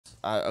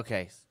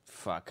Okay,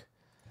 fuck.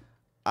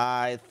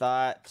 I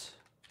thought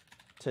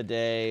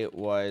today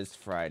was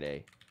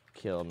Friday.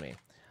 Kill me.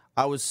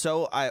 Oh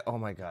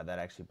my god, that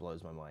actually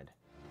blows my mind.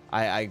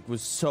 I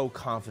was so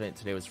confident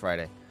today was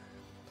Friday.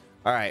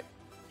 All right,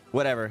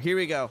 whatever. Here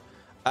we go.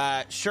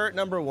 Shirt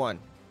number 1.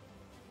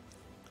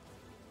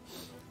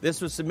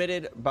 This was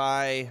submitted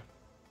by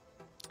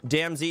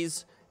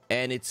Damsies,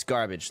 and it's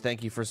garbage.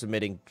 Thank you for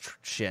submitting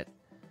shit.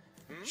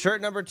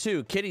 Shirt number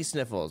 2, kitty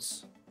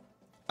sniffles.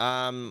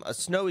 A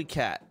snowy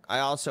cat. I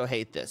also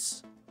hate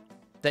this.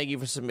 Thank you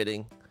for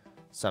submitting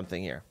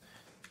something here.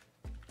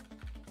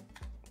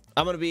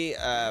 I'm going to be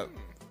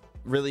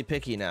really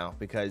picky now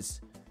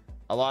because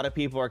a lot of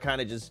people are kind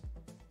of just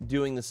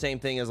doing the same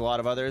thing as a lot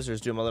of others. They're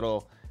just doing a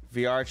little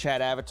VR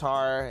chat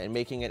avatar and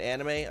making it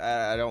anime.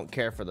 I don't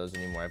care for those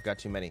anymore. I've got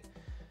too many.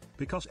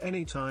 Because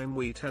anytime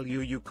we tell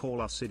you, you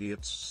call us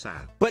idiots,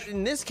 sad. But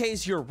in this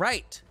case, you're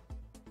right.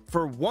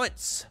 For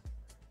once.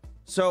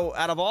 So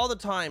out of all the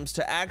times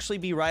to actually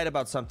be right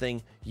about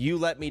something, you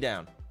let me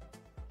down.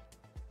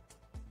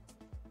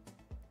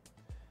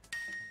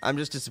 I'm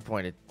just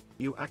disappointed.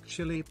 You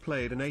actually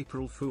played an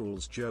April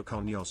Fool's joke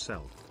on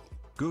yourself.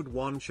 Good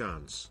one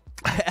chance.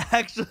 I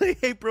actually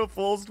April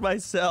Fool's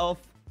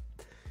myself.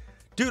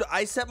 Dude,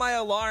 I set my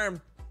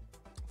alarm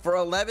for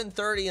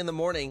 11:30 in the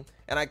morning,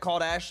 and I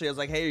called Ashley. I was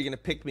like, hey, are you going to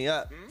pick me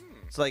up?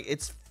 It's like,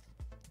 it's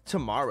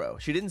tomorrow.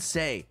 She didn't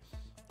say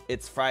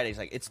it's Friday. She's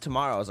like, it's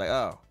tomorrow. I was like,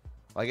 oh,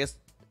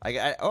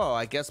 well,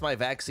 I guess my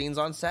vaccine's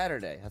on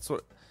Saturday. That's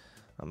what,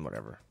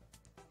 whatever.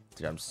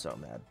 Dude, I'm so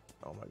mad.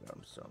 Oh my God,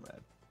 I'm so mad.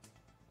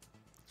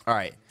 All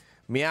right.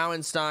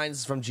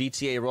 Meowenstein's from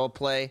GTA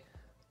Roleplay.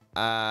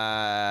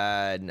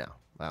 No,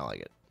 I don't like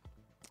it.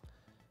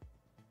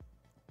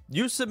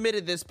 You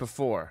submitted this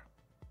before,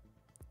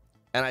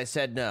 and I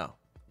said no.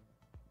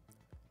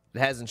 It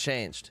hasn't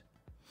changed.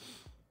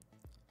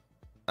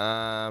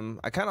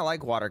 I kind of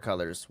like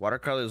watercolors.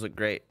 Watercolors look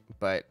great,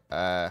 but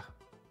I'm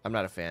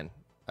not a fan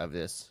of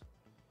this.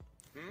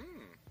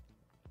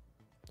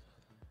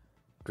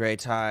 Gray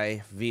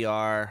tie,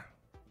 VR.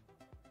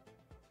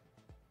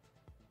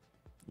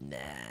 Nah.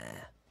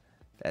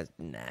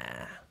 Nah.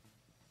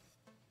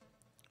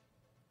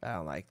 I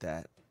don't like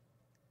that.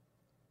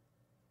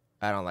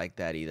 I don't like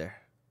that either.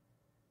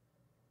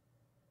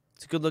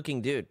 It's a good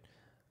looking dude.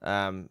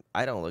 I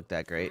don't look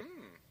that great.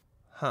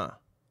 Huh.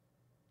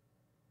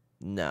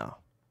 No.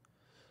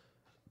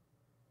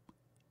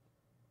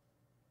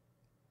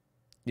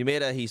 You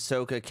made a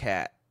Hisoka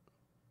cat.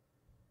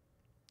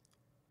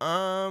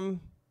 It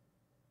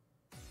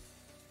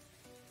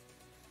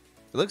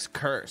looks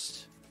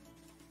cursed.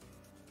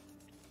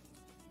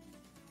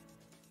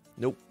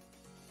 Nope.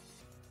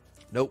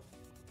 Nope.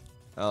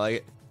 I like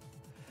it.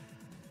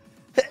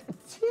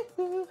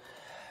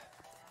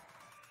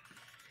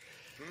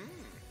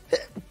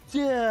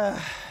 Yeah.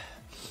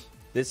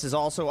 This is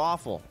also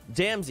awful.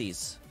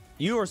 Damsies,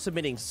 you are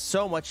submitting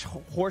so much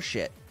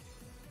horseshit.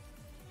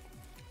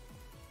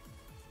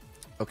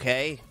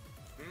 Okay.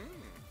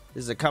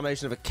 This is a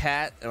combination of a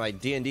cat and my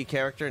D&D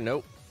character.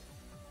 Nope.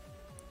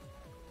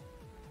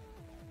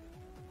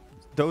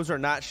 Those are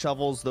not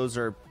shovels. Those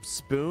are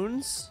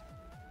spoons.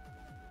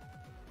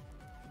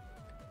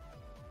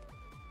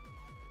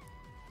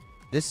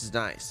 This is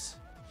nice.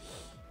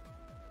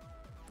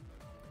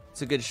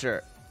 It's a good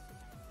shirt.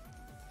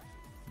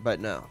 But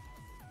no.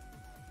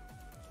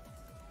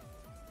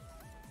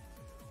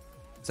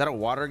 Is that a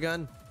water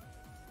gun?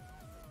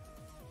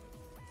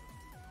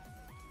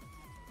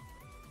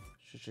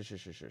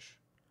 Shush.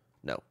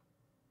 No.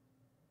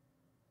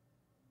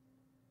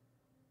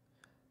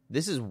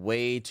 This is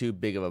way too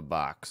big of a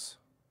box.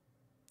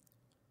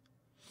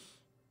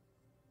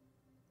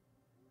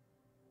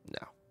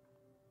 No.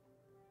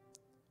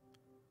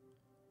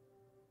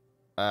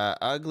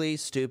 Ugly,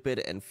 stupid,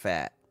 and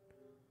fat.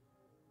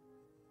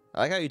 I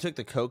like how you took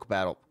the Coke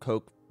battle.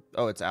 Coke.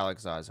 Oh, it's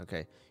Alex Oz.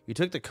 Okay. You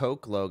took the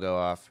Coke logo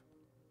off.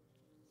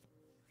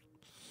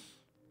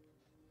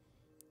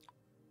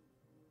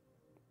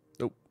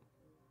 Nope.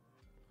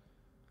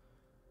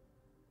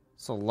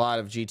 It's a lot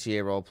of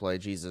GTA roleplay.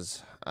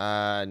 Jesus.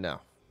 No.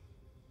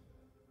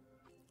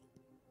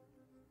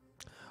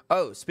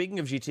 Oh, speaking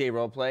of GTA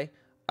roleplay,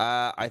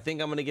 I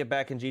think I'm going to get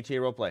back in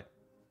GTA roleplay.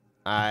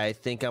 I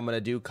think I'm going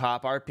to do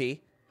Cop RP.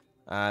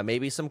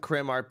 Maybe some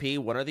Crim RP,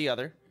 one or the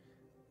other.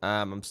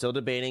 I'm still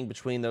debating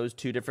between those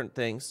two different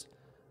things,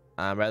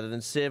 rather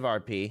than Civ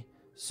RP.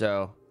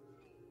 So,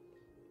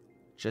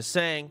 just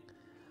saying.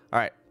 All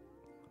right.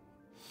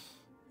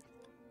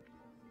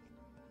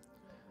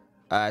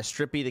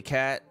 Strippy the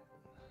cat.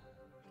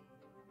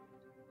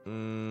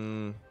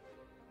 No.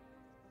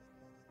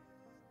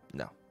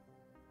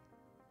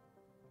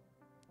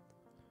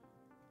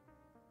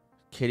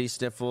 Kitty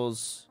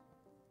Sniffles.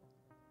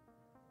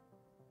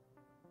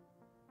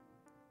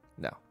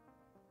 No.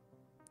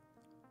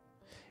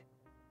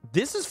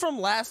 This is from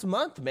last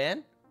month,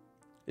 man.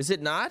 Is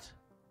it not?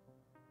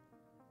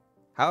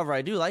 However,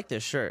 I do like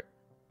this shirt.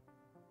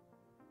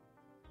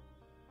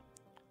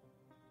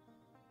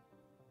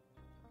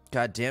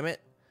 God damn it.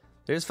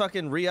 They're just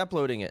fucking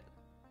re-uploading it.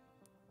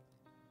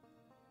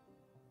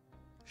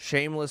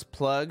 Shameless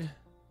plug.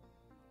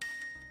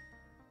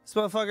 This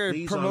motherfucker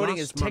These promoting are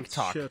his last month's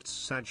TikTok. shirts,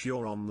 Saj,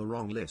 you're on the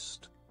wrong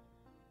list.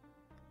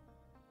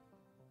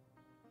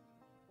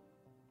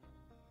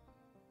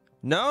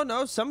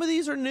 No, some of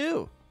these are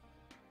new.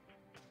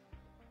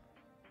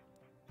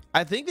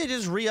 I think they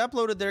just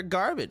re-uploaded their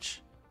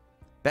garbage.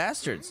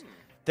 Bastards.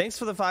 Thanks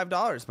for the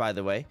 $5, by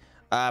the way.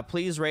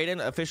 Please,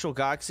 Raiden, official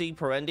Goxie,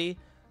 Perendi,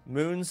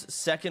 Moon's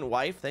second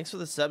wife. Thanks for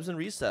the subs and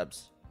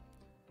resubs.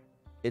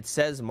 It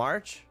says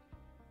March.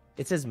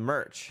 It says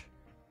merch.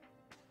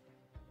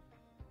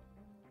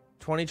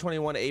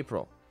 2021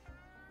 April.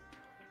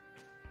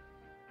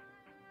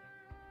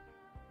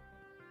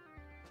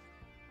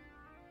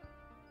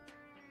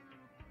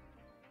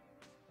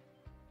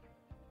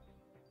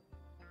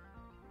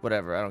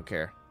 Whatever, I don't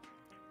care.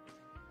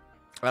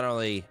 I don't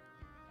really...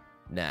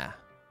 Nah.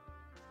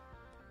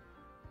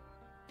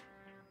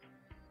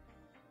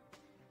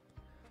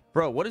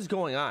 Bro, what is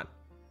going on?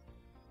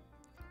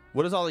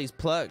 What is all these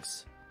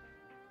plugs?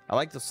 I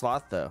like the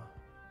sloth, though.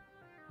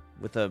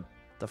 With the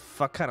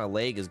fuck kind of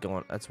leg is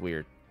going... That's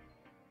weird.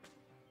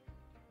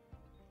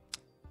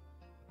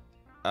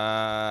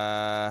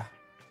 I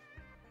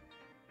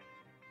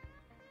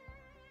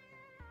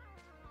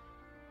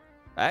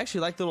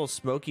actually like the little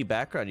smoky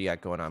background you got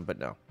going on, but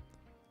no.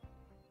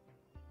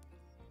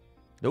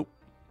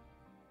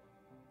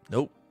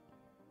 Nope.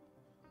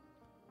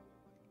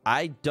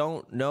 I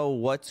don't know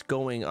what's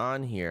going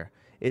on here.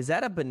 Is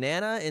that a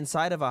banana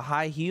inside of a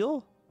high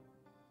heel?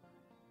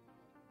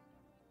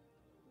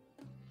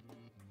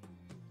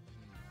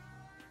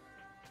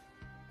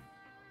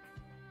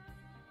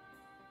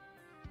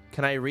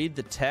 Can I read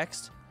the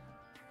text?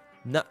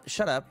 No,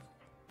 shut up.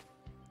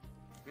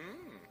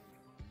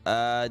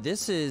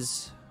 This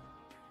is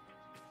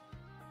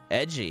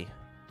edgy.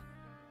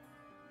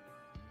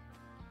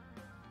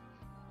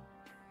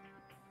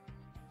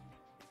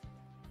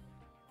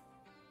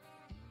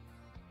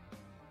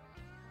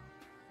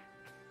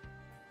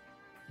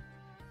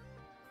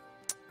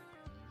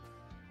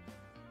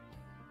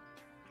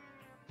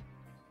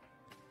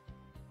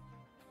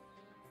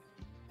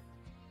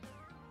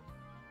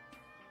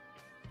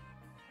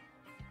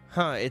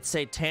 Huh, it's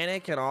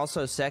satanic and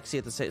also sexy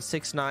at the same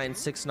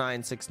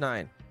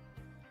 696969.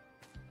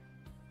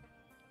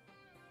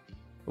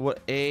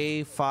 What,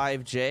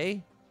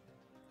 A5J?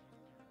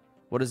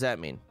 What does that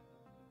mean?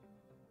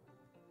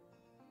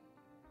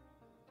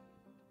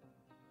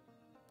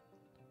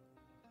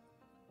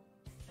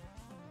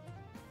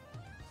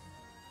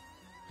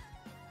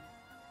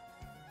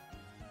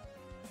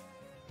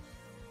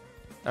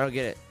 I don't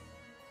get it.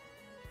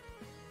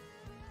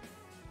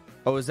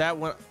 Oh, is that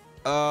one?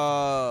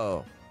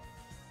 Oh.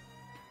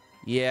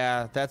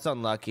 Yeah, that's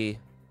unlucky.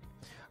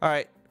 All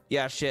right.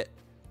 Yeah, shit.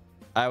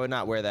 I would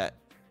not wear that.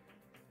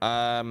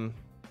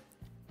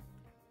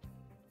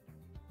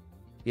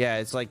 Yeah,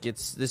 it's like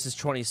this is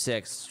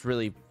 26. It's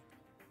really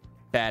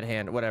bad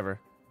hand, whatever.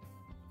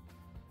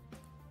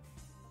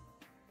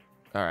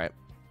 All right.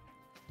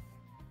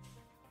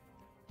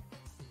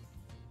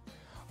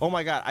 Oh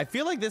my god, I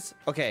feel like this,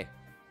 okay.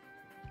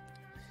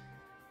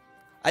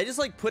 I just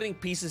like putting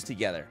pieces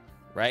together,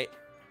 right?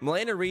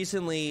 Milena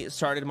recently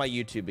started my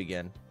YouTube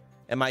again,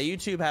 and my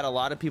YouTube had a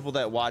lot of people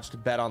that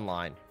watched Bet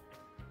Online.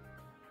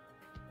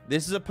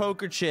 This is a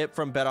poker chip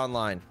from Bet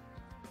Online,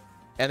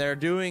 and they're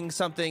doing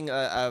something,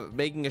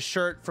 making a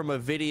shirt from a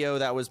video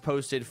that was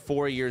posted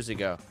 4 years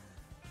ago.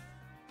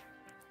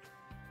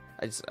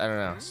 I don't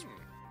know.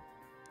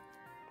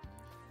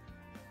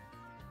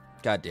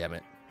 God damn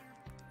it.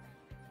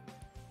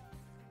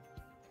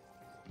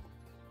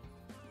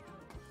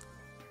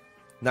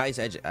 Nice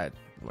edge.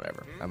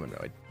 Whatever. I'm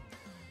annoyed.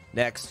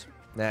 Next.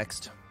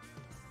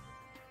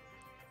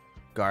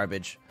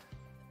 Garbage.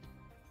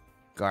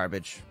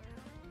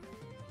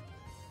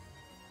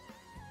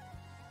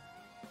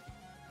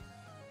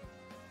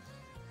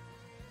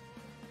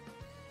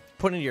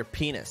 Put in your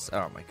penis.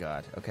 Oh my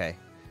god. Okay.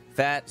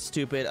 Fat,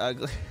 stupid,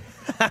 ugly.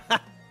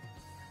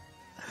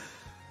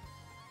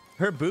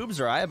 Her boobs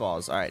are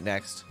eyeballs. All right,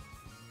 next.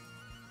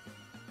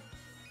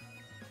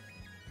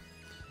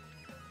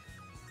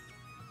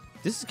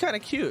 This is kind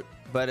of cute,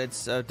 but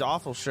it's an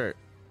awful shirt.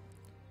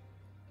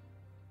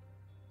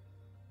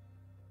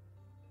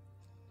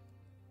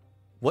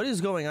 What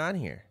is going on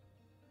here?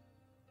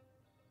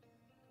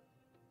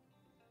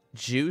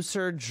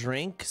 Juicer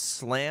drink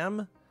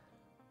slam?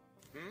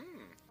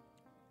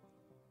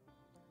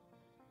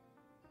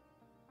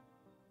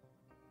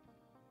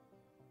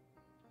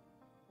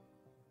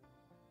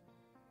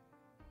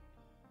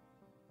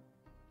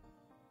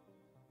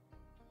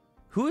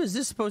 Who is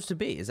this supposed to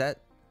be? Is that...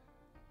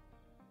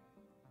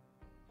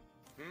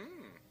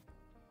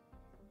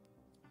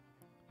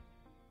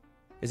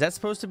 Is that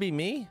supposed to be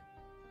me?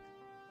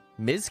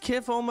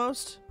 Mizkif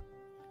almost?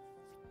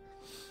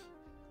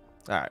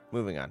 Alright,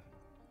 moving on.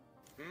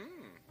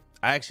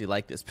 I actually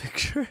like this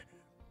picture.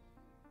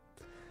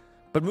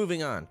 But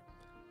moving on.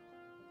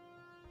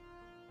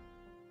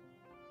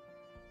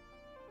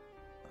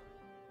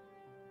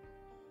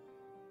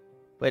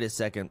 Wait a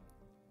second.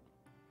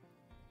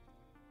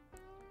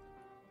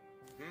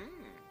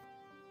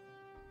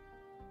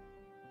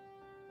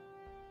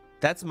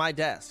 That's my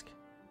desk.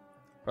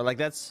 Or like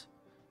that's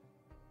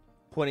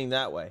pointing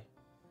that way.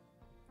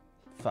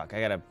 Fuck,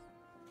 I gotta...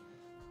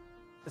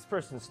 This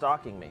person's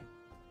stalking me.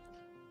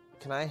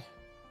 Can I?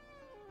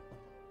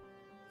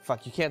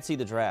 Fuck, you can't see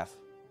the giraffe.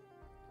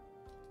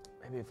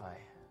 Maybe if I...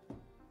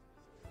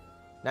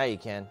 Now you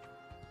can.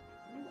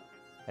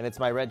 And it's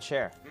my red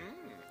chair.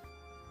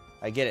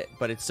 I get it,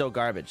 but it's so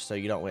garbage, so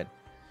you don't win.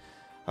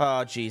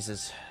 Oh,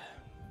 Jesus.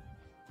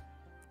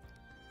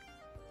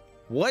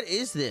 What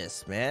is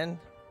this, man?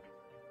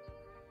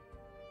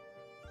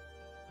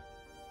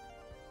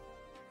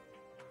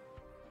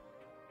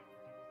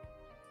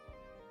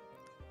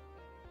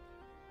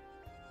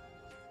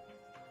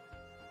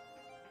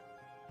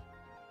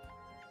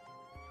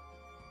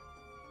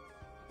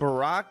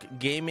 Barack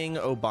Gaming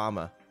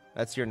Obama.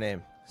 That's your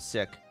name.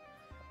 Sick.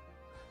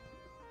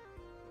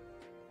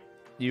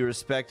 You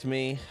respect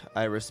me.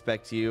 I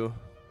respect you.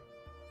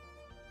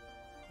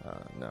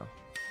 No.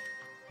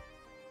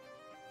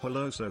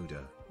 Hello,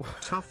 Soda.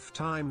 Tough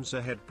times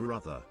ahead,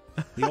 brother.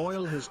 The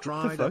oil has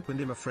dried up and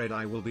I'm afraid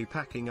I will be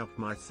packing up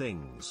my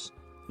things,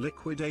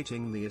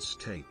 liquidating the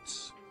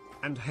estates,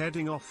 and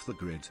heading off the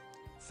grid.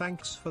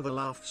 Thanks for the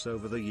laughs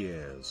over the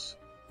years.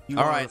 You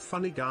All are right. a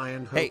funny guy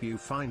and hope you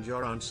find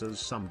your answers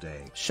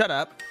someday. Shut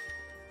up.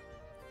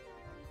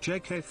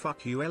 JK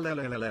fuck you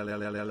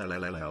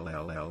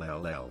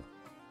LLLLLLLLLLLLLL.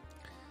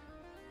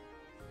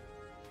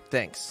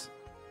 Thanks.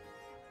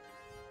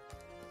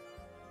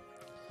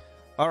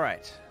 All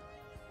right.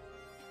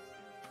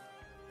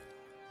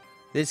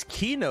 This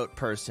keynote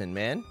person,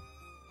 man.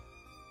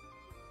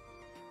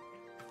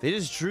 They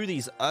just drew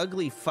these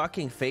ugly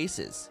fucking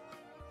faces.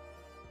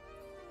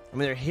 I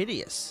mean, they're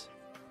hideous.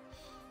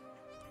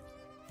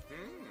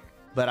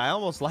 But I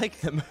almost like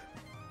them.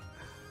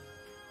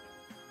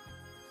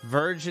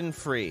 Virgin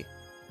free.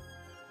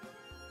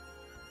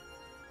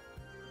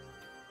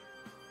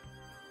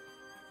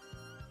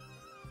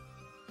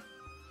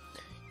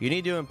 You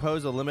need to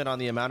impose a limit on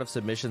the amount of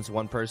submissions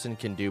one person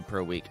can do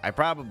per week. I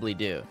probably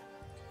do.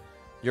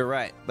 You're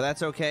right, but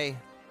that's okay.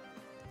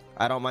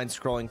 I don't mind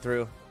scrolling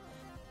through.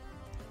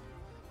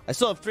 I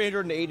still have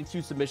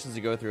 382 submissions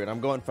to go through, and I'm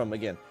going from,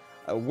 again,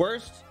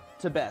 worst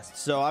to best.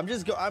 So I'm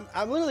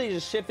literally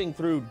just shifting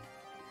through.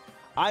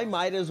 I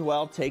might as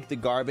well take the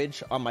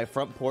garbage on my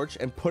front porch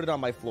and put it on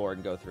my floor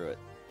and go through it.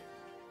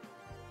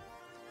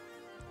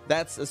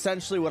 That's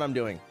essentially what I'm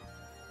doing.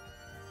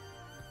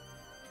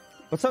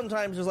 But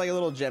sometimes there's like a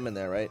little gem in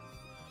there, right?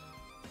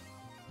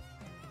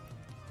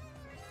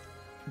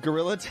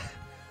 Gorilla...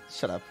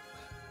 Shut up.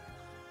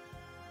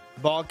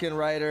 Balkan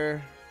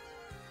Rider.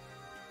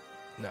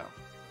 No.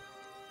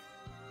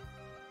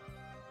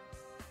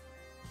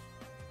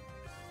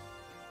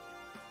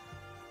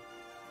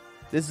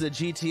 This is a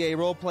GTA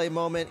roleplay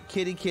moment.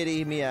 Kitty,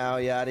 kitty, meow,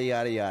 yada,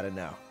 yada, yada.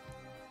 No.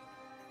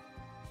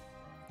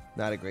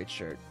 Not a great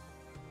shirt.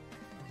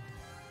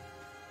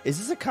 Is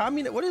this a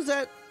communist? What is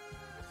that?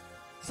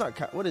 It's not...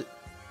 What is...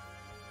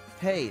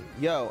 Hey,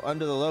 yo,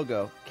 under the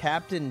logo.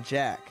 Captain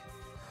Jack.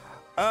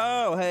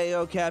 Oh, hey,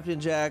 yo, Captain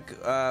Jack.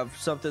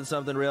 Something,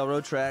 something,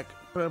 railroad track.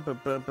 All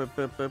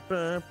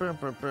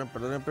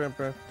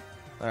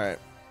right.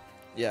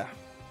 Yeah.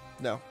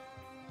 No.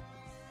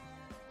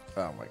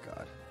 Oh, my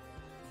God.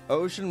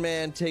 Ocean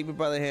Man, take me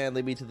by the hand,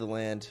 lead me to the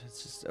land.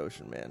 It's just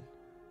Ocean Man.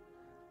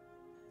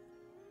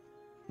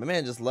 My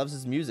man just loves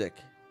his music.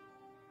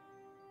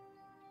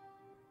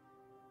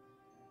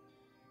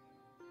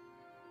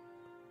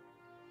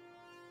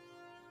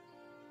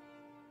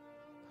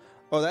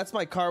 Oh, that's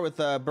my car with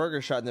a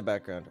burger shot in the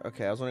background.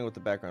 Okay, I was wondering what the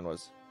background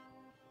was.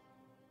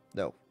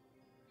 No.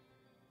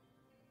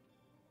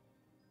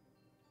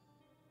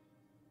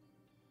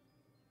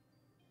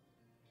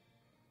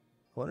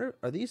 I wonder,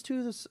 are these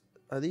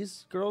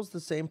girls the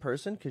same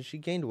person? Because she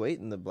gained weight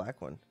in the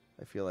black one,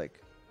 I feel like.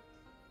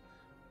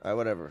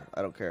 Whatever.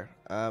 I don't care.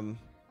 I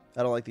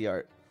don't like the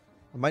art.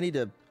 I might need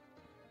to...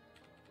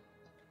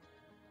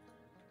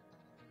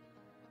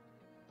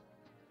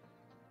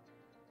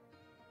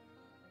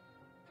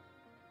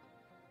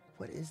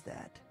 What is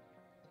that?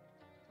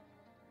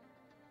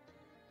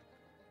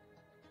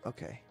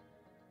 Okay.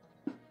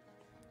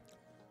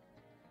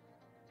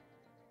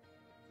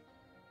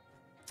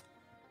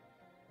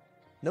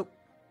 Nope.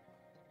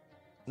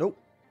 Nope.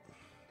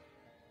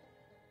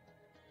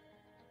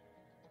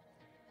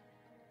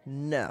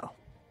 No.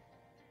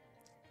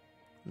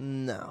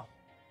 No.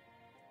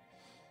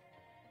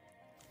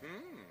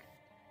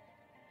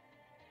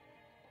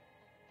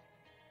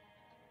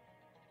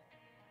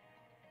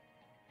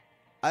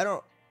 I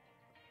don't...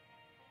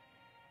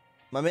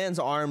 My man's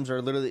arms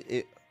are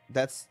literally...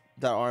 that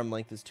arm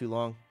length is too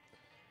long.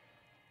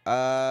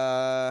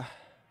 No.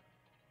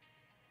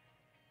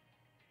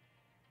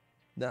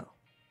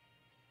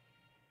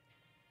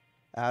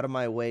 Out of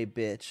my way,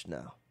 bitch.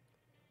 No.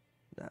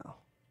 No.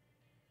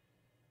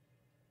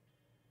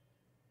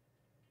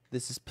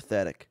 This is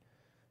pathetic.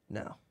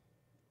 No.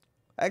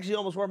 I actually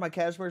almost wore my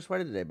cashmere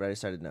sweater today, but I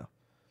decided no.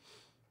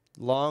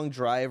 Long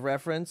drive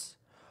reference.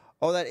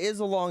 Oh, that is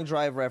a long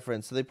drive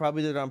reference, so they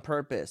probably did it on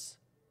purpose.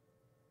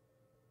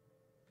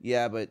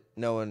 Yeah, but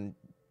no one,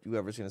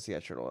 whoever's gonna see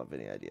that shirt will have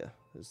any idea.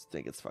 I just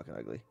think it's fucking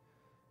ugly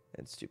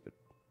and stupid.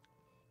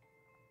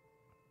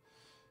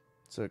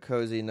 So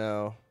cozy,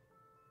 no.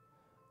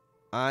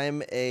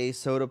 I'm a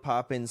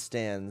Sodapoppin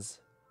stans.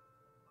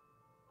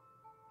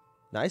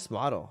 Nice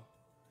model.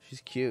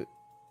 She's cute.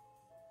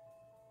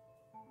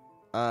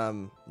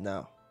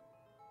 No.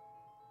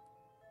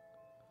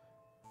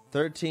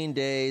 13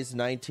 days,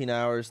 19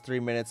 hours, 3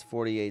 minutes,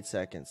 48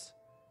 seconds.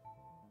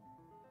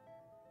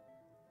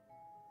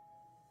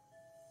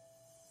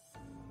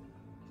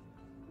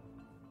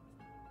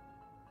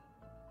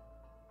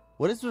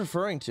 What is it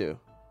referring to?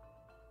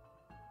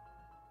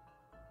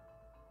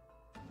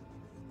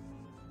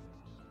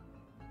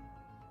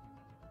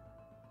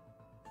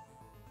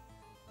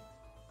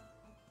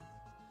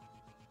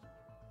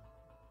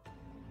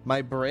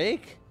 My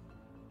break?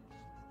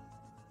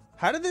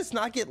 How did this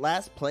not get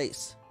last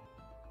place?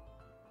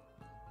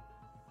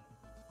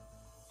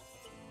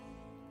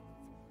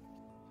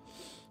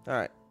 All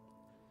right.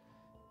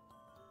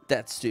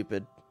 That's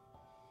stupid.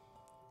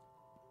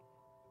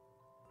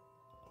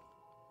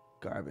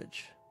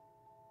 Garbage.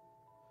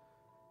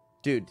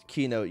 Dude,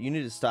 Keynote, you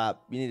need to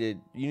stop. You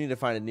need to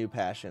find a new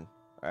passion.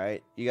 All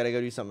right? You got to go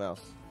do something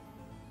else.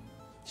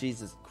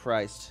 Jesus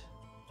Christ.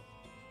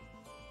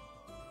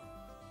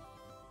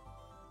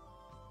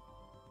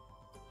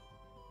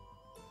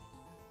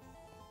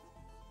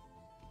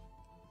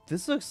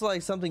 This looks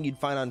like something you'd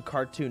find on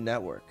Cartoon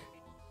Network.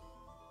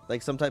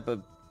 Like some type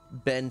of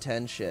Ben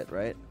 10 shit,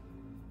 right?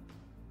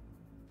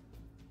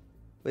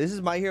 But this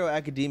is My Hero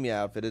Academia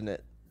outfit, isn't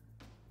it?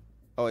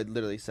 Oh, it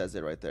literally says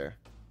it right there.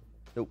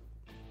 Nope.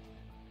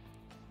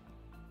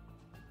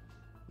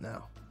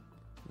 No.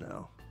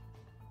 No.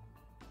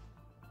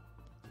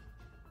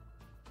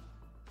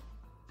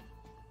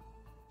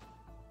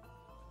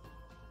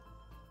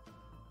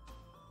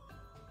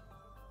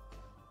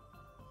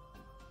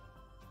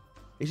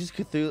 It's just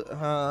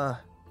Cthulhu.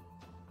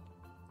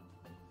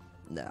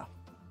 No.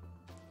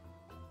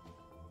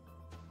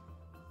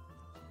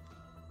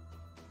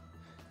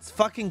 It's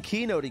fucking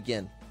Keynote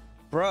again.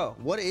 Bro,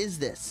 what is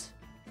this?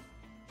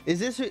 Is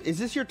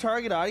this your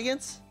target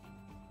audience?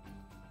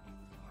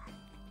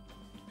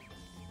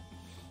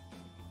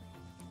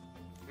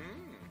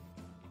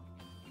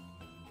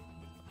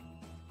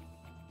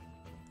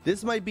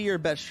 This might be your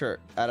best shirt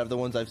out of the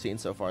ones I've seen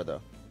so far,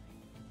 though.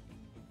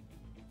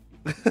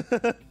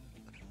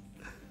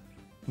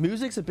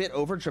 Music's a bit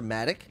over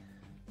dramatic.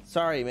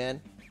 Sorry,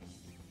 man.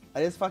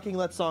 I just fucking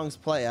let songs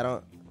play. I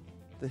don't.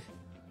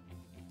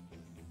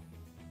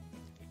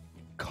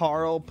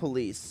 Carl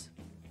Police.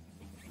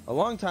 A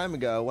long time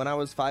ago, when I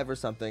was 5 or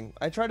something,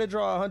 I tried to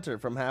draw a hunter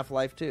from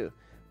Half-Life 2,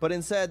 but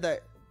instead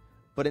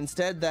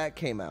that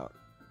came out.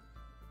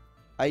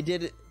 I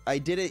did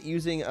it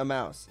using a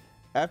mouse.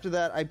 After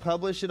that, I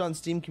published it on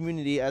Steam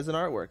Community as an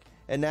artwork,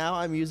 and now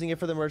I'm using it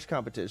for the merch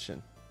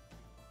competition.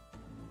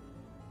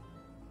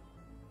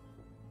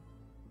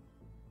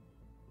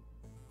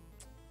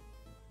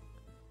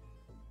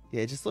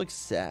 Yeah, it just looks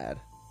sad.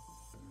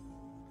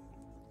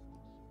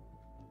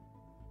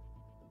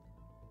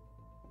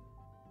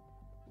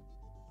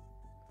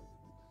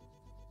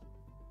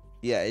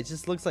 Yeah, it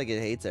just looks like it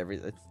hates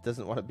everything. It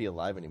doesn't want to be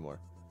alive anymore.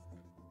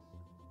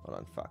 Hold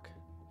on, fuck.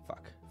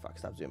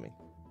 Stop zooming.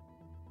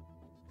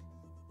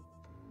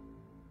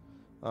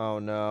 Oh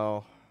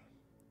no.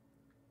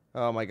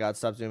 Oh my god,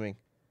 stop zooming.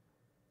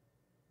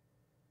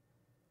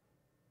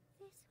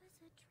 This was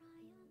a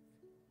triumph.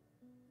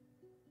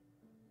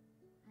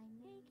 I'm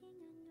making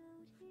a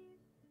note here.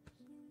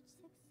 Huge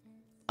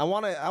success. I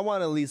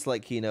want at least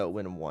like Keynote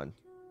win one.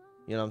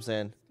 You know what I'm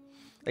saying?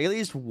 Like at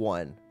least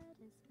one.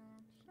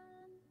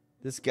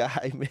 This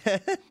guy,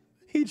 man,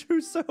 he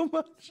drew so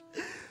much.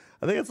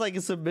 I think it's like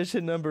a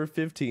submission number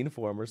 15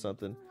 for him or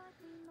something.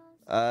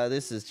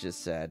 This is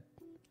just sad.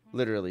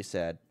 Literally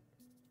sad.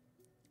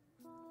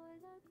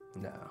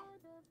 No.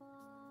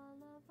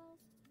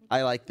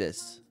 I like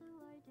this.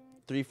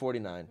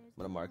 $3.49. I'm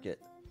gonna mark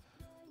it.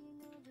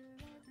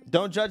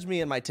 Don't judge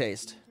me in my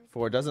taste,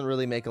 for it doesn't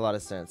really make a lot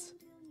of sense.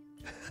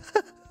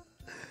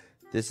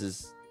 This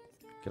is...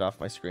 Get off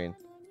my screen.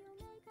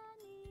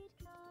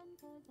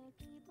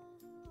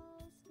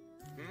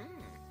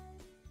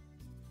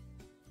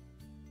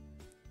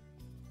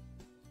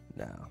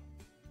 No.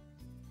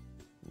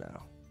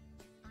 No.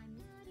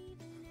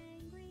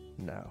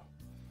 No.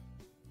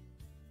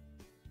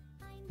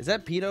 Is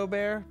that Pedo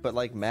Bear, but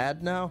like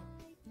mad now?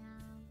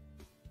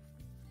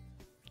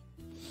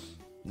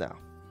 No.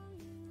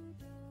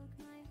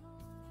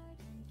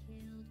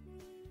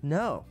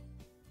 No.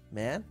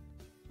 Man.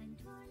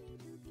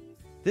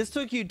 This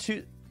took you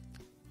two...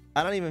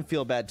 I don't even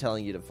feel bad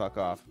telling you to fuck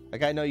off.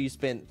 Like, I know you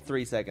spent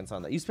 3 seconds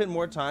on that. You spent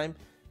more time...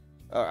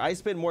 I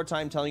spent more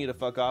time telling you to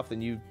fuck off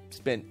than you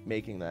spent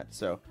making that,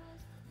 so...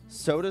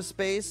 Soda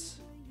Space...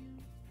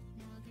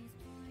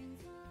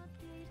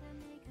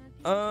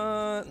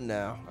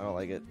 no. I don't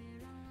like it.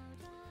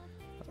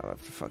 I don't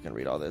have to fucking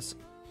read all this.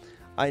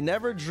 I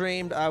never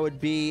dreamed I would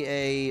be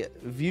a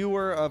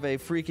viewer of a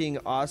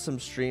freaking awesome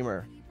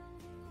streamer.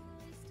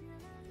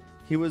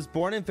 He was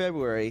born in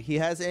February. He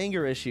has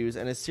anger issues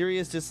and a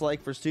serious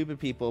dislike for stupid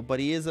people, but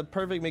he is a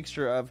perfect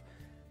mixture of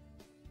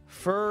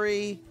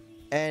furry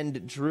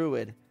and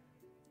druid.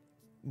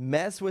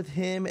 Mess with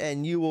him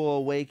and you will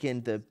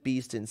awaken the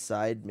beast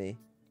inside me.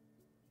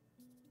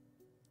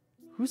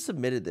 Who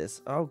submitted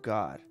this? Oh,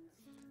 God.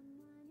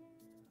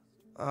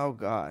 Oh,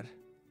 God.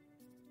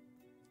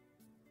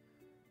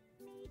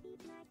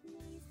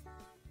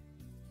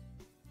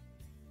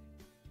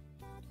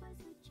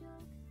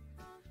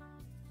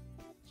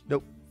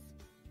 Nope.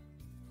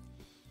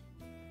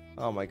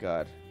 Oh, my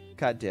God.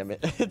 God damn it.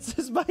 It's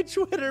just my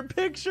Twitter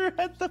picture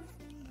at the...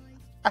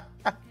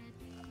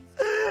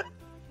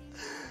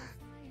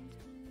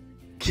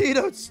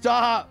 Keto,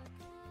 stop!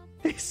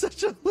 He's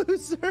such a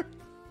loser.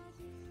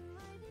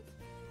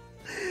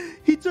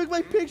 He took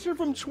my picture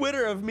from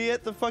Twitter of me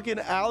at the fucking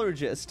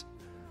allergist.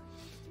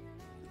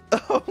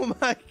 Oh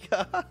my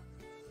god.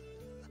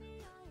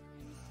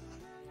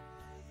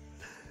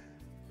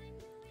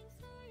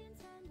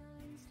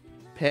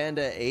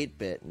 Panda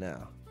 8-bit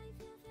now.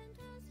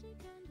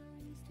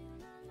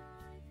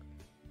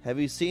 Have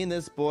you seen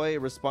this boy?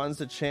 Responds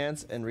to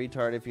chance and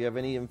retard. If you have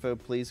any info,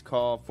 please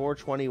call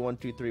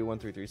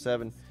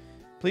 420-123-1337.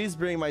 Please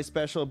bring my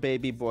special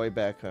baby boy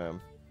back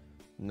home.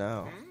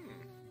 No.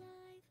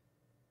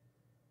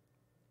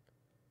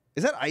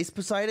 Is that Ice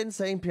Poseidon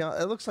saying piano?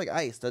 It looks like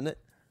ice, doesn't it?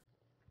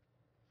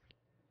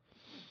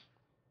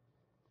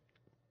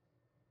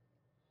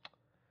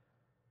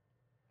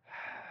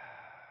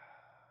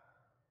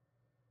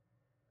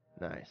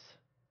 Nice.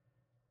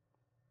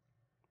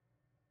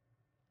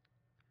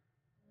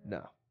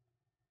 No.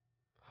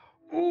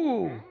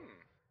 Ooh.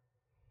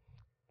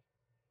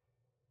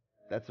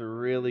 That's a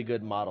really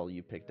good model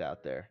you picked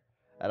out there.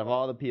 Out of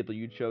all the people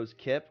you chose,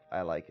 Kip,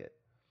 I like it.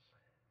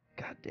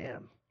 God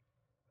damn.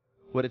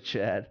 What a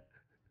Chad.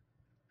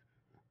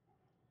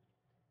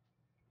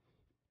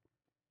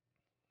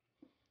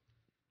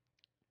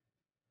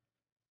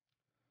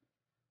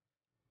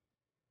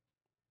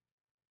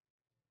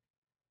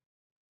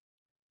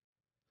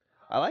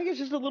 I like it's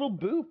just a little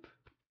boop.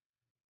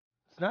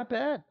 It's not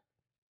bad.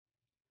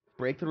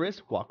 Break the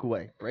wrist, walk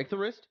away. Break the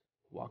wrist,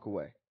 walk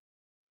away.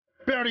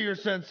 Barrier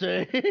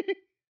sensei.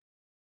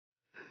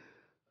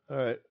 All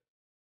right.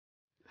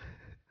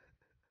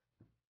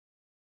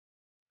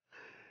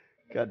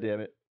 God damn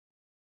it.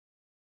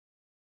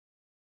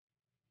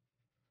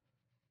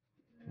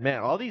 Man,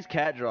 all these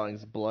cat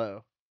drawings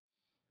blow.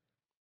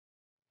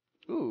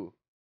 Ooh.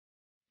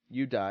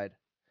 You died.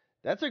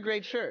 That's a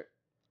great shirt.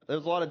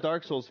 There's a lot of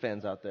Dark Souls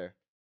fans out there.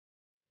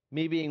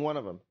 Me being one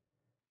of them.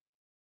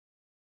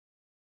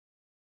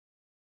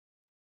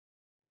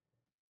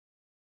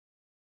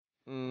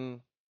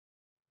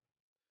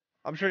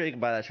 I'm sure you can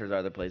buy that shirt at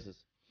other places.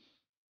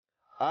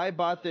 I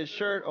bought this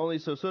shirt only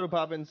so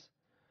Sodapoppin's...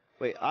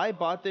 Wait, I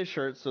bought this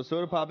shirt so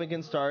Sodapoppin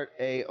can start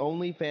a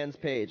OnlyFans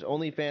page.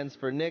 OnlyFans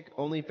for Nick,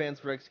 OnlyFans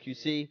for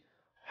XQC.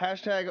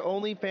 Hashtag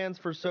OnlyFans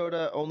for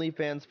Soda,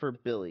 OnlyFans for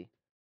Billy.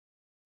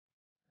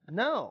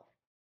 No.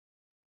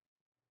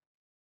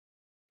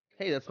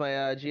 Hey, that's my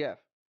GF.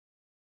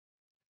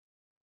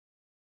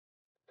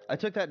 I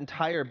took that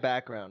entire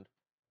background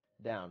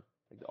down.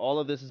 Like, all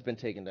of this has been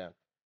taken down.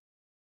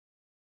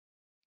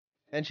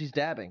 And she's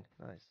dabbing.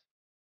 Nice.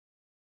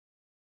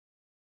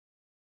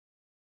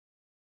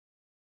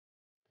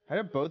 How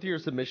did both of your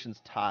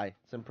submissions tie?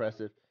 It's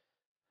impressive.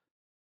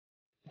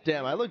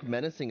 Damn, I look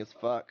menacing as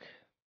fuck.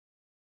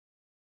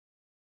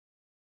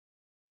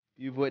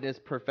 You've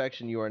witnessed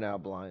perfection, you are now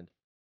blind.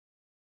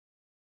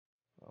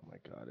 Oh my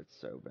god, it's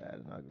so bad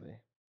and ugly.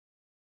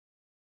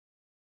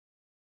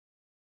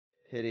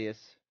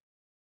 Hideous.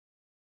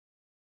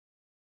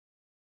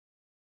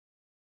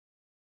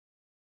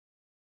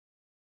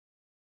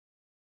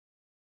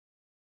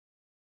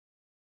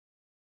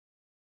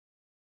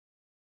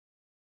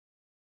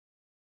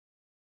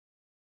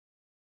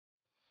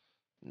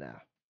 Nah.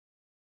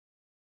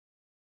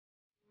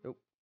 Nope.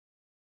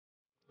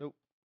 Nope.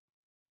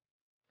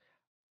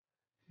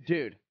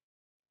 Dude,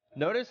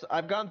 notice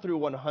I've gone through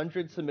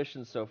 100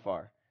 submissions so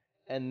far.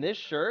 And this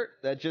shirt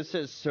that just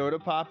says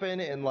Sodapoppin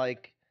and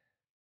like...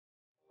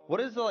 What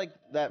is the, like,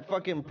 that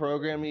fucking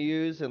program you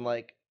use in,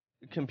 like,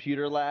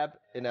 computer lab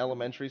in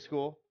elementary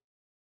school?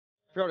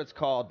 I forgot what it's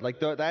called.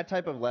 Like, that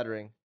type of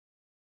lettering.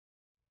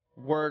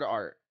 Word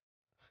art.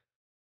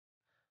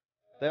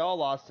 They all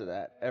lost to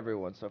that.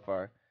 Everyone so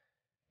far.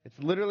 It's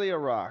literally a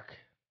rock.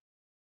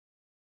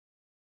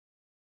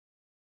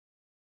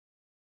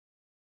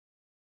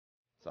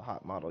 It's a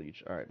hot model.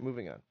 Alright,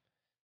 moving on.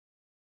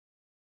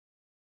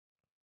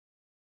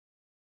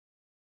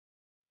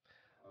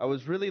 I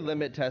was really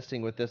limit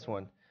testing with this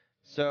one.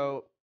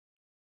 So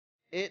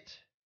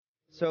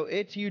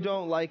you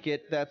don't like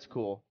it, that's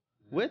cool.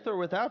 With or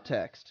without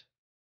text?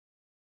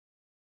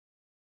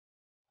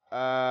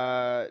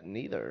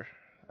 Neither,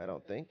 I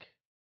don't think.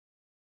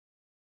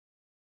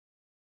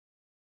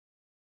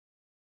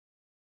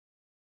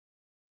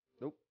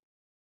 Nope.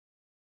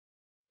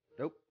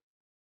 Nope.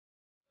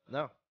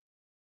 No.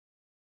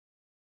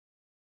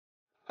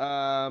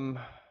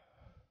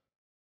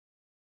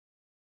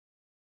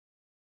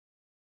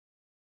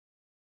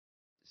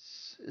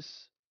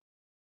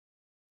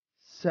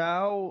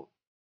 Sao.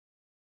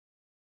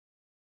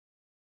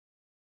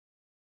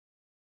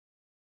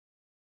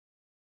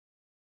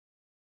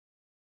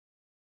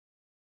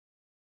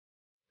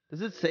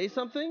 Does it say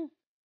something?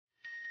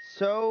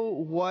 So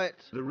what?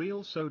 The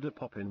real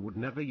Sodapoppin would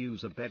never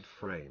use a bed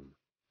frame.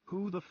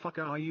 Who the fuck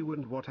are you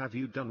and what have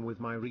you done with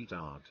my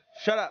retard?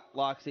 Shut up,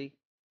 Loxy.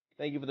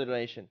 Thank you for the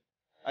donation.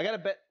 I got a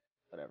bet.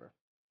 Whatever.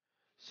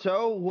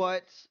 So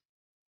what's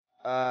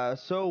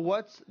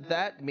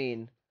that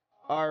mean?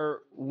 Are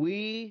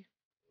we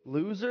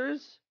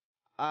losers?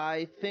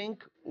 I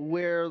think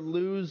we're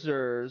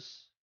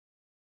losers.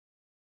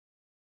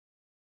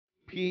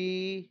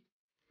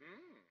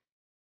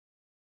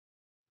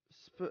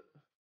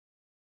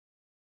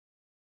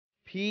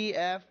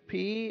 PFPOZLTP.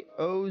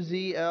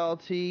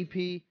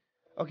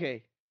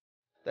 Okay,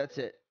 that's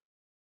it.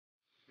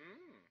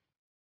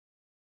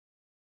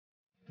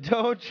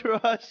 Don't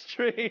trust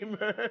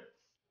streamers.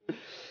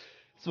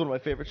 It's one of my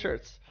favorite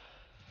shirts.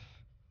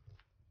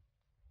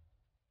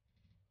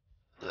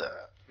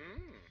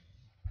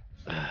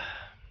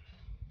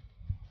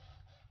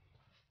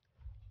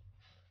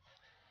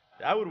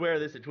 I would wear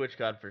this at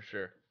TwitchCon for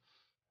sure.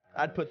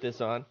 I'd put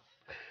this on.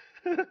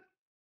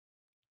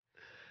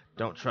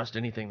 Don't trust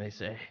anything they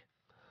say.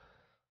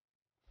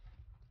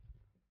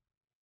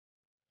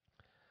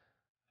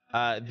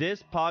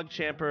 This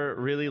PogChamper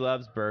really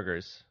loves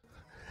burgers.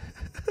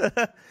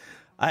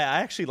 I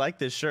actually like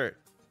this shirt.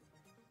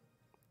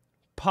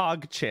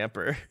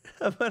 PogChamper.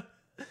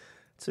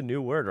 It's a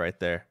new word right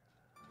there.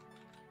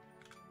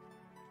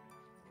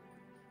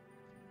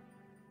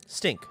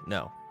 Stink.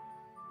 No.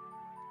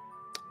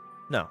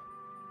 No.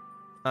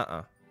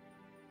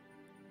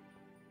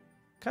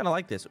 Kind of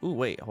like this. Ooh,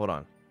 wait. Hold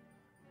on.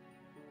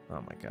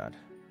 Oh, my God.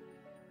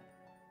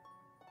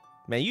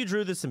 Man, you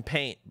drew this in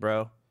paint,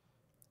 bro.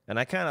 And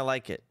I kind of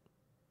like it.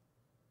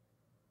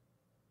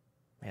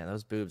 Man,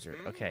 those boobs are...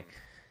 Okay.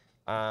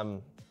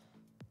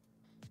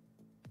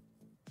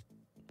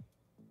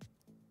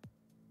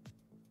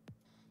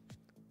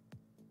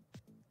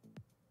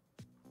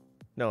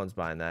 No one's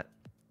buying that.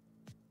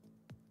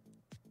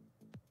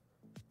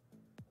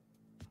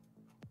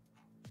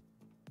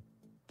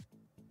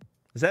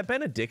 Is that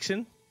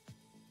benediction?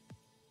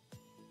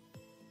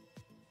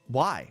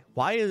 Why?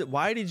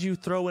 Why did you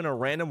throw in a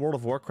random World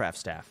of Warcraft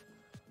staff?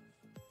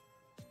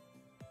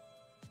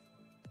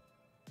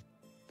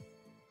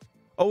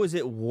 Oh, is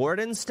it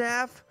Warden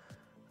staff?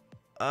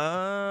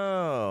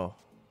 Oh.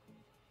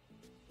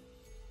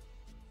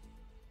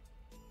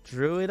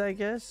 Druid, I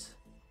guess?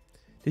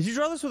 Did you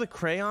draw this with a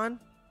crayon?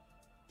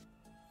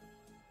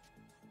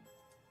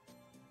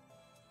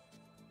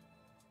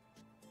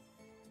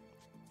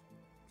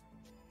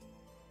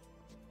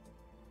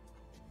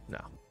 No.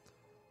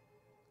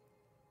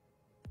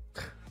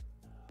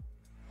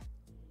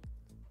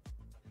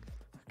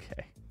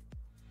 Okay.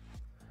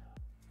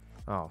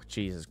 Oh,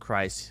 Jesus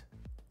Christ.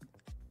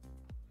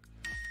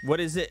 What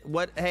is it?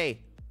 What? Hey,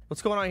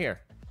 what's going on here?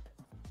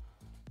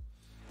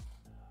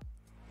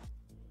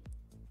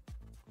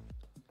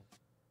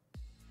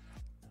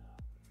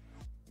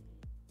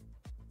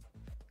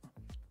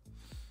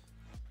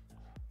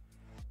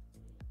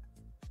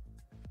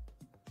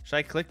 Should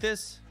I click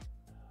this?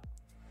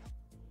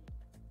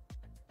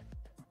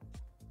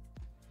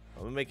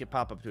 I'm gonna make it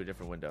pop up to a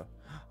different window.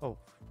 Oh,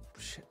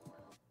 shit.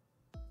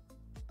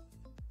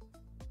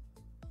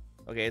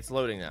 Okay, it's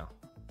loading now.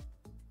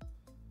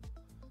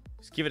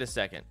 Just give it a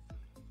second.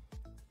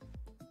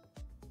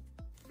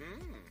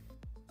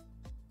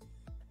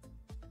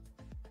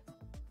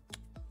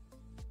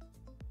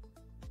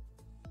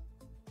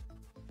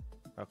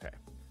 Okay.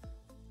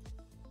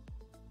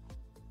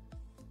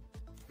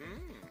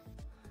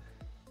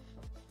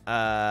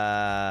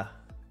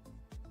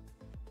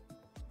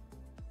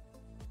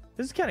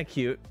 This is kind of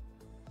cute.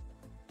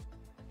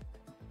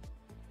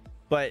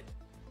 But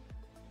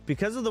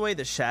because of the way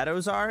the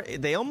shadows are,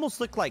 they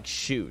almost look like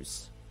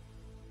shoes.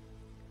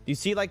 Do you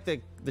see like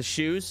the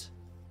shoes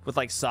with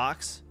like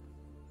socks?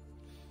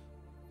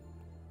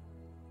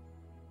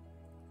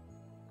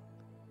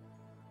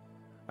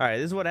 All right,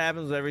 this is what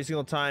happens every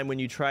single time when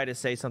you try to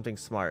say something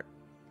smart.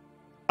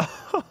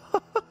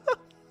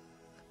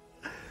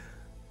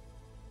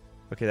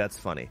 Okay, that's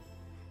funny.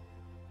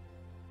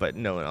 But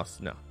no one else,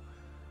 no.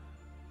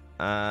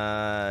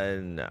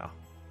 No.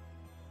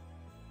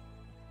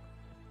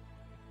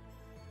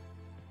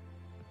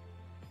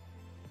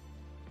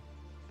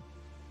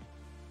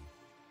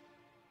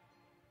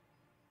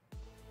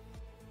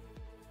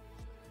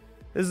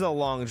 This is a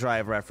long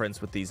drive reference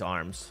with these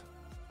arms.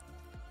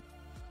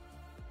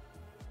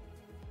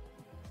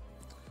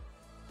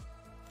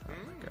 Oh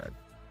my God.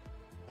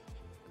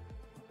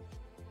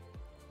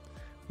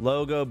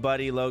 Logo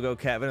Buddy, Logo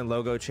Kevin, and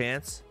Logo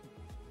Chance.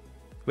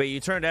 Wait, you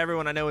turned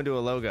everyone I know into a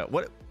logo.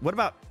 What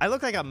about... I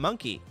look like a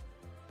monkey.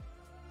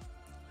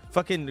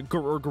 Fucking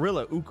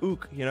gorilla. Ook,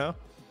 ook, you know?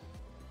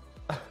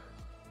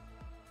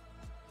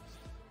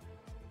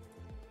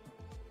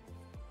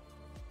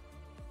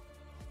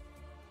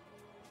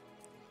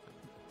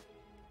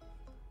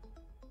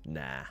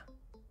 Nah.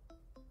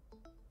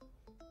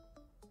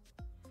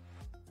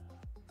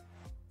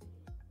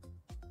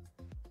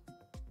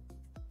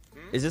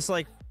 Is this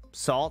like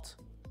salt?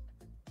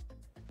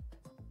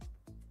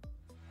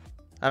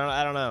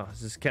 I don't know.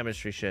 This is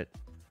chemistry shit.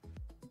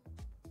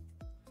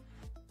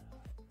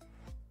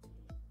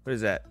 What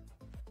is that?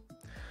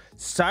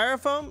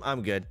 Styrofoam?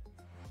 I'm good.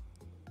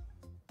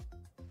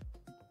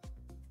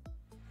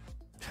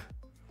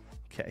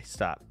 Okay,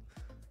 stop.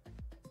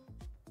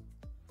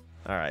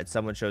 Alright,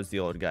 someone chose the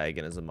old guy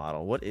again as a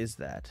model. What is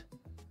that?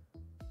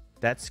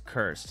 That's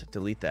cursed.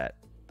 Delete that.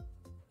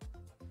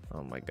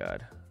 Oh my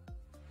god.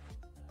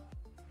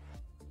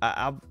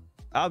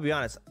 I'll be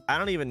honest. I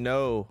don't even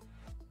know.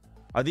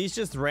 Are these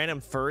just random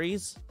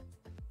furries?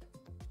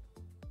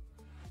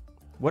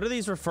 What are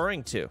these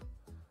referring to?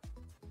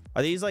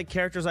 Are these like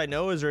characters I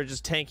know, or is it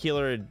just tank,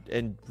 healer,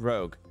 and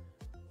rogue?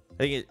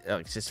 I think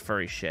it's just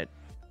furry shit.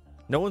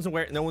 No one's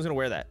gonna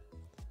wear that.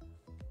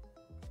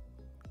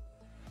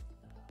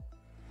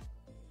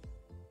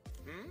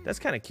 That's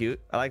kind of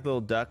cute. I like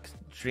little duck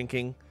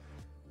drinking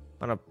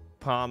on a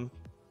palm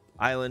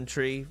island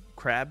tree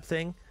crab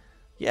thing.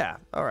 Yeah,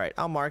 all right.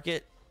 I'll mark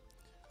it.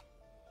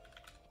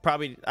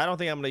 Probably, I don't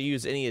think I'm going to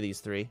use any of these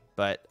three,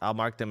 but I'll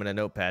mark them in a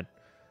notepad.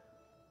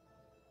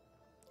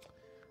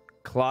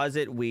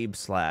 Closet weeb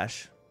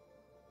slash.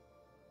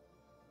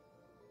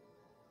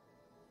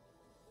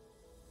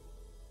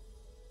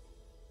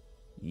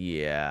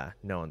 Yeah,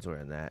 no one's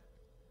wearing that.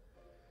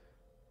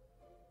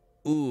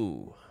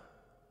 Ooh.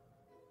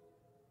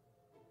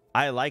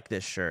 I like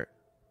this shirt.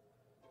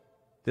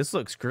 This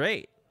looks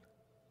great.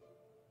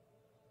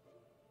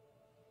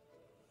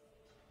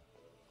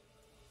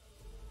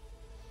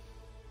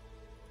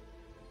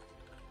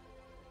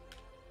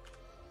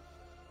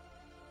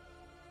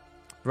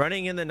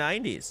 Running in the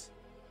 90s.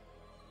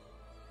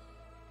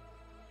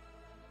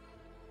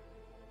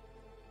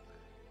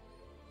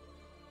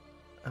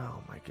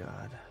 Oh my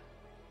god.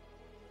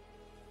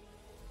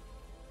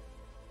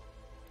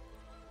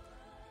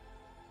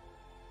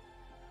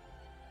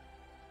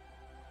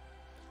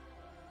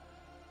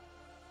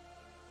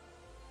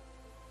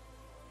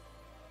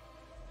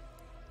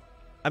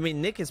 I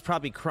mean, Nick is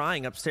probably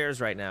crying upstairs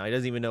right now. He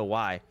doesn't even know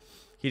why.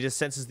 He just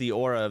senses the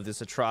aura of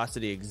this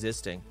atrocity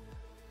existing.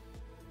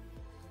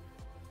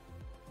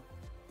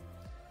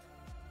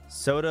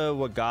 Soda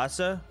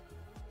Wagasa?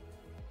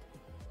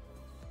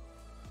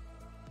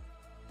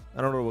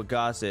 I don't know what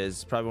Wagasa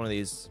is. Probably one of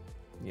these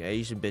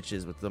Asian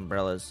bitches with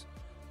umbrellas.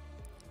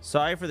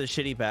 Sorry for the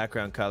shitty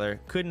background color.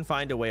 Couldn't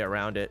find a way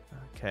around it.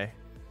 Okay.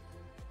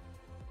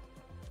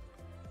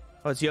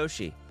 Oh, it's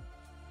Yoshi.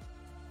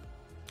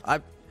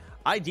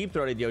 I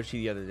deep-throated Yoshi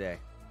the other day.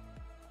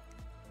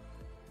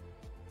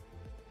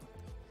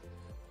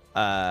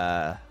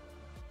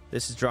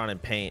 This is drawn in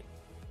paint.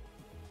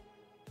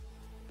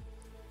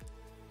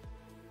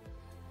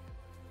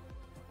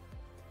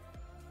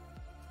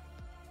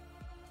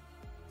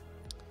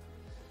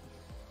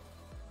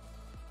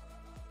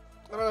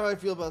 I don't know how I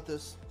feel about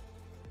this.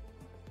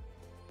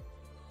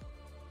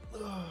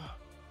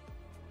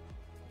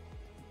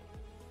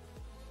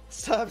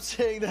 Stop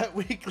saying that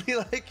weekly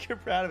like you're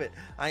proud of it.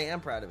 I am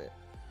proud of it.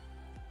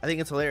 I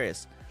think it's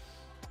hilarious.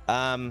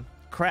 Crab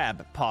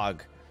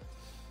Pog.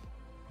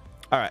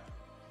 All right.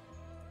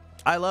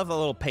 I love the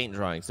little paint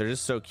drawings. They're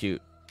just so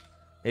cute.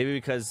 Maybe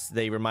because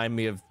they remind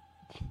me of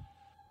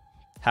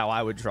how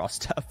I would draw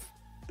stuff.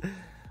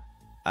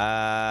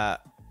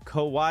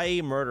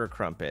 Kawaii Murder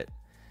Crumpet.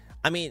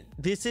 I mean,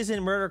 this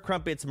isn't Murder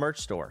Crumpet's merch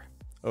store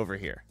over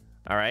here.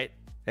 All right?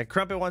 If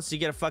Crumpet wants to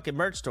get a fucking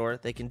merch store,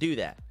 they can do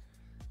that.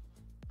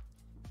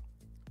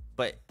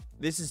 But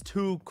this is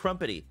too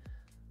crumpety.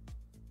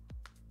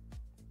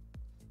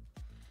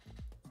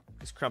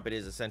 Because Crumpet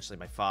is essentially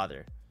my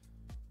father.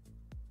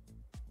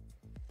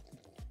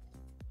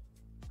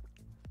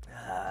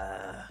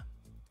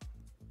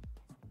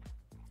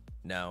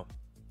 No.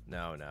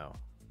 No, no.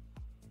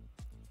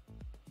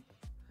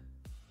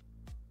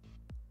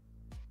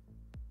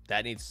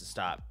 That needs to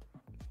stop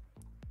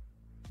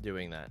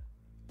doing that.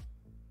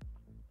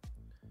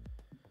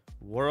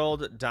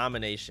 World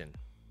domination.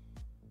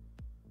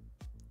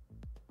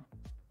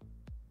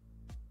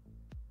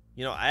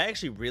 You know, I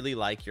actually really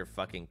like your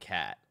fucking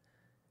cat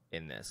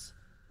in this,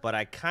 but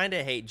I kind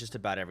of hate just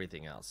about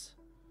everything else.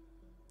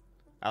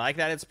 I like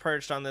that it's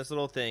perched on this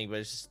little thing, but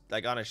it's just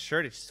like on a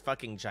shirt, it's just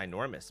fucking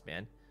ginormous,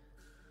 man.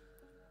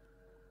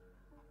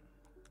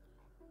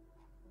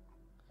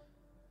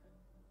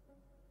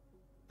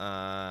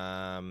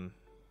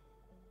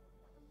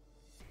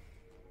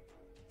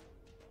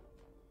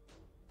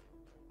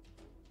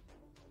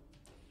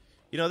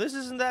 You know, this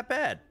isn't that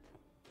bad.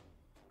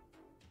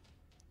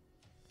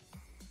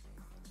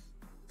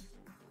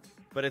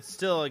 But it's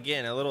still,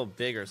 again, a little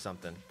big or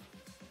something.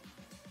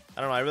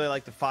 I don't know. I really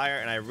like the fire,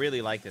 and I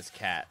really like this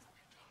cat.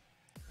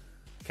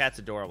 Cat's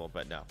adorable,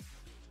 but no.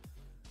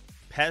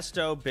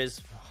 Pesto Biz...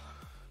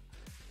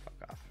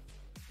 Fuck off.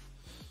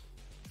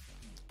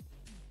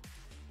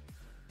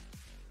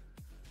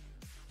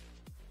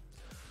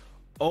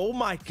 Oh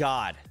my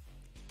god.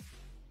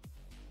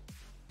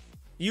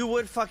 You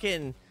would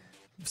fucking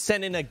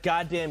send in a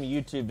goddamn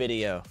YouTube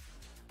video.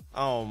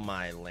 Oh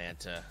my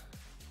Lanta.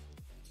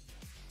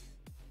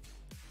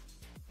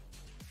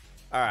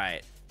 All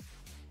right.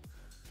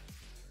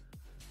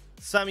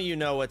 Some of you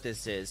know what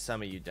this is.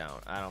 Some of you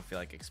don't. I don't feel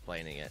like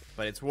explaining it.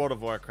 But it's World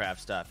of Warcraft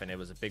stuff, and it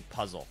was a big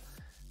puzzle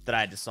that I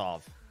had to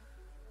solve.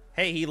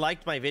 Hey, he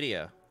liked my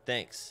video.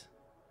 Thanks.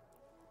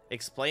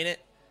 Explain it.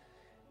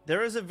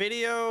 There was a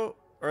video,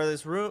 or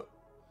this room.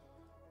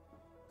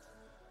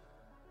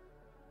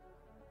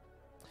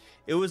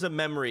 It was a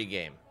memory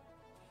game.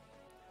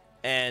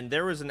 And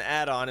there was an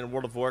add-on in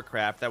World of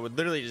Warcraft that would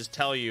literally just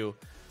tell you,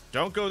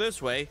 don't go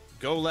this way,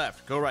 go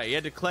left, go right. You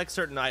had to collect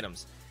certain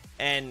items.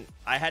 And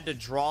I had to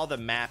draw the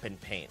map in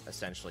paint,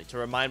 essentially, to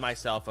remind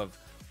myself of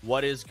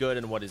what is good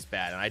and what is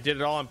bad. And I did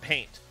it all in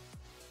paint.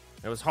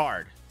 It was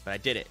hard, but I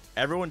did it.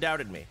 Everyone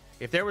doubted me.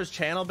 If there was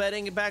channel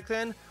betting back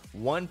then,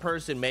 one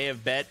person may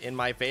have bet in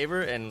my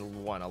favor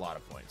and won a lot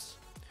of points.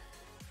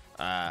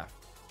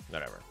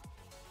 Whatever.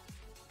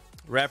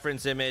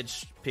 Reference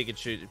image,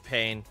 Pikachu,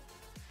 pain.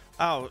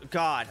 Oh,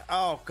 God.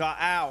 Oh, God.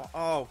 Ow.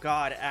 Oh,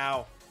 God.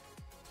 Ow.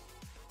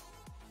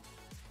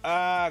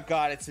 Ah,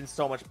 God, it's in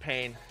so much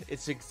pain.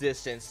 Its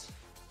existence.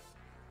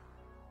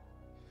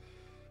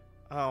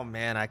 Oh,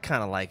 man, I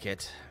kind of like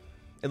it.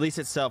 At least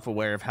it's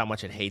self-aware of how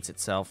much it hates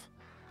itself.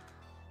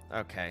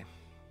 Okay.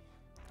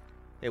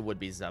 It would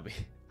be Zubby.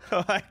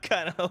 Oh, I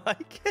kind of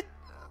like it.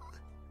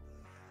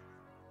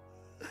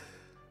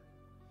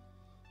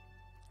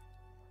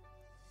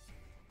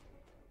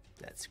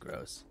 That's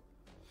gross.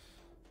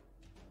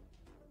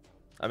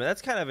 I mean,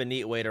 that's kind of a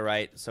neat way to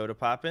write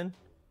Sodapoppin.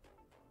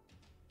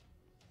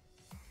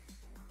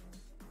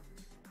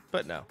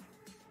 But no.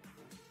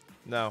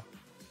 No.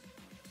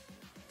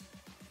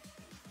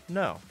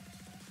 No.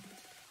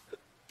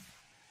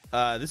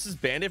 This is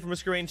Bandit from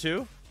Risk of Rain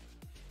 2.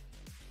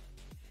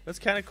 That's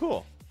kind of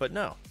cool, but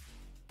no.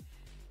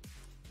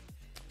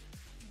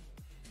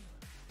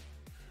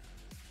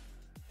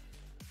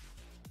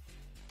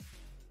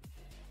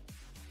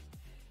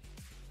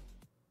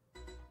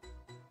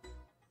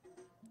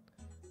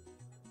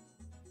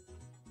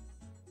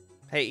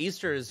 Hey,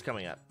 Easter is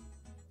coming up.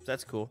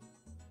 That's cool.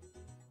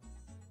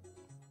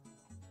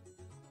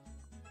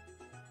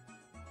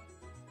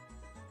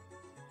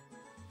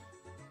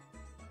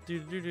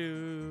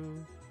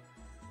 Do-do-do.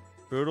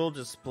 Brutal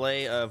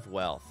display of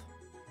wealth.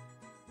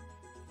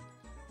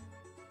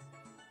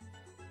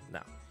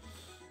 No.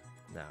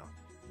 No.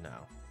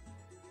 No.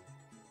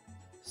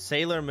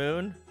 Sailor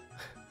Moon?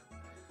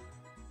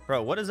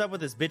 Bro, what is up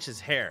with this bitch's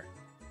hair?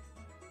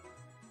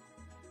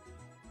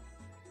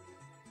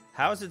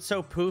 How is it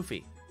so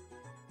poofy?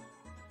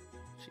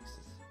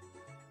 Jesus.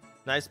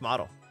 Nice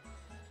model.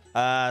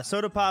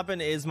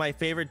 Sodapoppin is my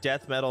favorite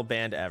death metal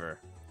band ever.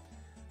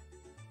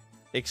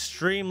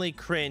 Extremely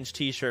cringe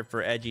t-shirt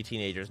for edgy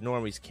teenagers.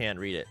 Normies can't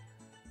read it.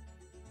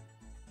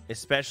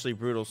 Especially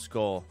Brutal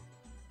Skull.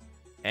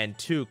 And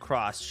 2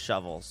 crossed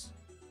shovels.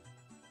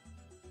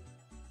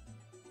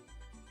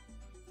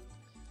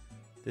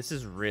 This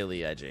is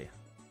really edgy.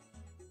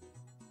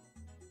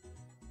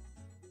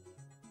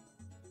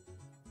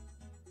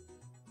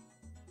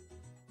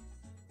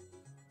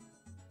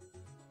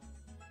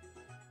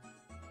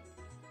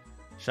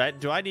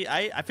 Should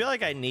I feel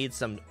like I need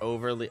some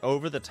over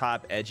the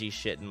top edgy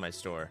shit in my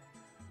store.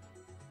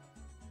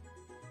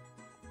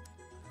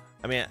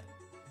 I mean,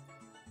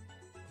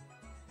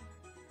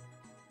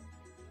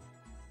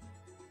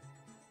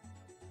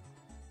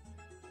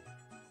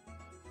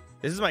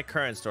 this is my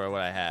current store,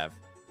 what I have.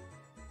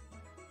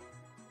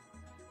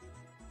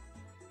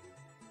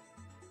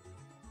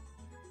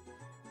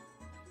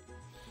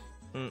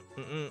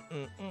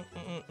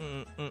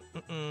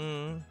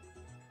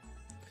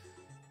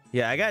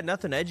 Yeah, I got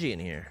nothing edgy in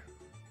here.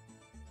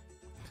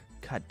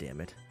 God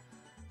damn it.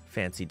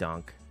 Fancy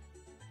donk.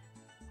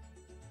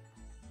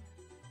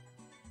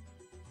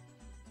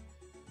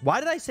 Why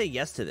did I say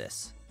yes to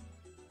this?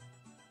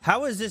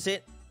 How is this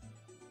it?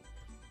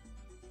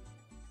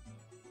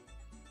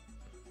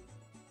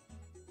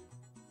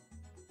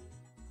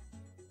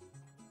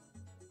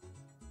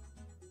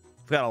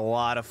 We've got a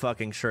lot of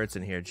fucking shirts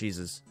in here,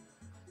 Jesus.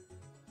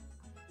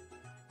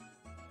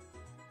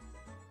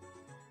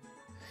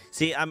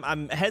 See,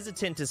 I'm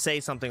hesitant to say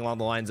something along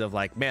the lines of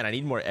like, man, I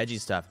need more edgy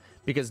stuff,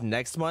 because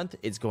next month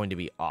it's going to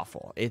be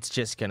awful. It's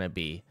just going to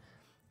be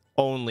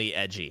only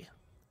edgy.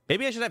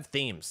 Maybe I should have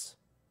themes.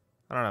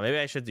 I don't know. Maybe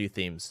I should do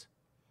themes.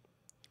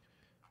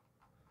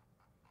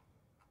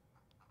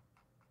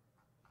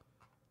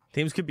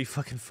 Themes could be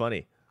fucking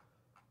funny.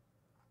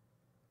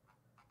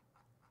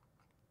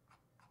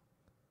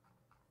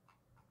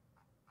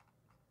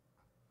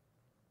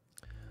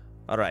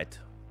 All right.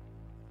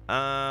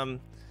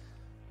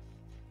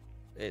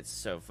 It's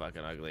so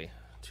fucking ugly.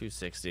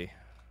 260.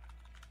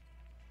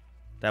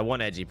 That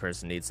one edgy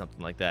person needs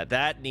something like that.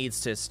 That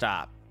needs to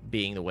stop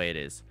being the way it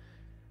is.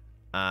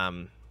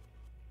 Nah.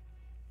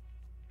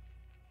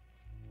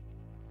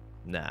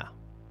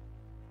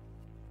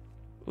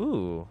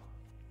 Ooh.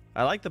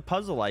 I like the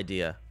puzzle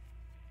idea.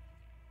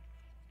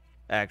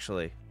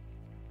 Actually.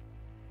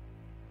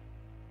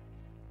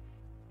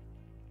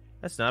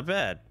 That's not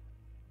bad.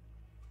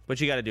 But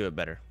you gotta do it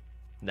better.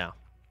 No.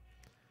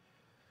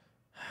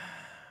 Oh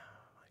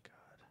my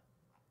God.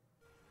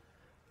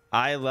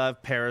 I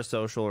love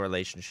parasocial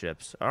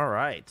relationships. All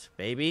right,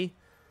 baby.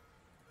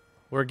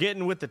 We're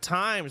getting with the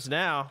times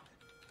now.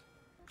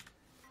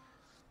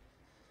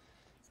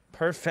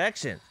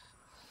 Perfection.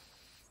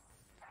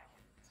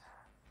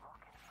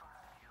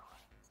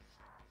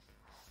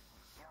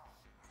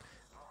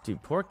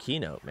 Dude, poor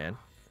Keynote, man.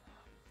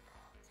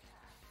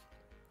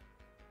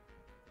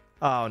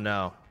 Oh,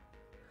 no.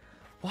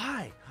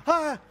 Why?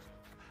 Ah!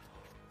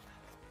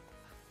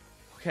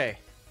 Okay.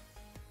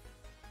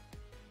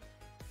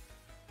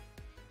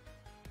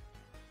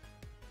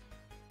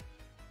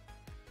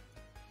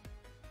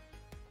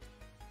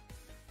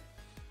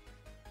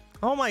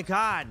 Oh my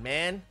god,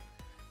 man.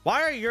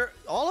 Why are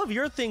all of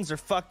your things are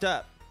fucked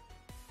up?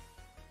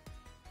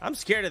 I'm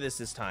scared of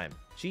this time.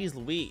 Jeez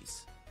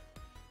Louise.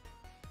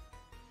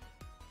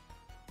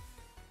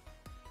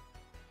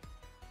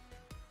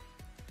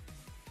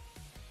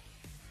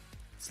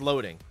 It's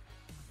loading.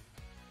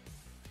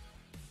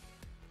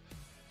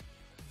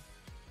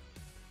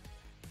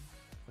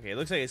 Okay, it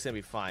looks like it's gonna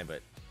be fine,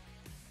 but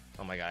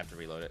oh my god, I have to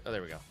reload it. Oh,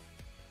 there we go.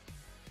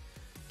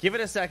 Give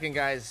it a second,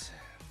 guys.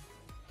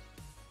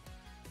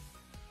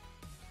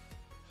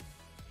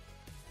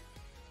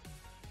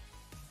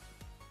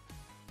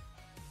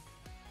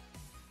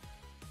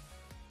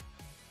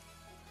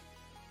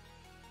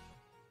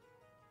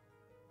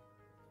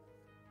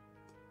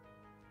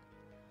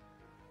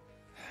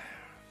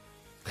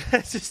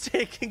 It's just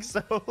taking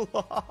so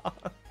long.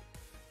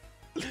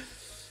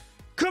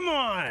 Come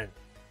on.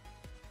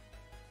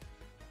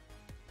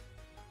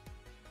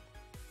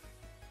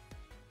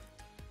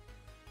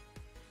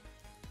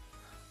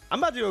 I'm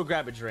about to go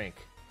grab a drink.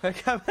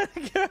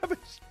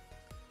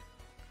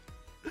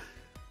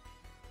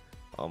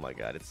 Oh my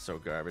god, it's so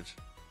garbage.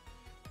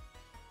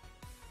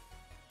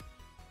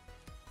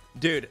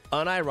 Dude,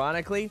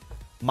 unironically,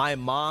 my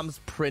mom's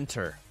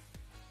printer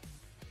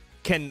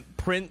can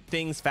print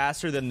things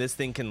faster than this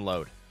thing can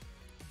load.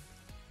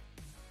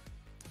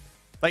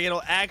 Like,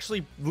 it'll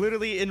actually,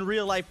 literally, in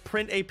real life,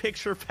 print a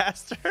picture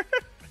faster.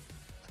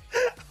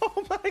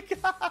 Oh my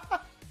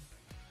god.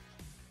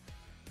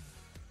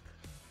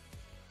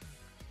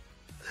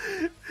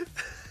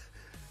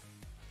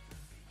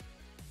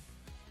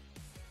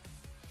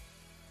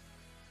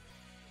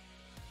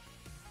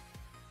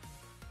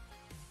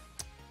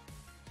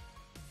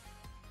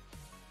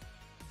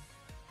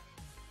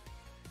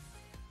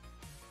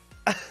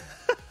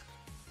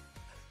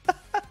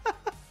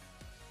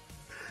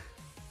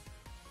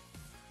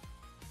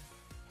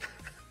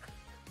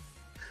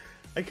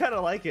 I kind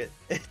of like it.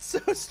 It's so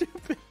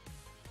stupid.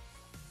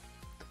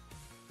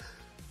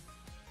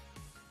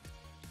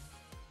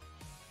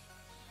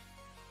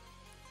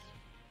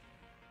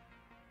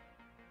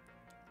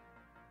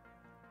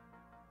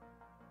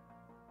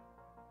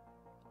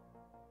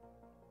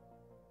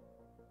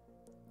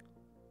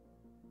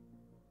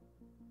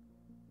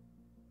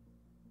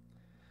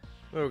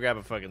 We'll grab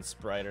a fucking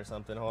Sprite or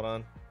something. Hold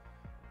on.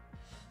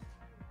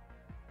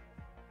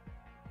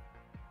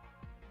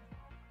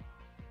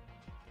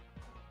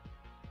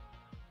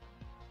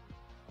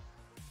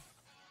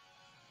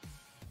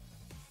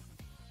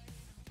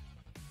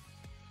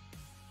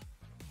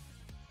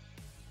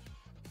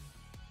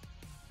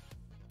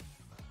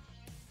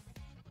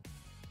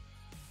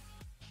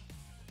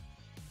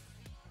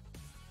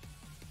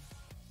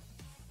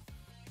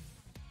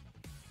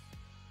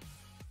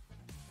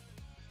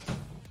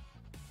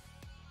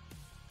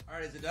 All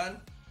right, is it done?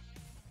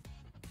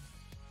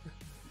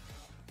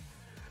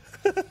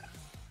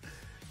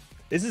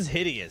 This is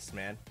hideous,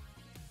 man.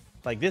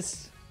 Like,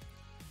 this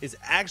is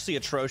actually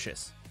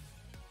atrocious.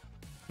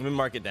 Let me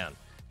mark it down.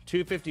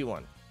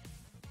 251.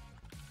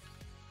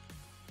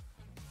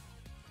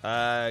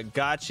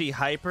 Gotchi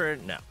Hyper?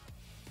 No.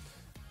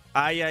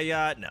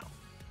 No.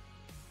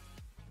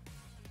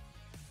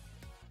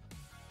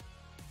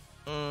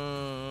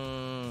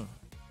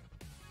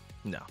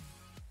 No.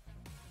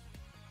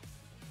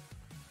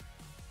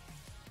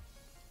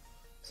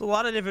 A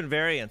lot of different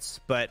variants,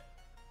 but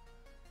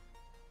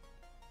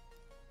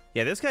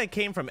yeah, this guy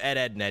came from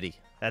Ed Netty.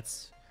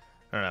 That's,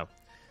 I don't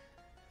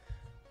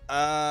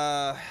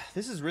know.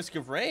 This is Risk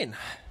of Rain.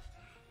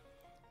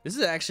 This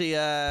is actually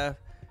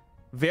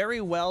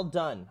very well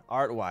done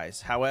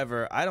art-wise.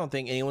 However, I don't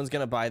think anyone's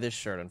gonna buy this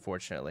shirt,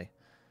 unfortunately.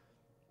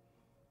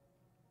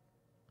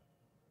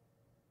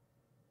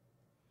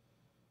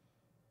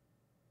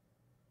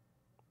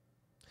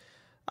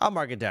 I'll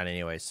mark it down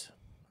anyways.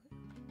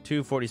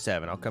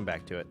 247. I'll come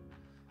back to it.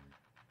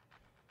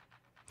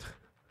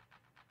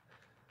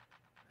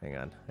 Hang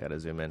on. I gotta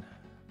zoom in.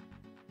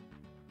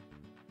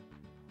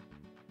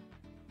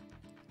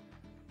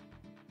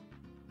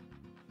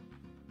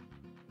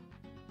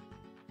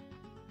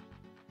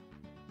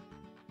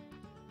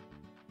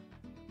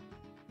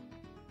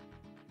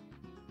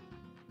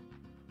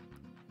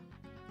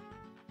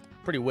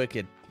 Pretty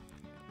wicked.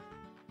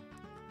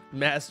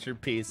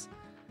 Masterpiece.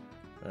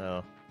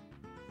 Oh.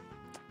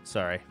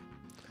 Sorry.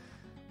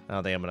 I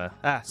don't think I'm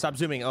gonna... stop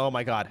zooming. Oh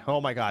my god. Oh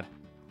my god.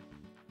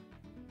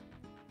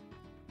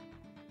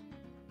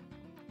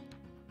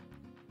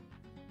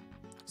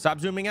 Stop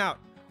zooming out.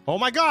 Oh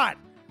my god!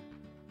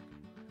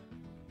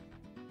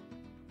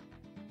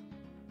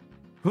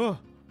 Huh.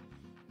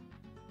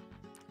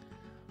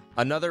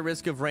 Another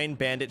Risk of Rain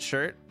bandit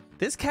shirt.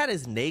 This cat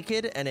is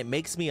naked and it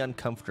makes me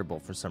uncomfortable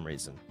for some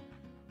reason.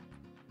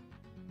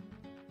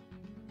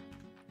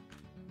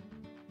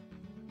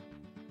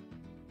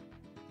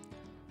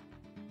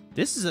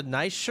 This is a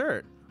nice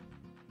shirt.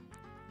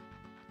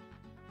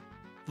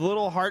 The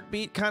little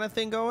heartbeat kind of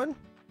thing going.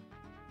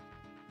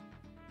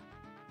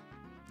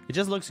 It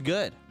just looks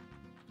good.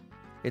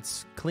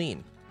 It's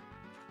clean.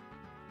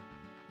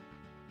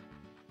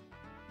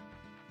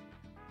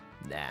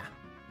 Nah.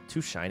 Too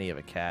shiny of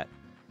a cat.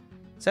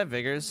 Is that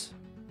Vigors?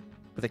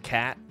 With a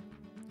cat?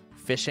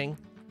 Fishing?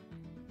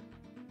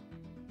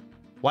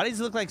 Why does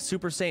he look like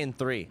Super Saiyan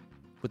 3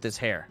 with his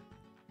hair?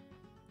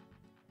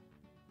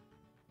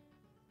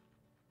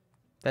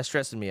 That's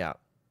stressing me out.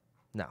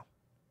 No.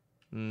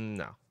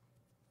 No.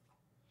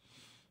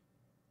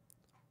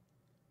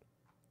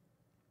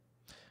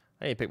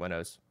 I need to pick my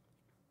nose.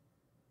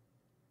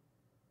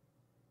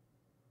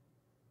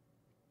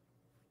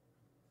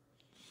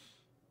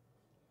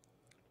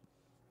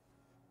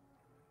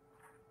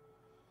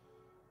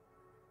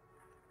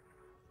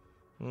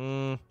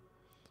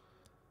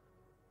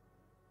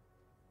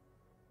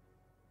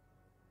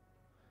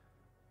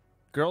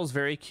 Girl's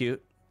very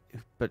cute,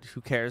 but who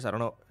cares? I don't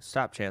know.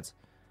 Stop, Chance.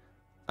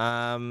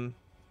 Nah.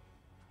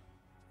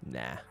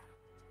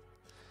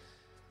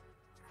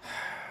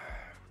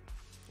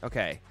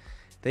 Okay.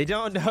 They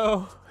don't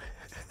know.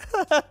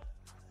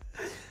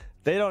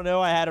 They don't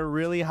know I had a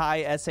really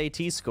high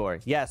SAT score.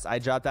 Yes, I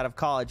dropped out of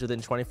college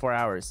within 24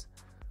 hours.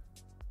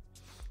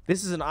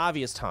 This is an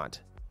obvious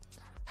taunt.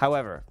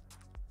 However,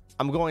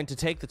 I'm going to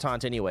take the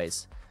taunt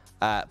anyways.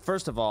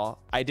 First of all,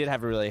 I did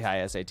have a really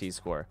high SAT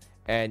score,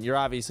 and you're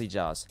obviously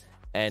jealous.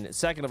 And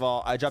second of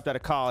all, I dropped out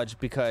of college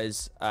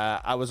because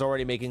I was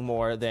already making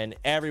more than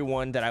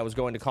everyone that I was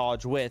going to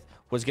college with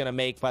was going to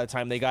make by the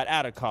time they got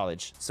out of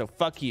college. So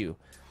fuck you.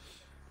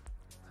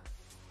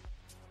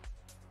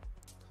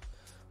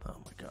 Oh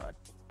my god.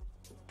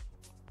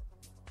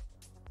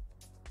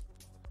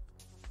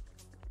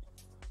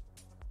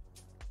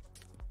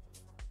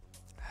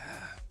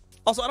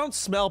 Also, I don't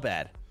smell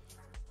bad.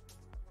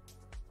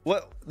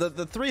 What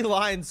the 3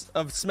 lines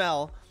of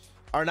smell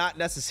are not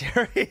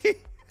necessary.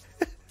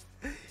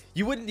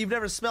 You've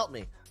never smelt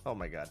me. Oh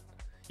my god.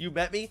 You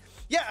met me?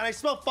 Yeah, and I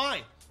smell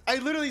fine. I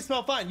literally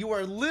smell fine. You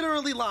are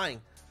literally lying.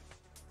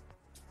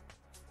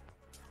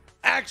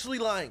 Actually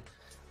lying.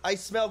 I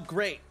smell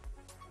great.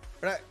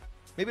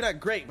 Maybe not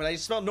great, but I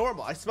smell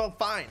normal. I smell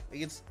fine.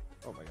 It's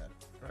oh my god.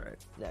 All right,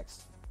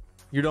 next.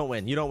 You don't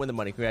win. You don't win the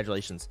money.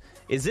 Congratulations.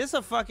 Is this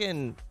a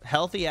fucking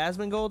healthy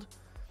Asmongold?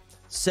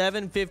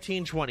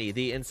 7/15/20,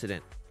 the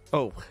incident.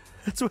 Oh,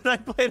 that's when I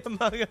played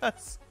Among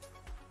Us.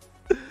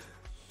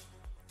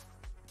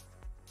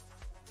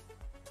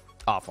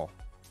 Awful.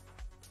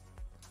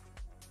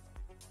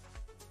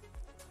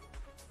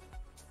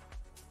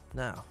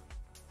 Now,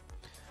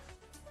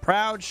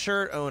 proud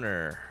shirt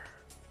owner.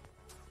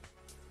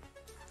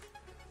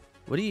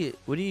 What are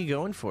you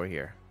going for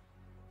here?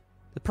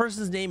 The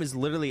person's name is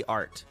literally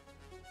Art.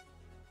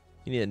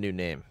 You need a new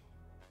name.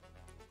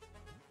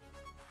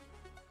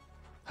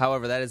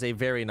 However, that is a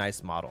very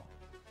nice model.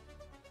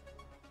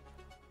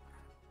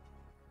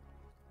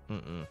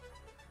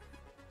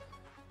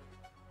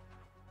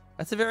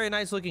 That's a very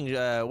nice looking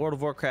World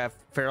of Warcraft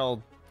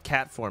feral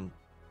cat form.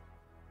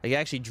 Like, I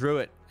actually drew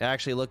it. It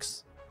actually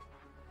looks...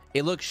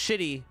 It looks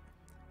shitty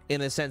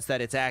in the sense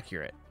that it's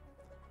accurate.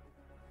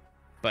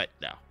 But,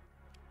 no.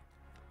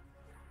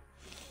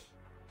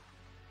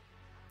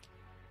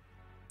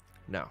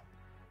 No.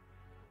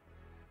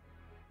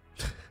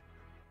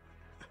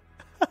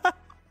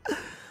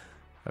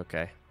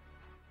 Okay.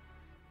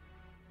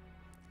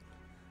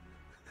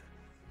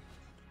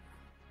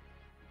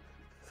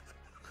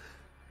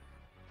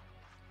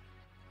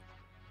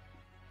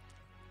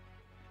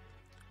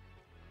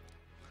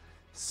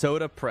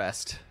 Soda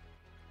pressed.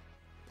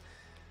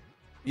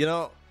 You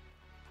know,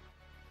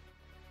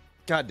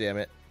 god damn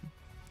it.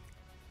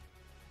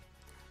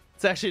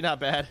 It's actually not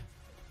bad.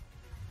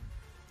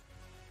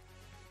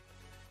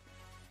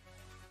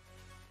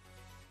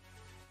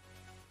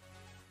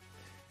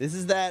 This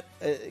is that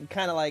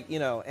kind of like, you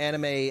know,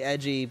 anime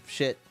edgy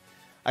shit.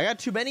 I got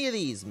too many of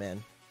these,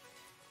 man.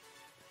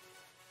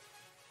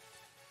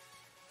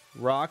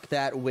 Rock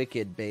that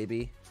wicked,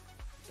 baby.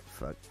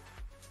 Fuck.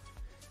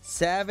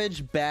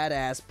 Savage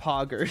badass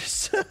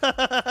poggers.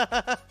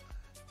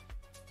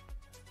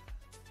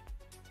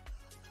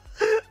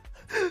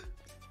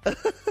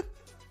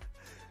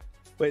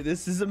 Wait,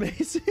 this is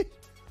amazing.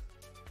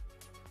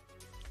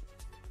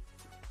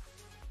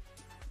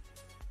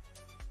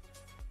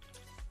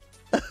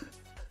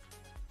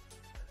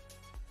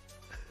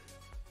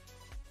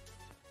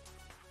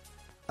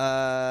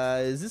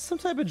 Is this some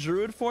type of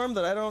druid form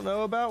that I don't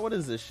know about? What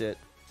is this shit?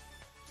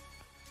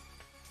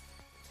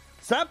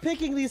 Stop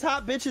picking these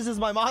hot bitches as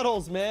my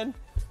models, man.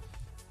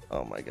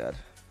 Oh my god.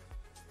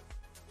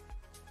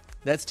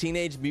 That's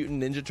Teenage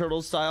Mutant Ninja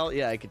Turtles style?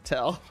 Yeah, I could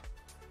tell.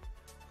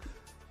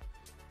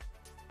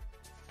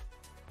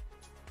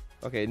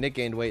 Okay, Nick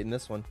gained weight in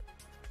this one.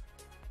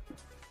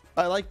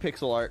 I like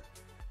pixel art.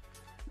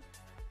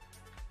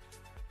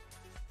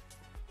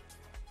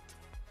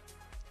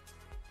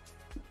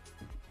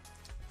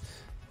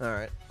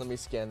 Alright, let me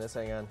scan this.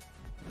 Hang on.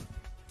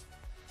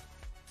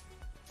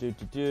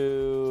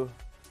 Do.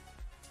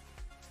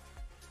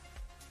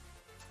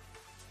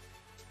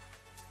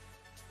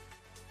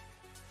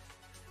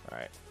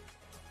 Alright.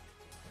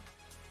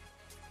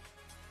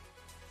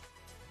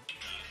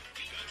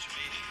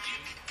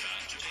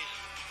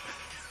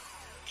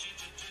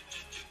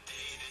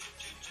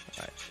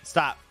 Alright,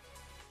 stop.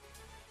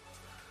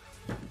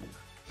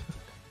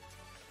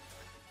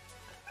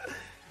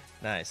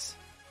 Nice.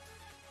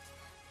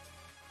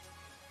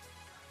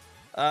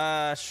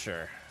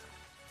 Sure.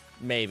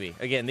 Maybe.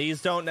 Again,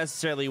 these don't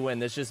necessarily win.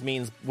 This just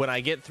means when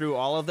I get through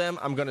all of them,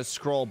 I'm going to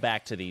scroll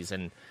back to these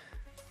and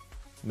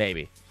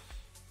maybe.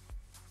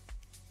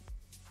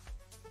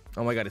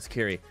 Oh my god, it's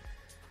Kiri.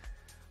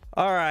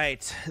 All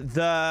right.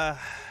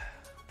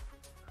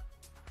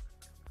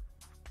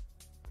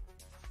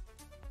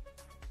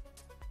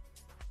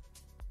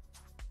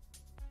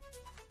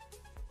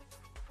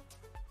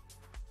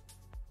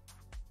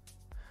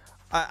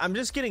 I'm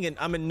just getting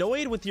I'm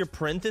annoyed with your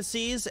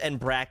parentheses and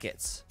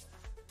brackets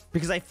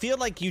because I feel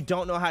like you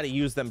don't know how to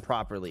use them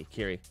properly,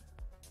 Kiri.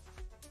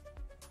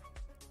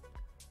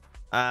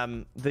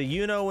 The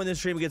when the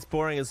stream gets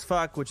boring as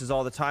fuck, which is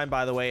all the time,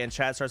 by the way, and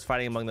chat starts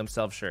fighting among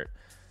themselves shirt.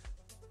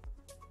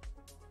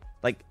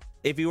 Like,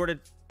 if you were to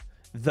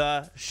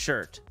the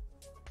shirt.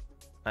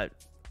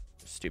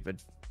 Stupid.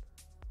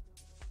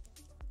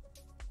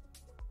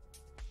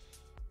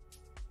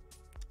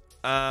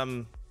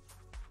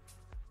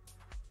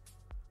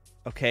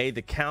 Okay,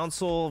 the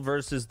council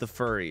versus the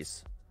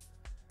furries.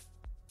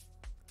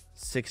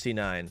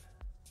 69.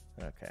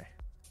 Okay.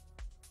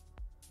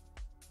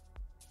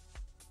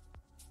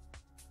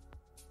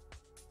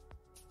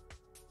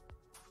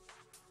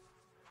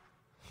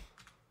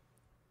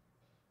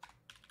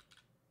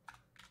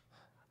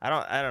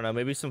 I don't know.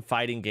 Maybe some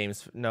fighting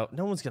games. No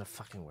one's gonna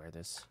fucking wear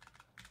this.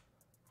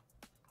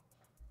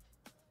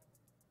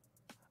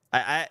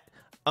 I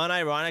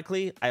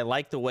unironically, I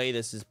like the way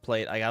this is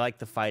played. I like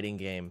the fighting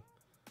game.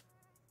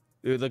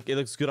 It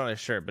looks good on a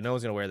shirt, but no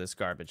one's gonna wear this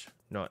garbage.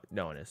 No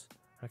one is.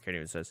 I don't care what it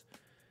even says.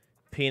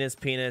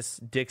 Penis,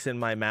 dicks in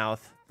my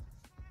mouth.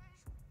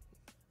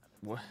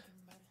 What?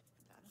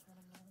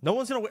 No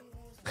one's gonna wear.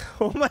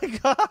 Oh my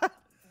god.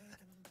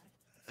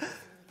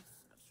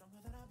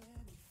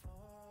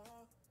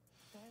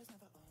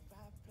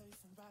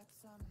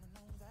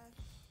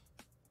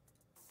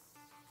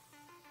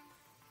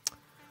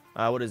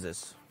 What is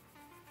this?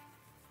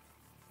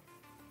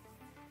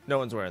 No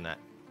one's wearing that.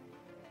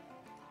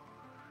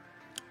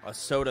 A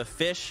soda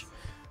fish.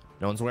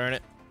 No one's wearing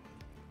it.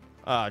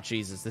 Oh,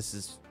 Jesus. This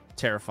is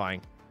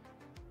terrifying.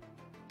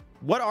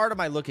 What art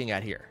am I looking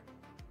at here?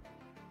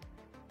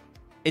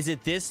 Is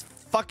it this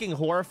fucking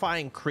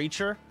horrifying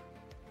creature?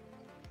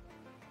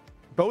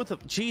 Both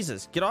of...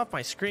 Jesus, get off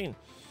my screen.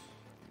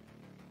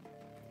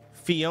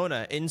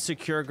 Fiona,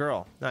 insecure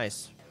girl.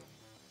 Nice.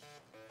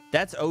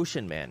 That's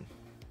Ocean Man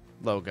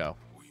logo.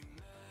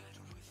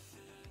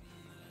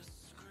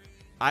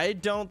 I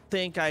don't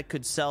think I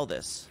could sell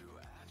this.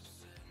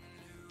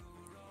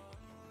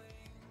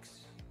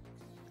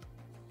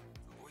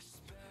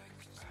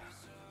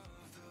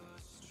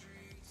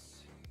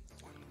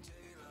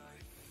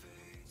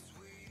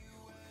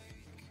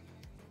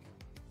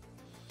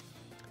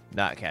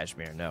 Not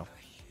cashmere, no.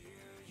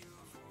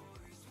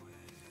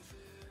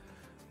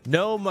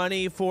 No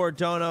money for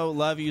Dono.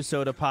 Love you,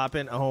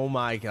 Sodapoppin. Oh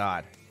my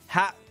god.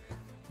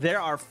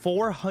 There are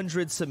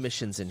 400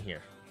 submissions in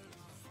here.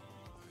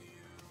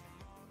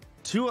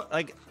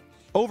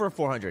 Over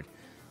 400.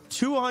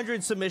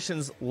 200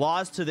 submissions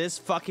lost to this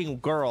fucking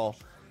girl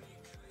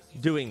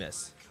doing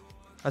this.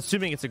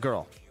 Assuming it's a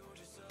girl.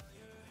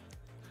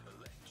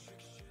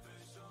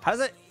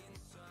 How's it?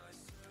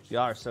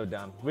 Y'all are so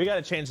dumb. We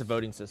gotta change the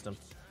voting system.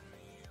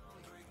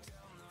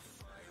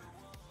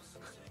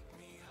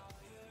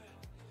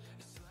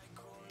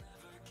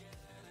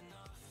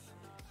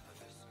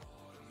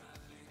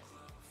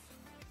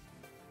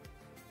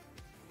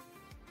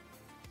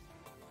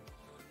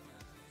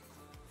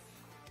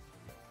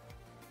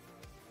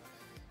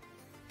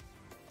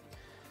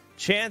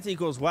 Chance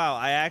equals wow.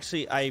 I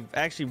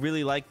actually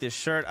really like this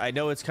shirt. I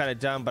know it's kind of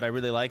dumb, but I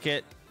really like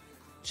it.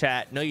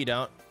 Chat, no you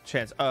don't.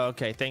 Chance. Oh,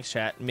 okay. Thanks,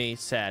 chat. Me,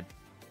 sad.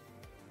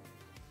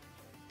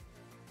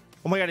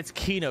 Oh my god, it's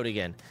Keynote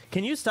again.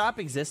 Can you stop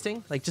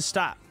existing? Like, just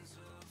stop.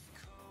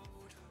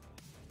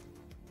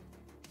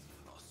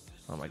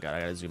 Oh my god,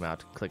 I gotta zoom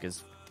out to click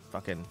his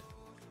fucking...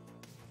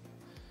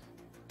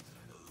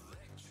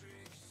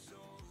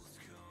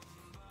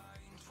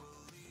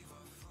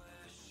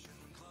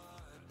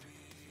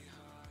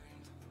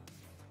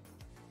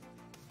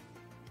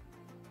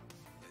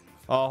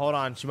 Oh, hold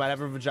on. She might have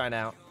her vagina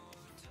out.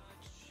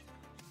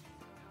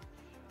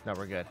 No,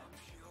 we're good.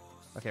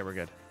 Okay, we're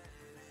good.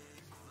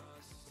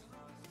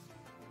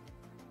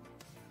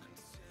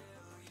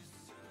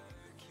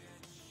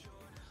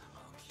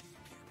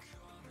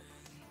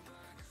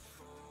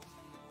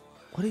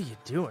 What are you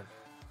doing?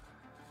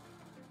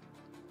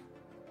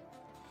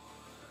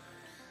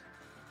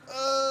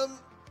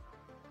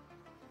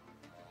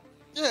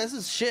 Yeah, this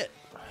is shit.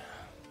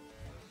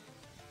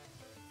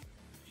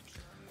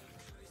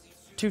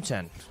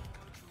 210.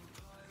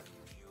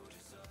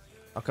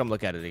 I'll come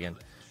look at it again.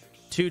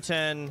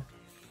 210.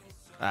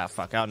 Ah,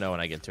 fuck. I'll know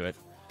when I get to it.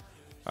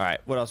 All right.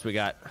 What else we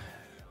got?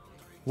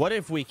 What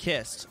if we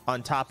kissed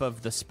on top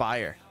of the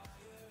spire?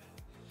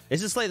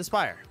 Is this Slay the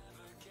Spire?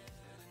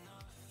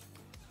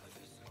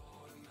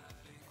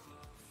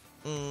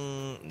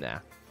 Nah.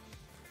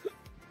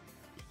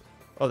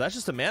 Oh, that's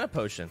just a mana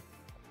potion.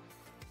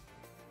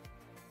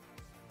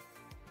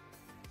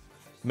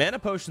 Mana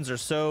potions are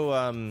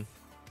so,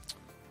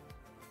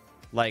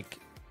 like,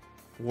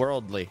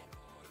 worldly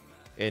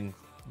in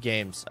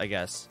games, I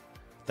guess,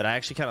 that I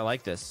actually kind of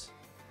like this.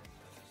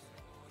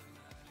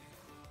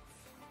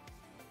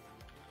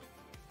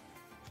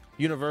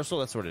 Universal,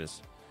 that's what it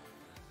is.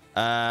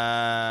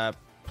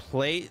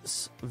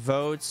 Place,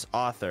 votes,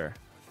 author.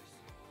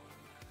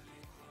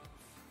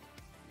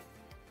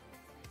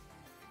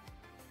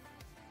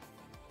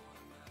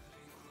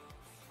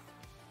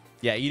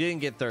 Yeah, you didn't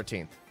get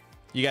 13th.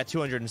 You got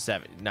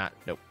 207.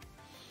 Nope.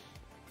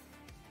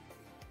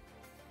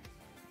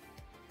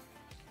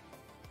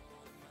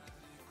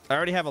 I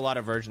already have a lot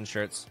of Virgin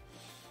shirts.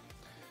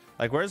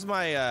 Like, where's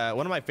my,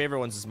 one of my favorite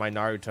ones is my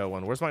Naruto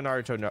one. Where's my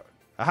Naruto?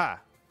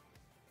 Aha.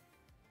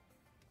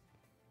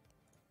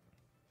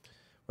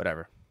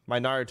 Whatever. My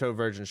Naruto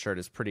Virgin shirt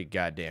is pretty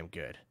goddamn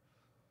good.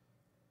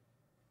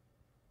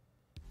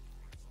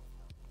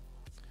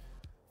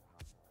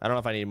 I don't know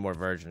if I need more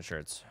Virgin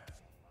shirts.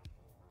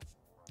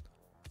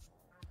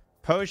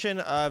 Potion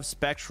of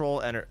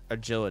Spectral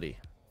Agility.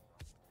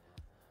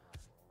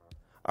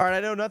 Alright, I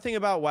know nothing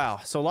about WoW.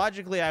 So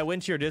logically, I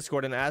went to your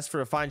Discord and asked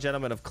for a fine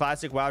gentleman of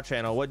classic WoW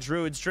channel what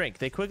druids drink.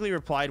 They quickly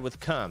replied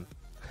with cum.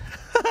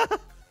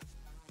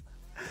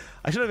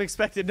 I should have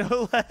expected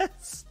no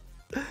less.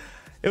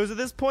 It was at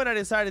this point I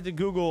decided to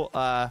Google,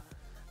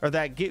 or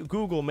that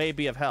Google may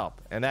be of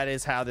help. And that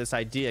is how this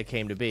idea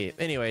came to be.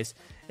 Anyways,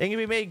 it can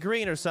be made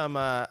green or some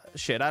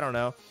shit, I don't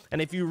know.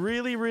 And if you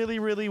really, really,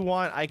 really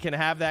want, I can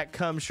have that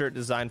cum shirt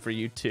designed for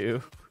you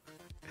too.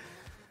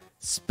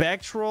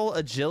 Spectral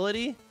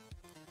Agility?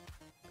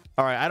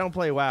 Alright, I don't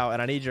play WoW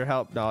and I need your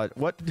help. No,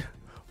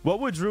 what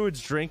would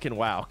druids drink in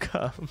WoW?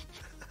 Cum.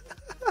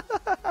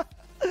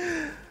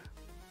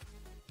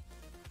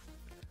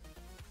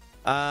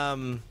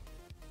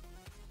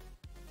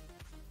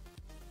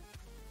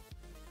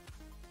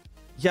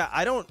 Yeah,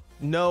 I don't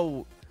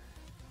know.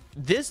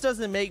 This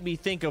doesn't make me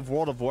think of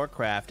World of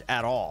Warcraft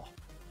at all.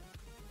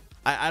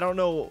 I don't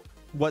know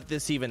what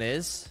this even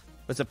is.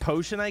 It's a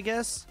potion, I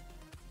guess.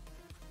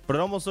 But it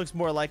almost looks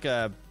more like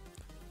a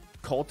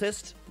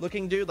cultist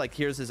looking dude. Like,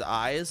 here's his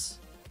eyes.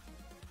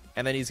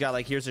 And then he's got,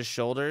 like, here's his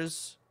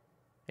shoulders.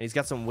 And he's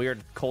got some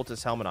weird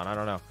cultist helmet on. I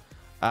don't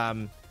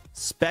know.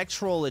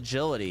 Spectral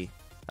Agility.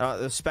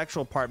 The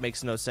spectral part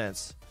makes no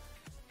sense.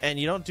 And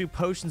you don't do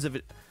potions of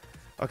it.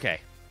 Okay.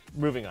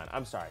 Moving on.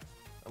 I'm sorry.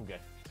 I'm good.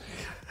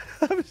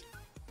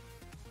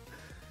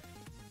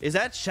 Is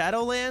that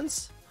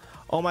Shadowlands?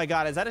 Oh my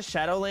god, is that a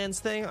Shadowlands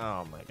thing?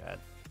 Oh my god.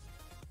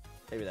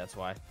 Maybe that's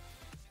why.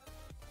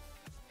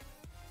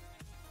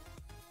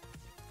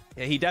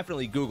 Yeah, he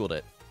definitely Googled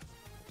it.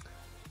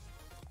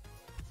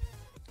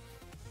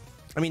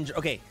 I mean,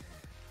 okay.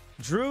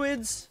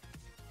 Druids.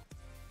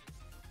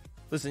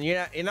 Listen,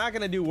 you're not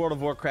going to do World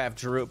of Warcraft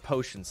Druid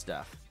potion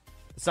stuff.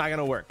 It's not going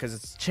to work because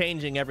it's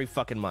changing every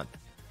fucking month.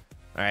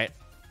 All right.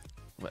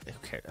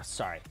 Okay,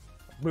 sorry.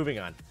 Moving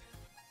on.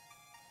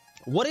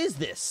 What is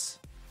this?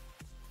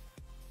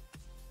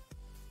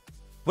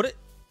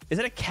 Is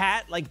it a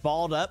cat like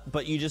balled up,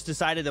 but you just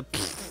decided to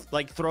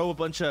like throw a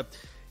bunch of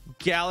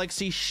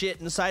galaxy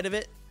shit inside of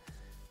it?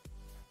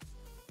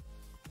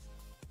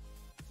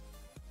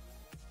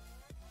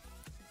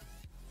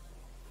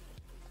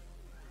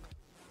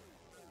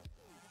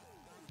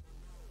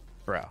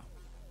 Bro.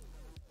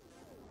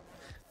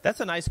 That's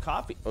a nice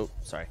coffee. Oh,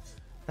 sorry.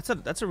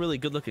 That's a really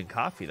good looking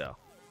coffee though.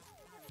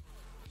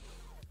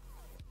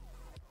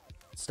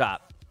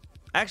 Stop.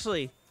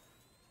 Actually,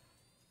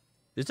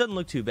 this doesn't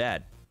look too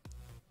bad.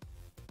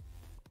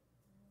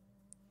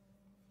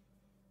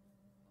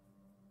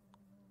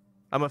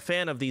 I'm a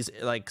fan of these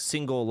like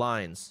single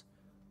lines.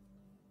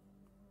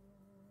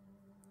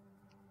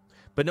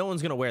 But no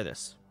one's gonna wear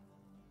this.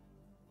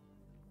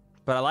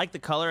 But I like the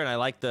color and I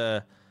like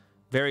the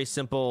very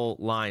simple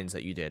lines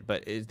that you did.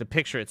 But the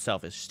picture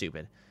itself is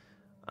stupid.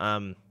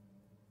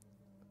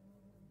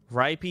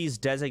 Ripey's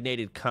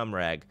designated cum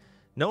rag.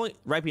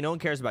 Ripey, no one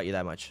cares about you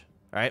that much.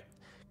 All right?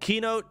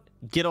 Keynote,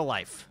 get a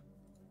life.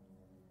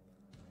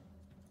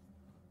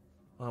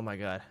 Oh my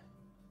god.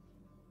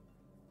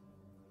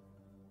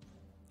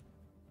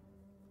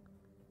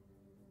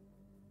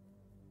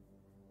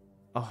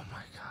 Oh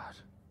my god.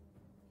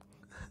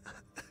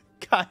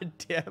 God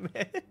damn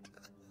it.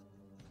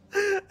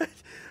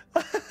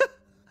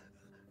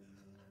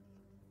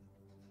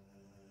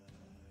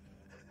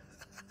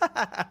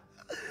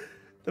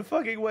 The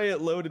fucking way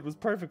it loaded was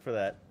perfect for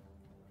that.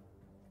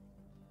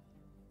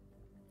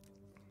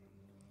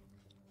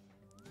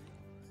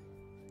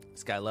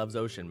 This guy loves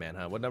Ocean Man,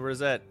 huh? What number is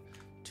that?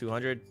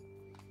 200?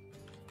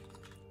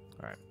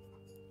 All right.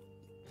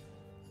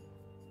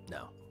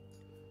 No.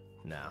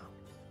 No.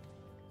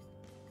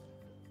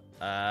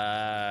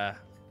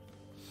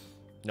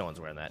 No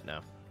one's wearing that, no.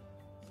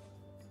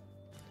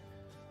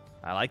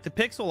 I like the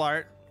pixel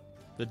art.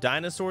 The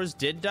dinosaurs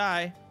did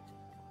die.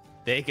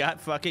 They got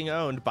fucking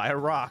owned by a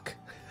rock.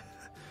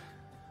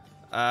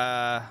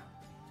 I've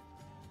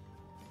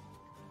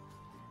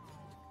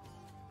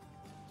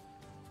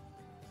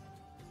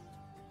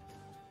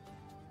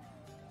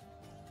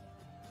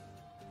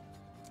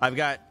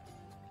got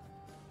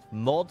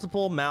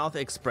multiple mouth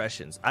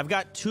expressions. I've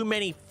got too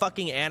many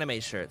fucking anime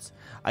shirts.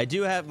 I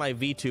do have my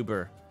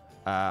VTuber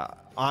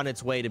on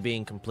its way to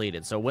being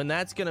completed. So when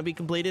that's going to be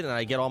completed and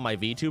I get all my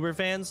VTuber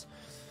fans,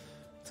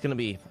 it's going to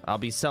be, I'll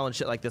be selling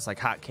shit like this like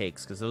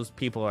hotcakes because those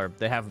people are,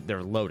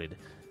 they're loaded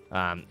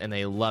and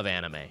they love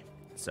anime.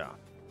 So,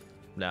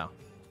 no.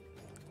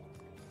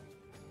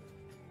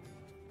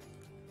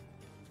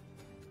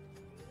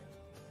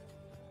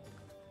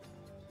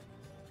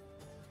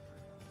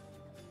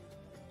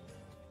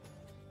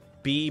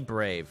 Be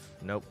brave.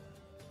 Nope.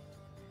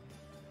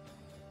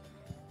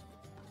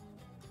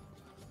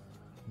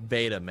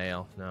 Beta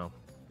male. No.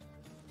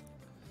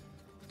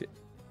 You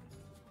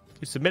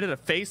submitted a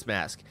face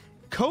mask.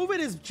 COVID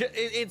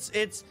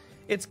is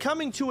it's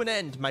coming to an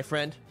end, my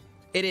friend.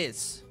 It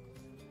is.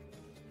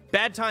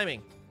 Bad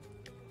timing.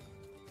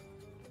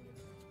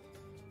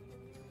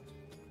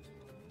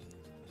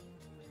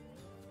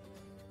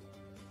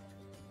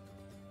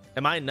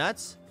 Am I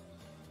nuts?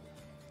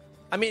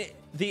 I mean,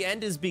 the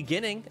end is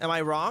beginning. Am I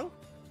wrong?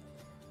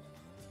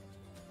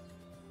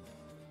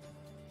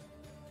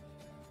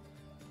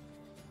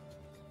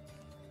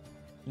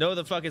 No,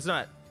 the fuck it's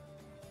not.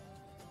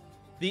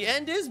 The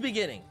end is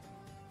beginning.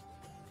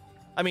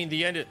 I mean,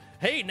 the end is...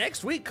 Hey,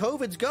 next week,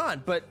 COVID's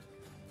gone. But,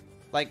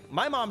 like,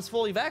 my mom's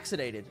fully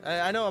vaccinated.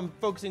 I know I'm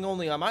focusing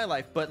only on my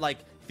life, but, like,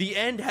 the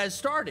end has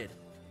started.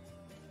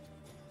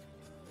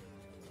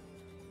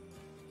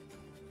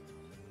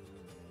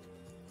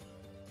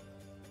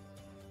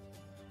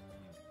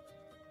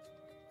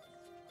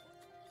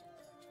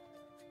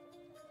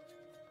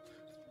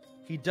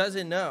 He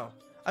doesn't know.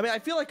 I mean, I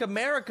feel like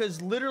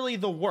America's literally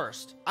the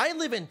worst. I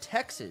live in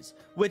Texas,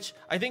 which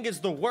I think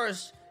is the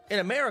worst in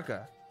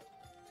America.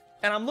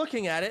 And I'm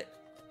looking at it.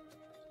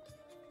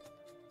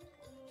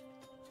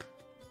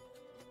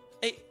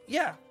 Hey,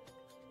 yeah.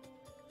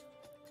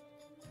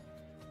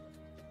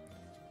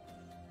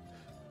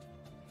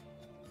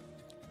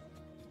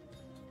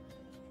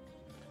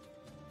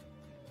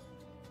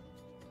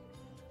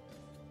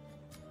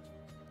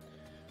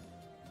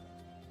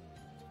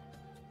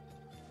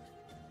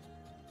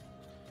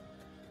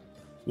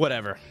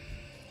 Whatever.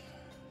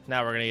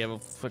 Now we're gonna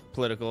get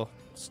political.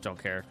 Just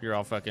don't care. You're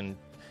all fucking...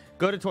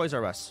 Go to Toys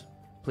R Us,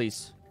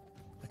 please.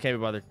 I can't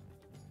be bothered.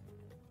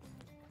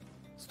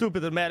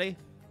 Stupid and Maddie.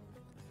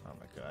 Oh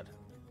my god.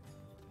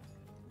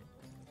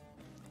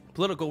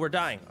 Political, we're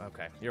dying.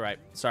 Okay, you're right.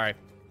 Sorry.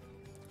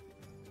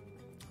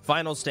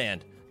 Final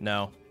stand.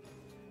 No.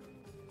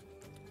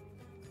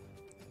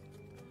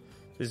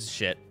 This is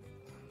shit.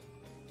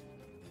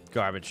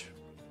 Garbage.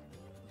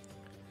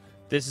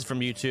 This is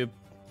from YouTube.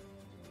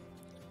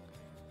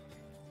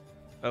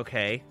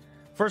 Okay.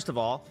 First of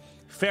all,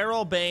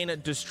 Feral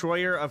Bane,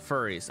 Destroyer of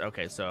Furries.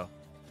 Okay, so...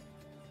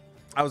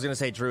 I was going to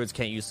say druids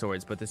can't use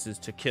swords, but this is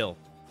to kill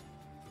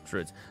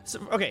druids. So,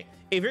 okay,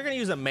 if you're going to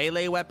use a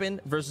melee weapon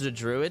versus a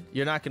druid,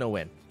 you're not going to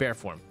win. Bear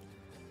form.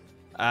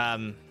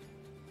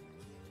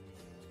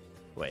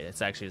 Wait,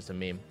 it's actually just a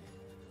meme.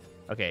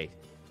 Okay.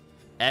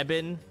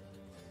 Ebon,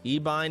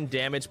 E-bind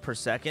damage per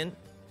second.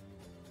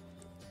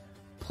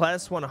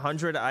 Plus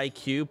 100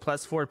 IQ,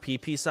 plus 4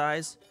 PP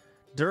size.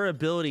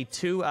 Durability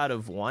 2 out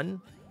of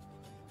 1.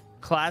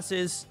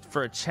 Classes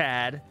for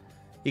Chad.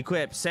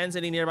 Equip. Sends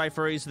any nearby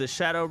furries to the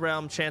Shadow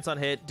Realm. Chance on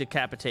hit.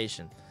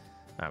 Decapitation.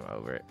 I'm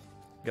over it.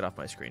 Get off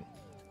my screen.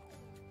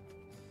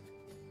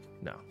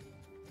 No.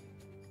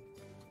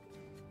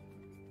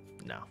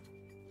 No.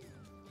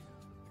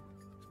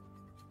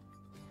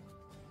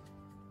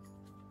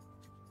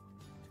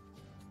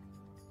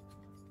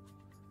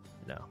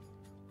 No.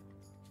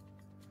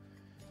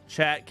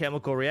 Chat.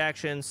 Chemical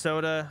reaction.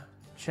 Soda.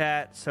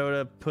 Chat,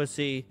 soda,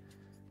 pussy,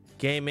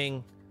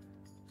 gaming,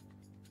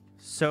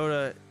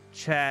 soda,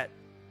 chat.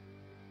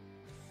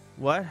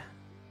 What?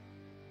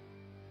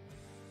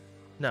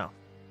 No.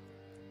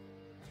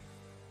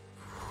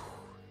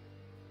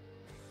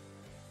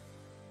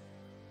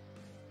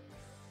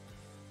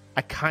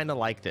 I kind of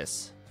like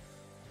this.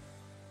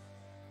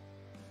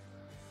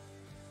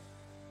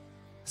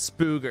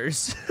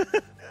 Spoogers.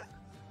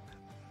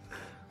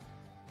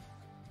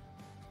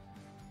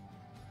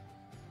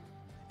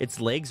 Its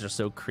legs are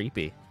so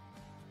creepy.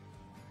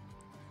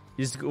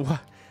 You just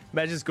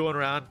imagine just going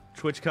around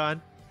TwitchCon.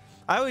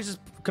 I always just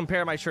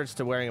compare my shirts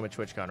to wearing them at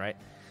TwitchCon, right?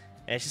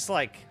 And it's just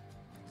like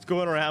it's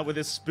going around with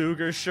this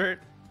Spooger shirt,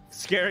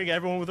 Scaring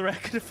everyone with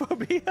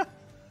arachnophobia.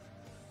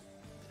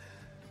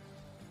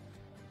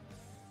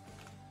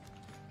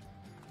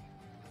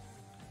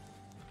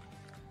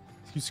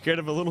 You scared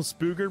of a little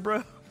spooker,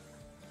 bro?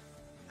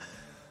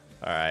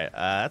 Alright,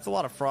 that's a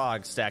lot of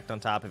frogs stacked on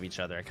top of each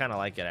other. I kind of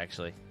like it,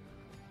 actually.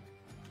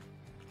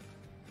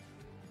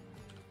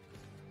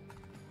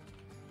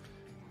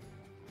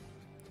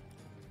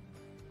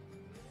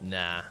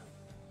 Nah.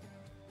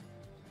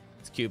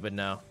 It's cute, but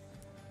no.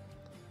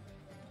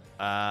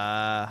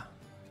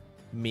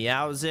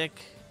 Meowsic.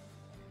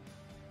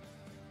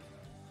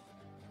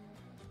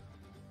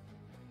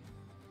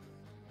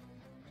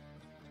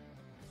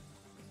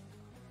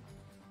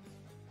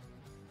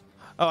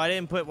 Oh, I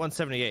didn't put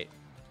 178.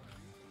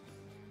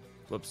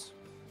 Whoops.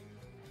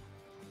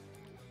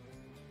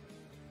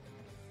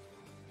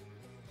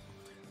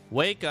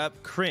 Wake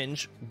up,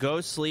 cringe,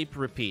 go sleep,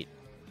 repeat.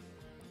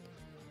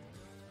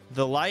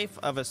 The life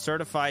of a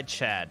certified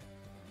Chad.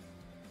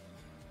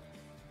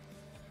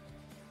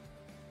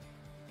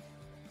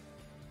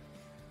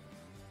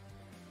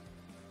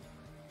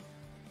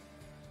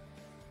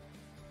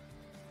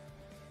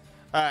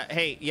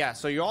 Hey, yeah,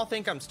 so you all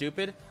think I'm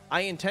stupid.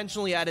 I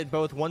intentionally added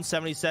both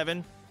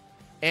 177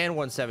 and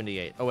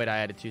 178. Oh, wait, I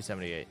added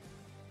 278.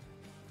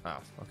 Oh,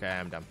 okay,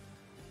 I'm dumb.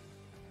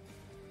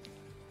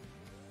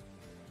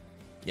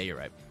 Yeah, you're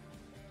right.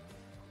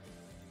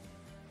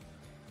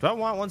 Do I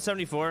want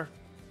 174?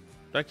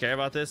 Do I care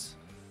about this?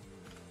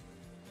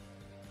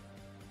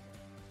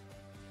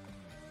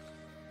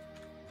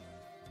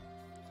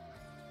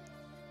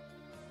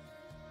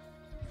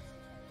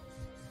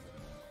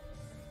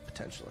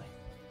 Potentially.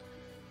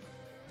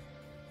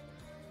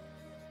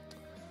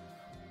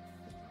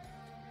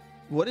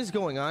 What is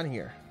going on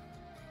here?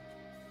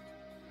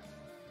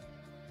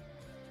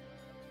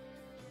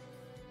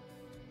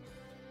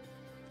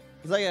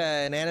 It's like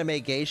an anime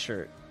gay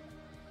shirt.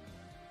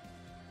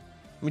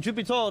 I mean, truth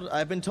be told,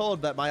 I've been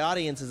told that my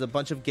audience is a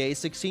bunch of gay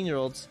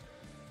 16-year-olds.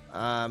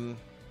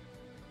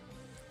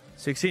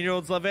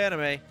 16-year-olds love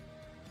anime,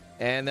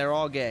 and they're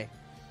all gay.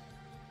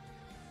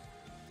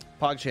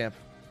 PogChamp.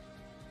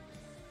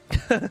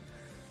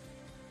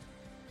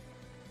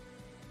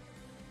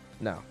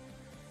 No.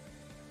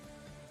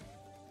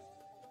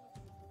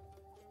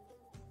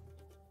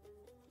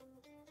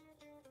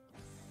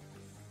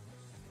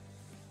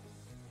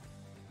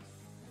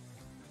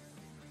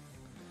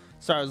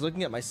 Sorry, I was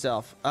looking at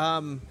myself.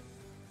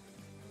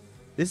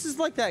 This is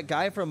like that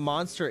guy from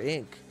Monster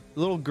Inc.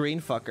 Little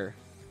green fucker.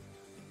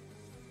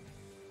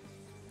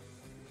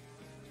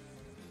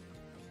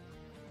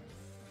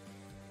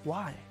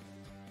 Why?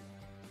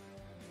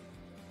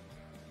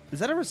 Is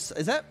that a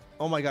is that?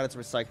 Oh my god, it's a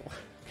recycle.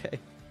 Okay.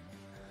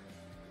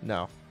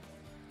 No.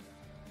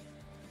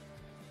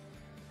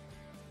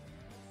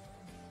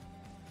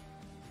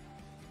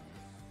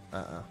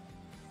 Well,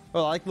 I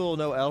like the little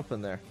no elf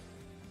in there.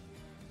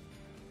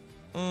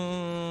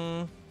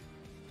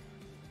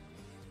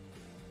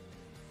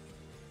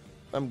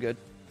 I'm good.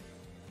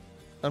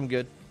 I'm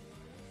good.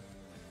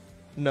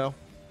 No.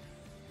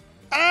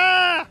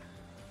 Ah!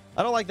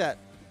 I don't like that.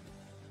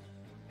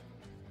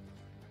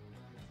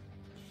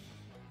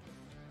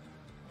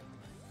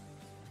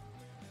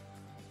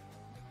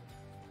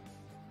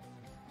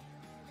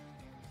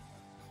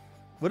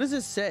 What does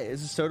this say?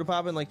 Is this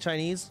Sodapoppin like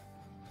Chinese?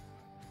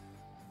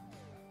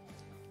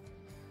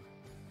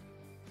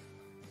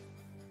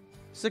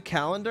 It's a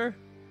calendar.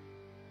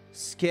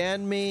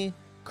 Scan me,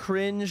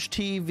 cringe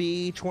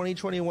TV,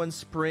 2021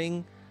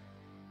 spring,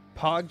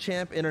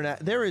 PogChamp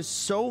internet. There is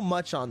so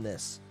much on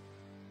this.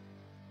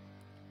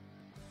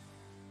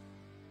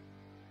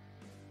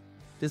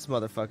 This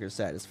motherfucker's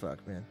sad as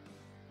fuck, man.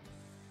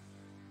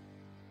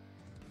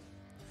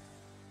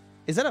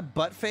 Is that a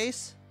butt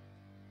face?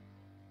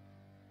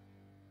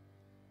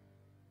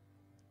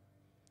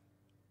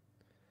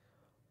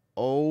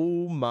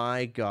 Oh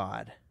my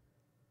god.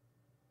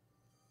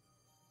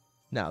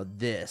 Now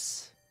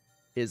this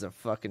is a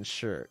fucking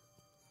shirt.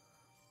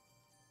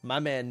 My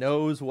man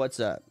knows what's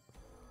up.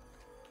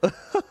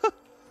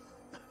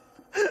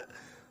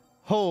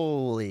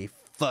 Holy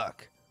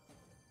fuck.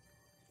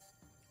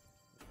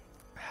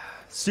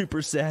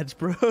 Super sad,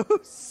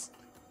 bros.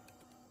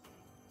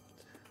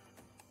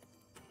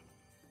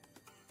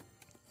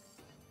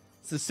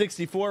 It's a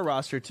 64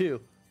 roster too.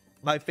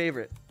 My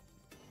favorite.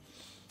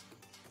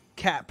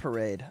 Cat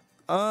Parade.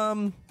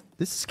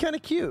 This is kind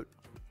of cute.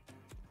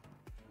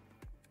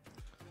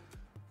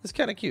 It's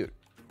kind of cute.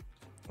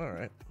 All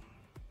right.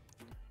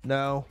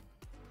 No.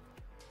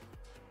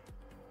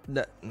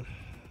 No.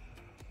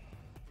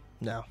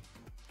 No.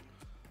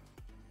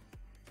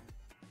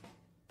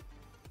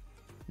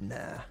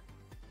 Nah.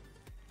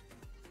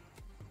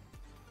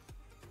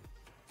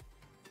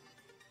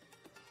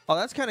 Oh,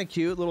 that's kind of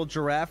cute. Little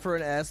giraffe for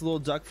an S, little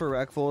duck for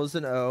Reckful is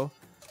an O.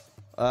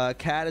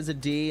 Cat is a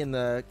D, and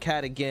the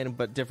cat again,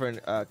 but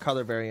different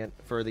color variant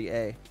for the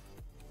A.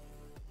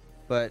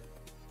 But,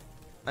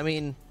 I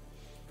mean,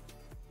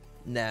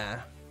 nah.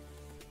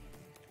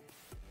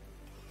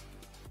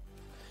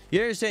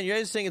 You understand? You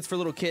guys saying it's for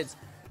little kids.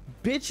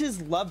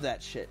 Bitches love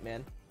that shit,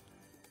 man.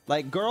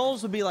 Like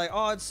girls would be like,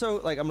 oh, it's so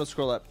like I'm gonna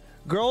scroll up.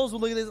 Girls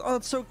would look at this, oh,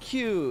 it's so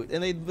cute,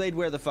 and they'd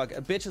wear the fuck.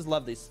 Bitches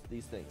love these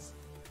things.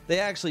 They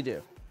actually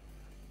do.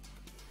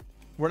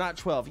 We're not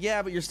 12.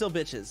 Yeah, but you're still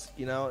bitches.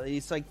 You know,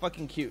 it's like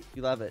fucking cute.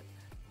 You love it.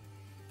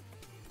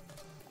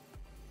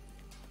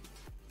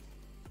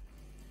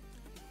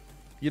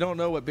 You don't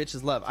know what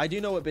bitches love. I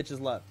do know what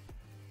bitches love.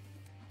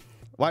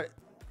 Why?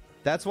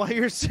 That's why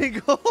you're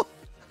single?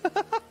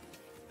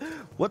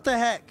 What the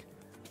heck?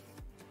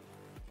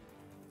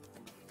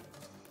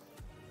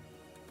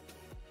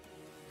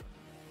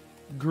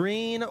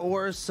 Green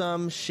or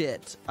some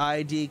shit.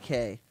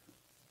 IDK.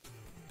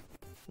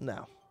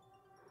 No.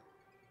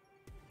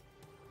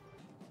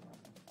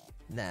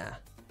 Nah.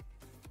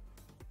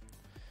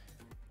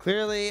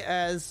 Clearly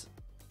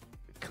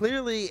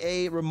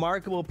a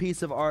remarkable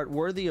piece of art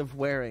worthy of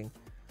wearing.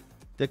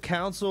 The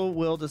council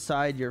will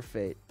decide your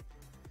fate.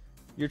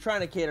 You're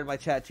trying to cater to my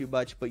chat too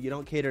much, but you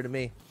don't cater to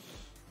me.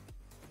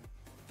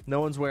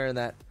 No one's wearing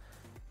that.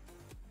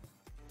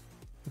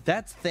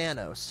 That's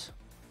Thanos.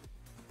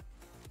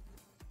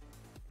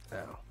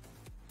 Oh.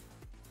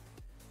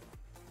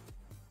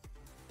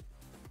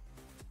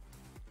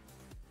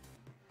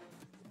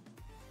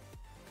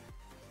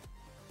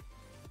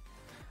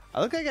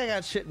 I look like I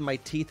got shit in my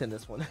teeth in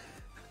this one.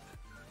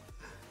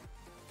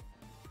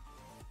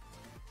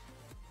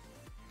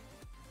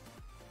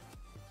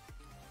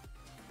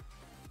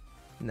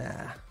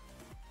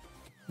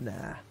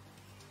 Nah.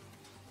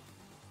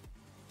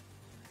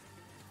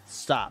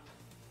 Stop.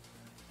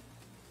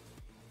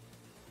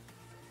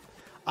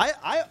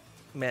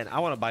 Man, I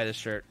want to buy this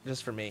shirt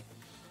just for me.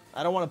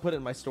 I don't want to put it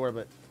in my store,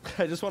 but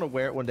I just want to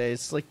wear it one day.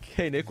 It's like,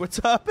 hey Nick,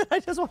 what's up? And I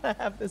just want to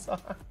have this on.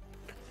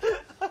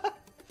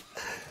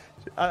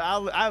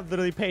 I'll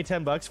literally pay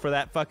 $10 for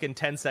that fucking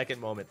 10-second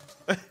moment.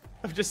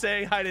 I'm just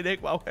saying hi to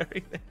Nick while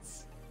wearing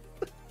this.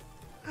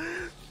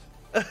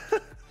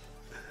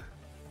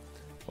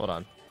 Hold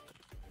on.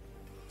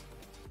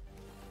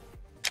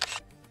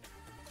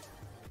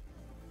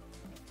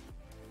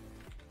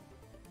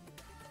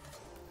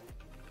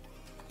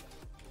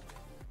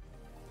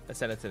 I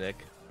sent it to Nick.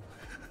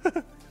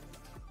 All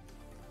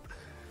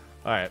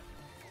right.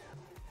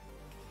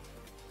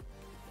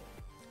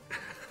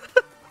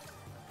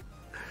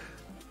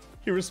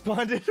 He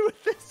responded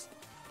with this.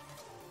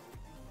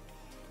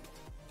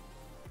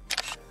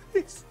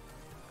 That's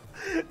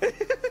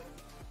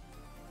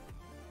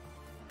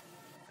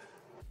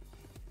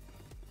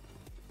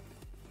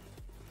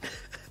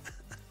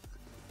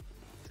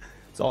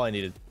all I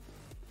needed.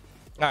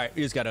 All right,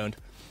 you just got owned.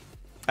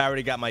 I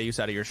already got my use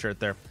out of your shirt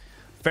there.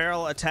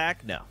 Feral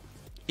attack? No.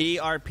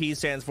 ERP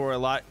stands for a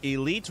lot.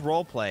 Elite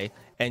roleplay,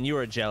 and you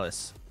are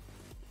jealous.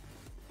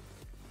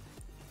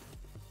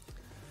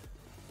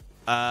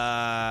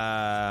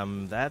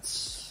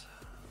 That's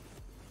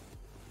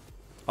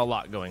a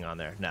lot going on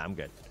there. Nah, I'm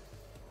good.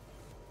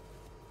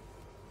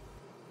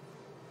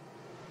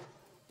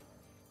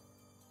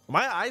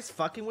 My eyes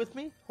fucking with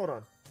me? Hold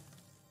on.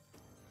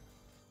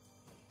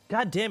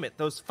 God damn it.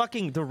 Those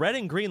fucking... The red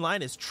and green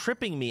line is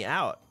tripping me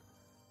out.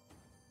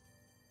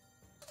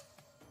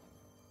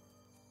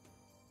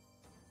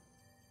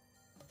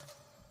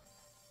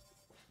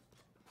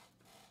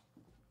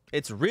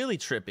 It's really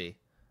trippy.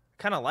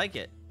 Kind of like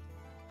it.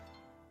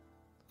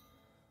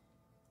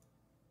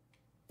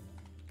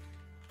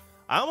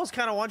 I almost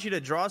kind of want you to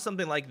draw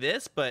something like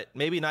this, but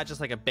maybe not just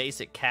like a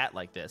basic cat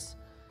like this.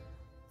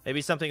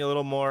 Maybe something a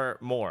little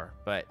more,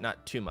 but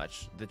not too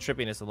much. The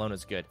trippiness alone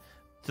is good.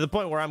 To the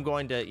point where I'm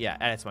going to, yeah,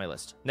 add it to my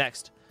list.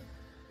 Next.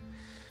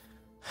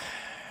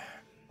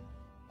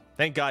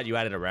 Thank God you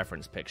added a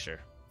reference picture.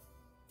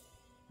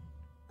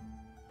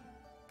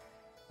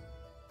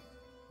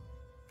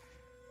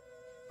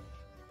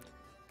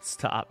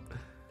 Stop.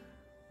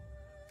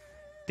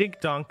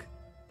 Dink donk.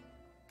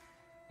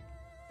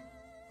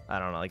 I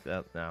don't like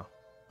that. No.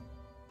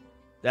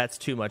 That's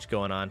too much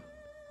going on.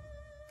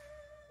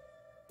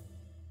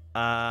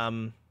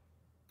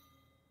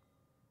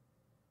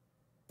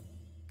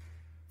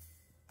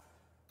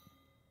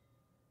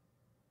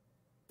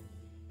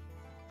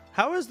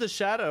 How is the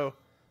shadow?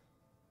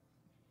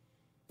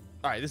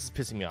 All right, this is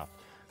pissing me off.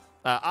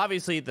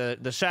 Obviously,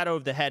 the shadow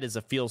of the head is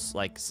a feels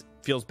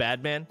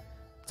bad man.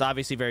 It's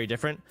obviously very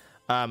different.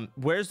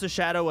 Where's the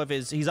shadow of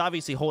his... He's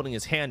obviously holding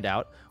his hand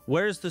out.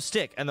 Where's the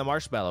stick and the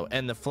marshmallow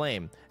and the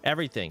flame?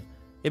 Everything.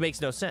 It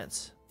makes no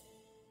sense.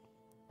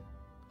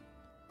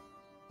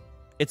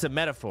 It's a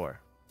metaphor.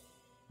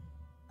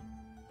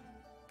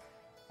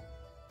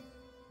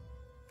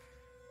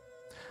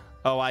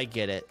 Oh, I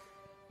get it.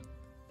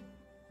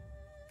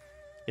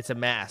 It's a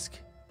mask.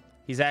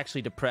 He's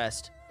actually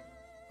depressed.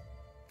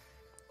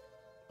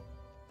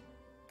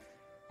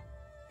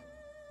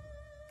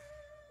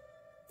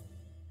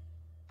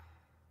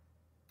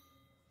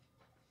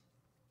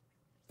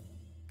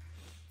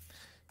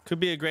 Could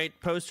be a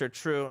great poster,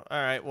 true.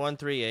 All right,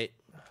 138.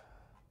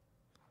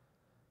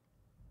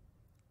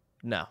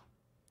 No.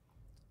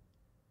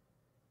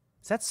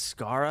 Is that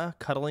Skara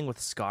cuddling with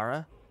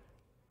Skara?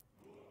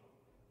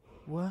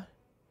 What?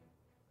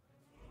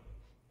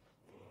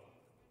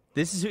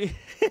 This is who he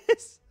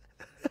is.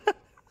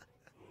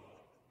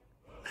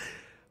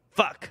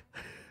 Fuck.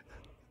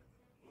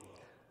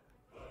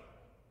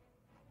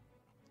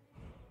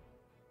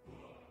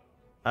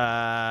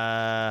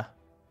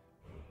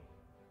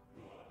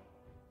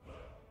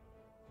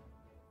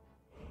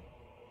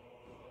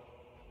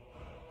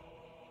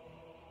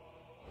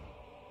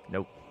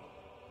 Nope.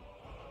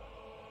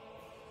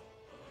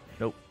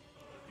 Nope.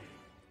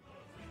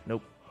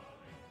 Nope.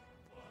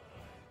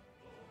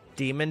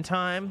 Demon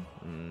time?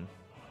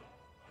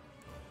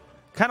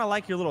 Kind of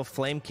like your little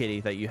flame kitty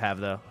that you have,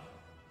 though.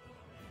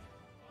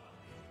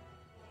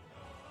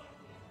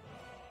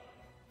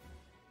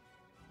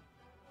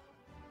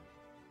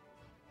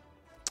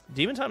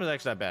 Demon time is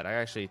actually not bad. I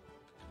actually...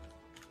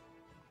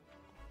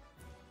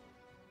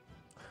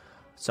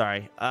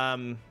 Sorry.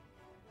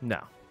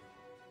 No.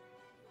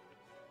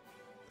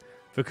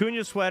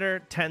 Vicuña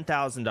sweater,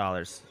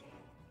 $10,000.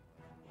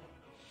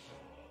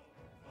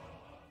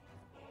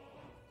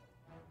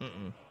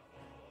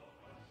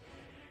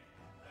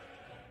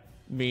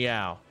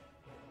 Meow.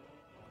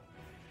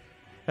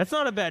 That's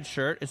not a bad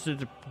shirt. It's a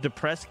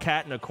depressed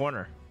cat in a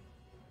corner.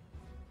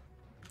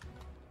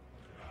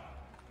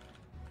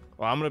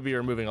 Well, I'm going to be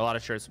removing a lot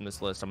of shirts from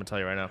this list. I'm going to tell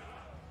you right now.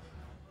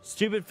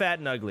 Stupid, fat,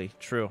 and ugly.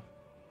 True.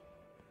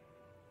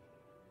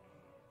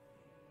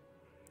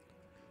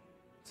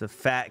 It's a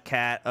fat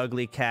cat,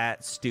 ugly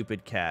cat,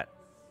 stupid cat.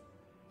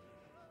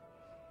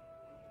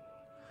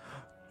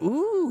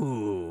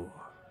 Ooh.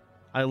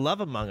 I love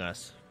Among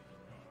Us.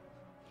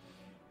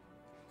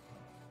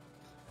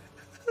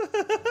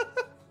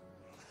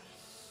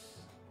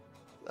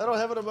 I don't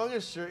have an Among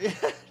Us shirt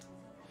yet.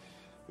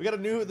 We got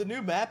the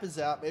new map is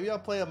out. Maybe I'll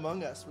play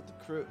Among Us with the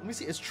crew. Let me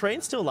see. Is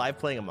Train still live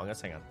playing Among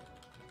Us? Hang on.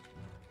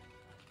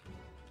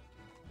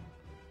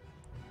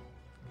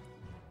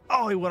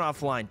 Oh, he went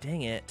offline.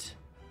 Dang it.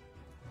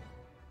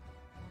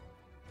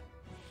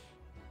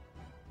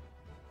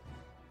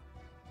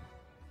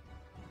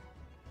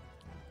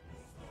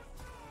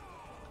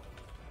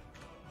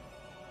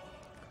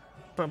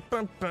 Bum,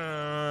 bum,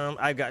 bum.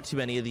 I've got too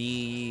many of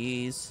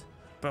these.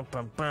 Bum,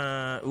 bum,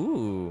 bum.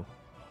 Ooh.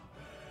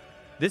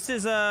 This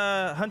is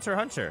Hunter x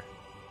Hunter.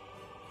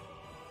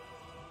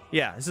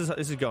 Yeah, this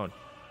is going.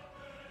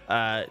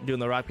 Doing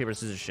the rock paper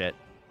scissors shit.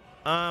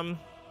 No.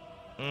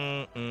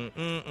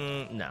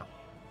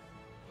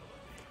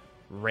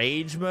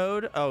 Rage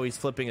mode? Oh, he's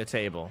flipping a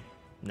table.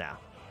 No.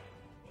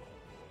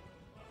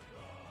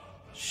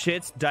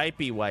 Shit's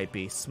dipey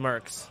wipey.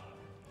 Smirks.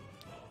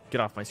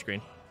 Get off my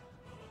screen.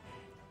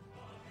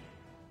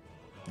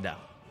 No.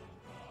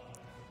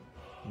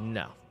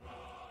 No.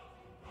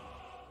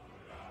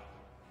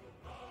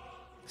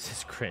 This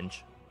is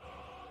cringe.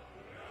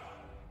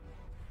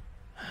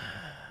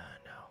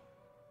 No.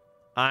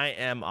 I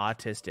am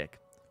autistic.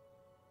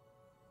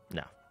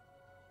 No.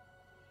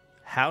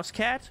 House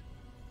cat?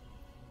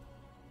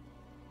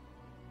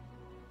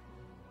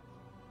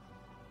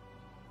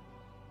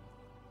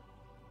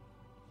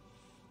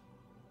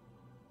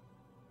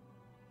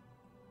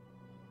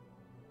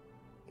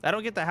 I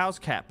don't get the house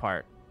cat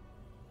part.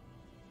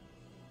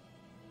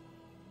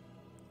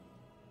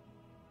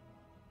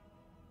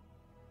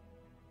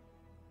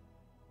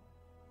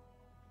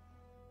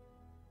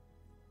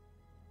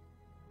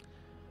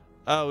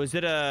 Oh, is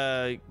it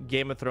a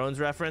Game of Thrones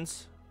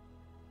reference?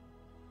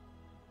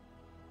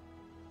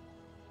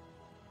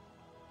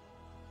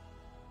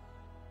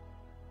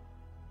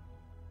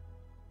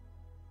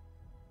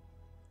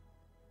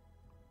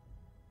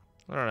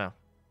 I don't know.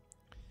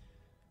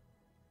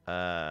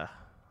 I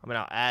mean,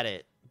 I'll add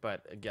it,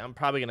 but again, I'm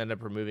probably gonna end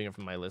up removing it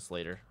from my list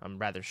later. I'm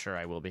rather sure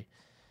I will be.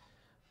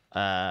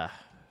 No.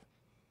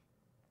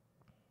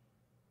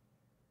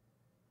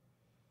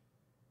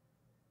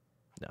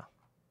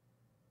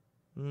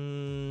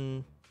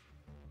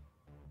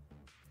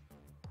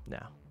 No.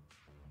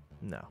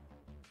 No.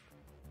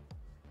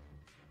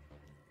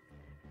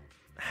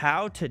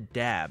 How to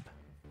dab.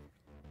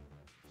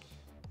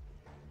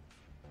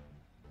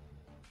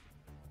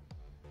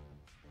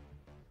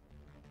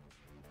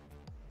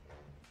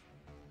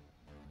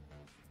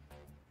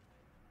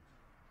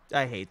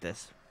 I hate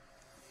this.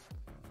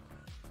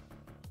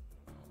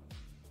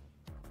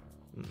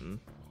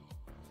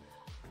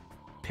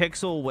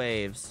 Pixel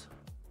waves.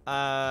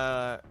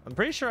 I'm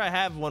pretty sure I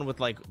have one with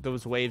like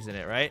those waves in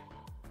it, right?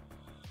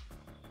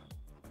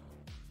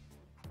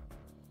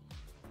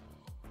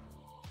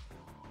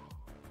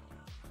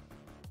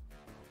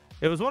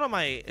 It was one of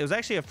my, it was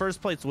actually a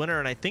first place winner,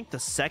 and I think the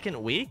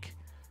second week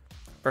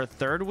or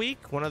third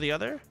week, one or the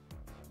other.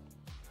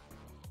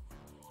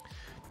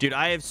 Dude,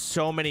 I have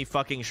so many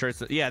fucking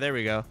shirts. Yeah, there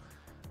we go.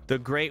 The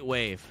Great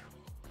Wave.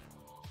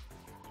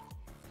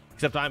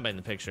 Except I'm in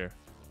the picture.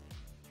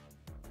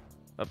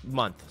 A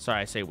month.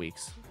 Sorry, I say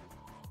weeks.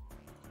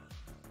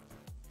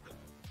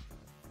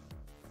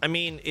 I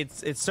mean,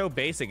 it's so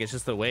basic. It's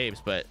just the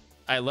waves, but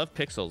I love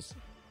pixels.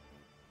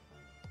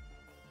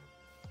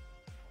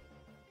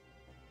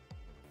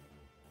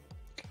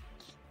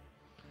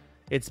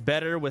 It's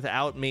better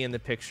without me in the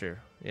picture.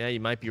 Yeah,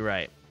 you might be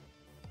right.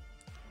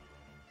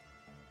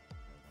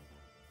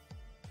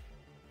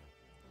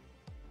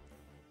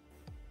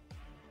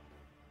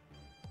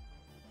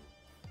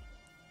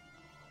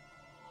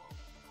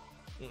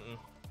 I'm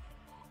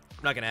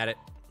not gonna add it.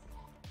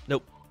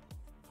 Nope.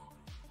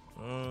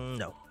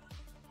 No.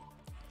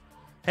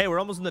 Hey, we're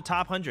almost in the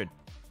top 100.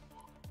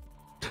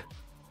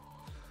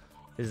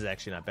 This is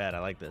actually not bad. I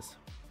like this.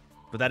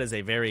 But that is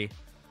a very...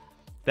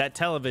 That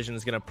television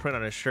is going to print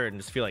on a shirt and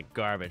just feel like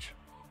garbage.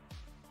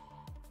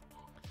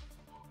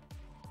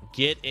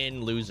 Get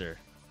in, loser.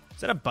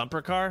 Is that a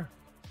bumper car?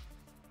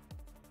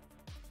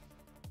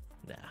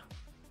 Nah.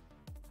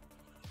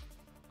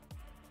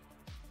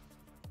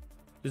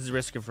 This is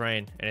Risk of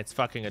Rain, and it's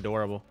fucking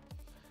adorable.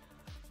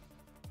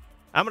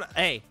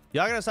 Hey,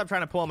 y'all gotta stop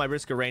trying to pull on my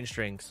Risk of Rain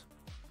strings.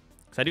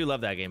 Because I do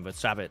love that game, but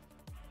stop it.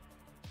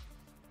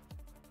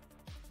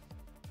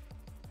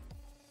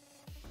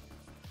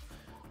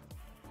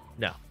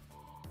 No.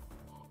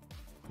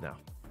 No.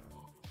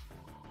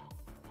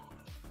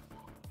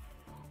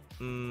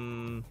 No.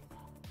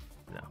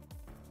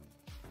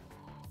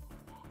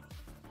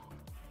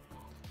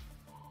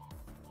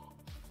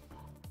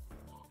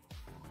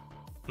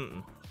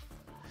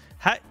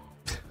 How...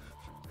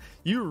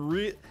 You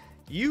really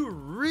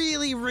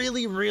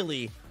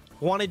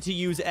wanted to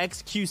use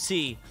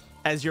XQC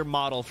as your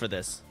model for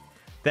this.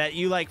 That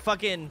you, like,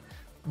 fucking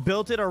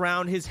built it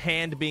around his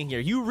hand being here.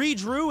 You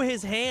redrew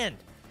his hand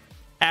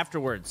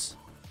afterwards.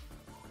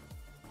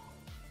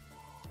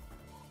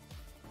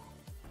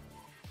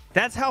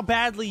 That's how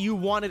badly you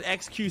wanted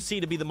XQC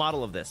to be the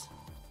model of this.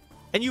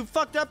 And you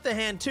fucked up the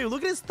hand, too.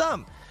 Look at his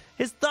thumb.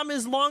 His thumb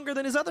is longer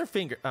than his other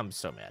finger. I'm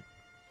so mad.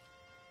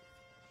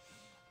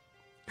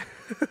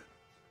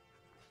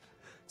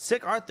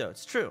 Sick art, though.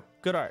 It's true.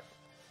 Good art.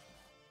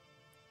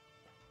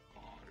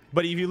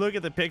 But if you look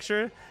at the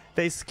picture,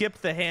 they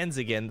skipped the hands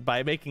again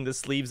by making the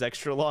sleeves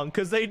extra long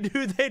because they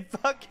knew they'd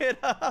fuck it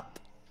up.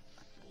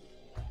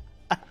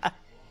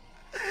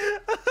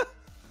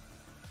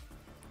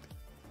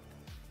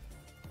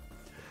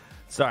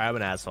 Sorry, I'm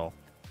an asshole.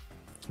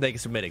 Thank you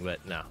for admitting,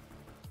 but no.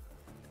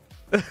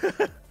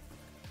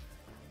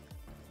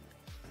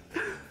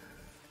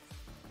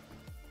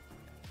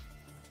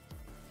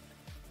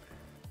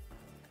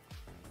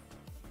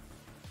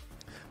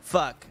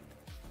 Fuck.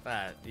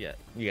 Yeah,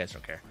 you guys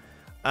don't care.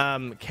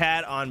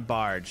 Cat on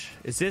barge.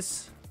 Is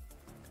this...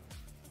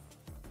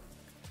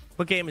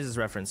 What game is this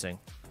referencing?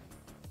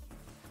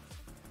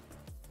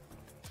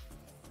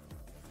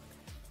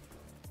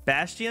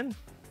 Bastion?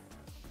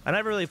 I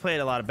never really played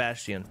a lot of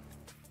Bastion.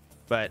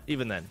 But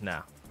even then,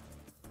 no.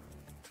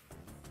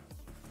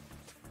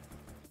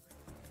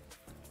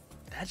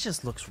 That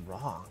just looks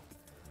wrong.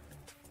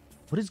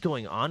 What is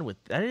going on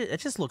with that? It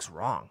just looks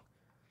wrong.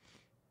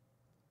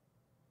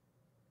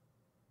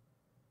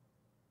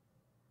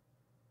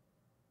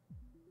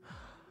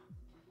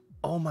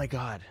 Oh my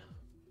god.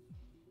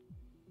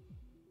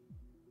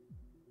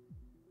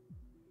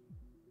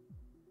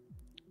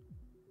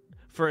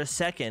 For a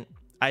second,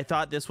 I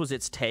thought this was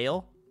its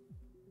tail.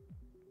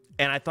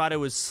 And I thought it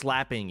was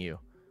slapping you.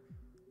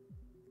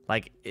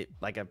 Like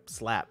a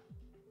slap.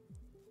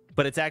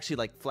 But it's actually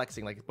like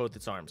flexing like both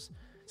its arms.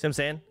 See what I'm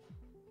saying?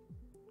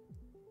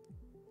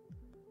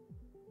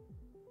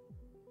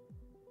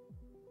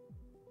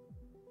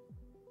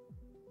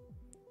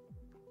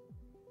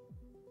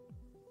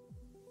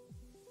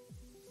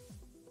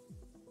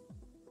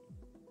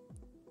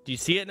 Do you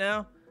see it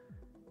now?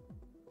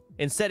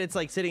 Instead, it's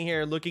like sitting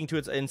here looking to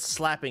it and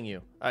slapping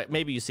you. All right,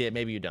 maybe you see it,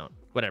 maybe you don't.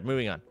 Whatever,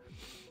 moving on.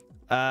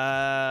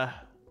 I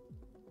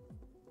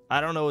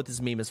don't know what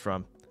this meme is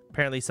from.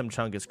 Apparently some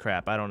Chungus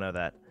crap. I don't know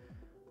that.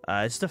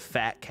 It's just a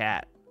fat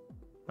cat.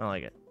 I don't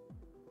like it.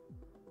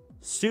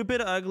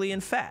 Stupid, ugly,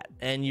 and fat.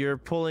 And you're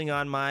pulling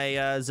on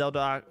my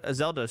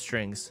Zelda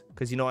strings.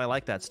 Because you know I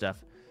like that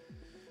stuff.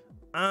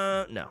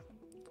 No.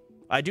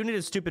 I do need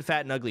a stupid,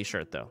 fat, and ugly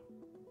shirt, though.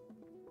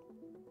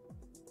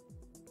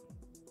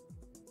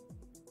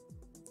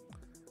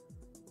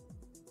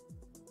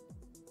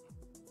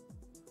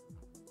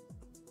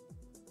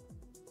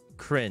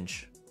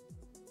 Cringe.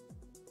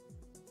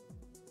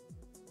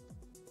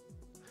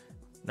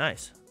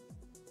 Nice.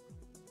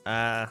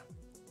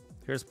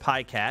 Here's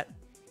Pie Cat.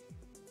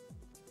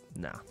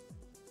 No.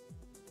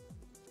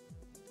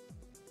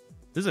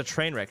 This is a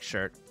train wreck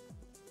shirt.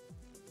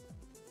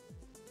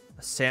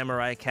 A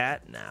samurai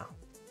cat? No.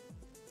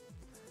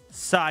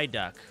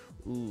 Psyduck.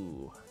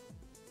 Ooh.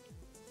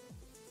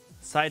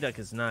 Psyduck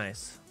is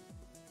nice.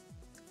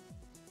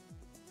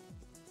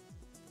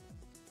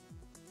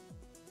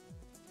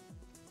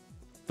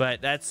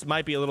 But that's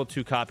might be a little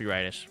too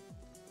copyrightish.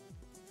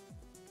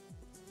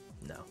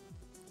 No.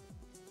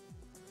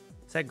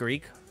 Is that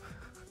Greek?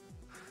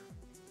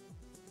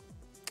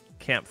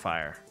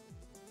 Campfire.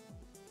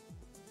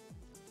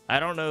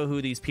 I don't know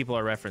who these people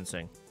are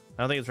referencing.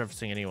 I don't think it's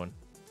referencing anyone.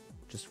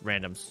 Just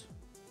randoms.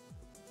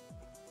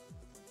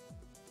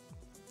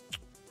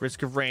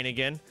 Risk of Rain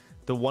again.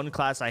 The one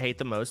class I hate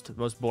the most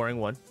boring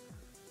one.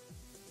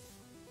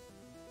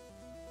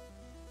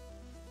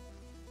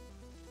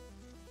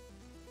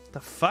 The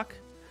fuck?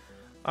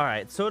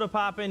 Alright,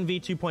 Sodapoppin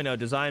V2.0,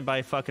 designed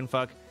by fucking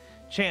fuck.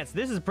 Chance,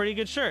 this is a pretty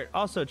good shirt.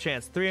 Also,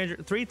 Chance,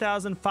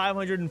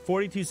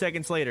 3,542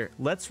 seconds later.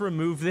 Let's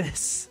remove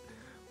this.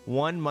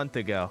 1 month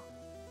ago.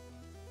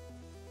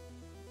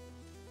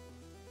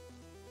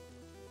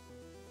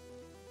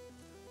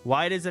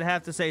 Why does it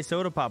have to say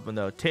Sodapoppin,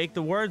 though? Take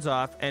the words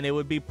off, and it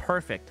would be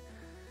perfect.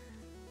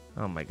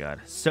 Oh, my God.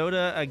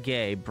 Soda a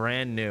gay,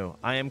 brand new.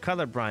 I am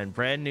colorblind,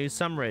 brand new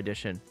summer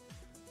edition.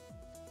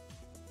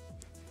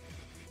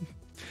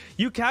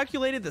 You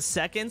calculated the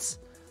seconds?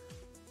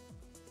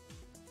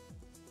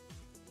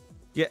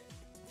 Yeah.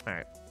 All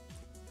right.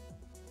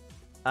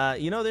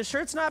 You know, this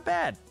shirt's not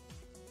bad.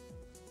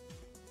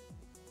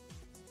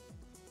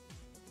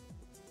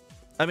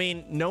 I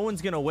mean, no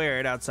one's going to wear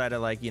it outside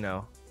of, like, you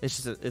know,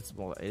 it's just,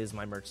 well, it is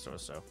my merch store,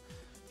 so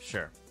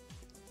sure.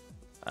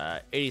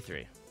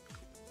 83.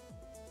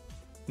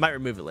 Might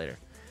remove it later.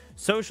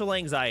 Social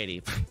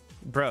anxiety.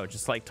 Bro,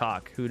 just like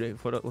talk.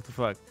 What the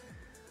fuck?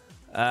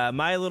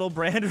 My little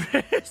brand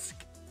risk.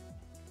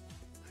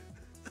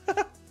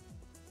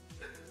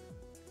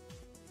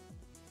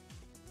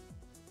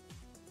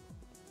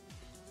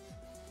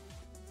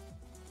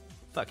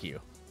 Fuck you.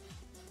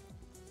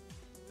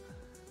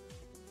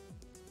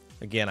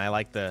 Again, I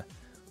like the...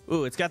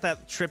 Ooh, it's got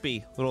that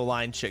trippy little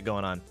line shit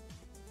going on.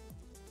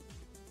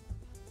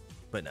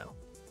 But no.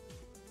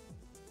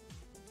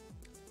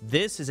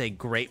 This is a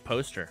great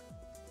poster.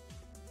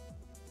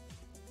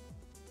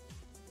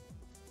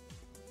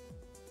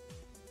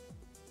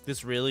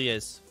 This really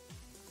is.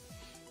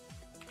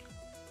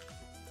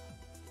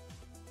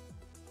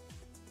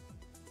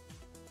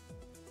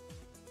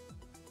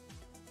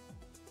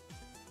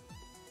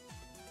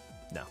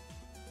 No.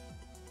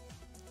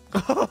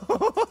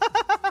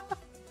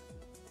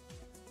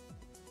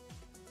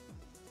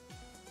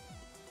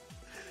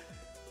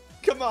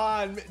 Come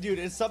on, dude.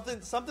 It's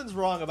something's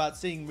wrong about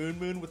seeing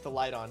Moon with the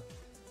light on.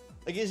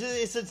 Like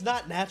it's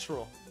not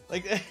natural.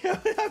 Like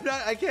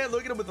I can't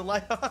look at him with the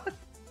light on.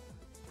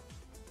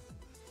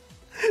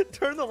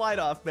 Turn the light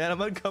off, man.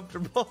 I'm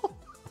uncomfortable.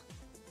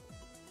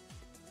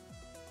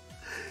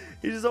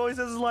 He just always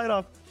has his light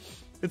off.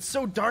 It's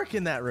so dark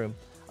in that room.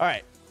 All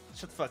right,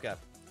 shut the fuck up.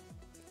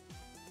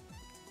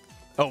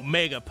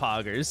 Omega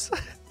Poggers.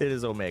 It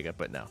is Omega,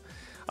 but no.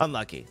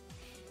 Unlucky.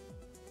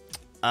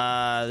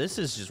 This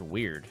is just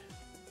weird.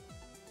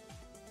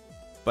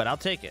 But I'll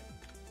take it.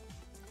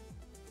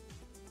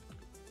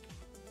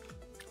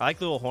 I like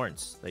the little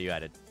horns that you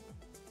added.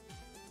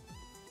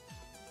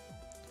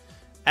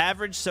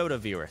 Average soda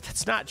viewer.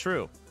 That's not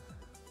true.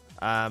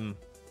 Cat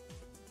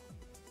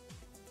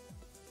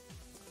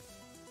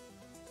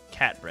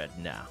bread.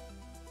 Nah.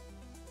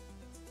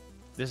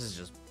 This is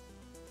just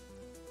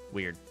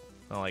weird.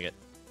 I don't like it.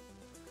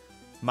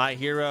 My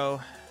Hero.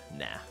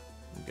 Nah.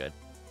 I'm good.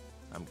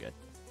 I'm good.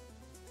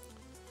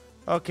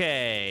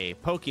 Okay.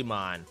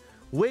 Pokemon.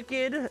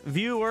 Wicked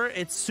viewer.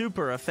 It's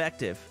super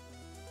effective.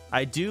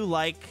 I do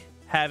like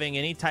having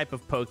any type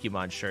of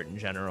Pokemon shirt in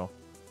general.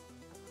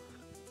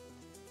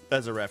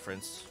 As a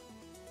reference.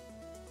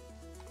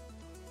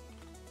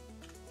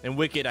 And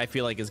Wicked, I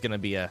feel like, is going to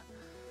be a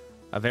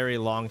very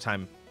long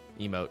time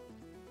emote.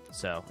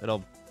 So,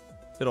 it'll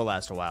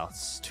last a while.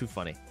 It's too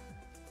funny.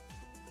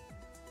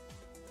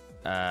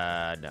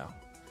 No.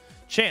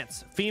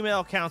 Chance,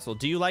 female counsel.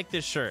 Do you like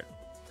this shirt?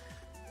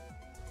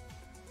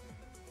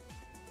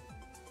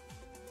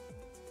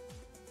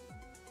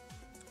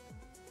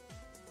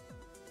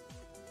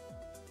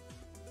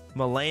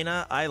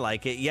 Milena, I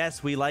like it.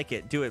 Yes, we like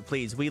it. Do it,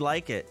 please. We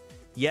like it.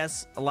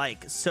 Yes,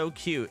 like. So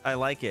cute. I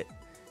like it.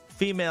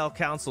 Female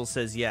counsel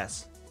says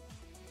yes.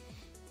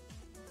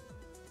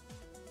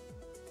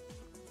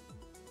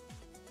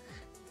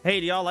 Hey,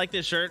 do y'all like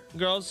this shirt,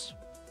 girls?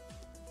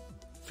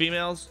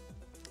 Females?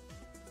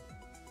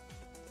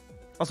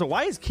 Also,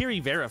 why is Kiri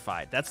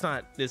verified? That's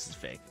not... This is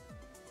fake.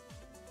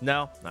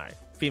 No? Alright.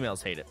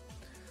 Females hate it.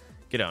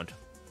 Get owned.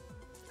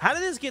 How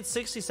did this get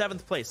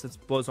 67th place? That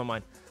blows my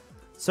mind.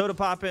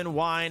 Sodapoppin,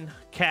 wine,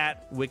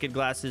 cat, wicked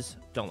glasses.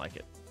 Don't like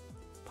it.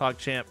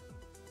 PogChamp.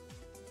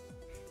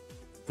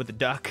 With a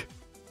duck.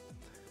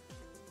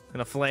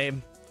 And a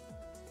flame.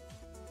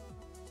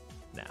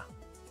 Nah.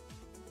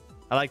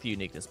 I like the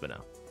uniqueness, but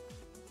no.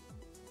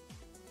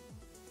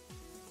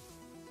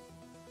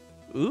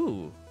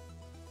 Ooh.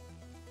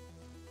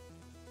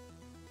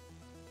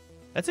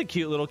 That's a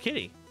cute little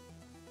kitty.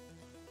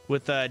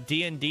 With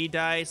D&D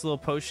dice, little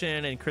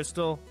potion, and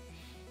crystal.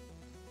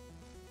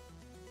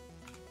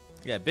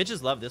 Yeah,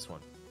 bitches love this one.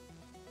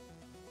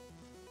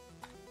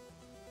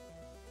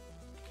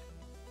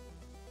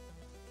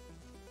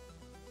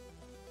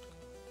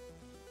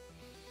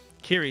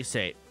 Kiri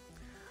Sate.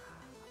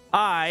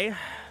 I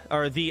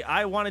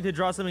wanted to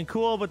draw something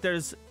cool, but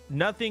there's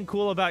nothing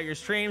cool about your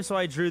stream, so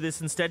I drew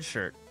this instead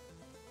shirt.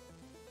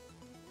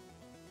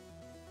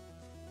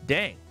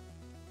 Dang.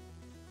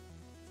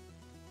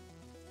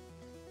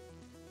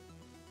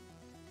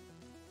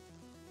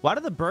 Why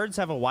do the birds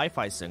have a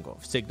Wi-Fi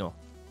signal?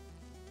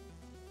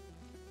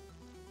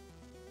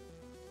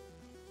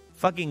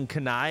 Fucking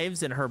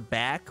knives in her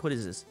back? What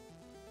is this?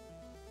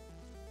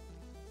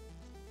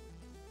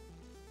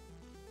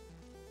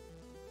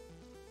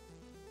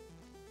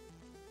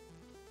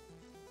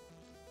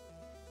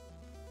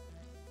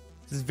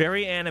 This is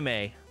very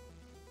anime.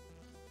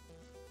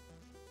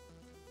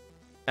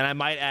 And I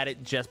might add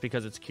it just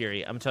because it's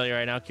Curie. I'm telling you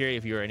right now, Curie,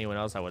 if you were anyone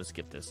else, I would have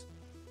skipped this.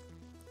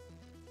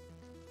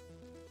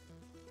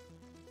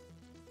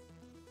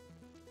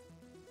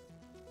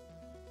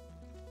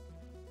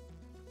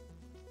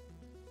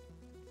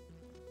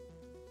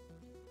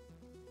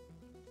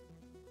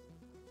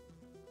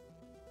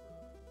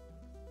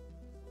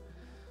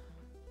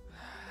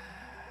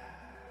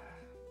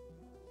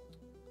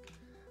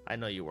 I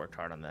know you worked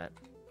hard on that.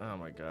 Oh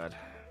my god.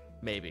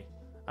 Maybe.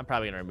 I'm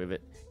probably gonna remove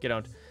it. Get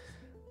on.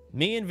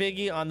 Me and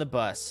Viggy on the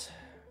bus.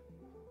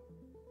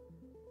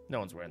 No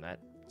one's wearing that.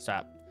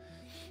 Stop.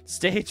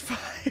 Stage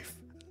 5.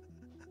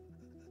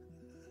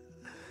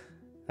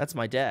 That's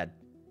my dad.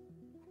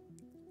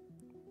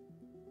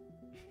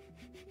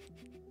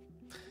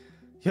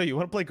 Yo, you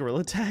want to play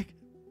Gorilla Tag?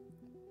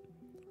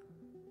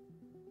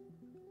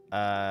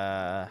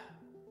 I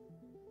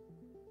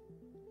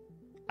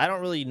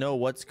don't really know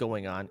what's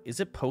going on. Is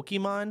it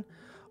Pokemon?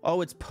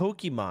 Oh, it's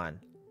Pokemon.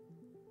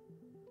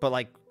 But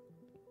like,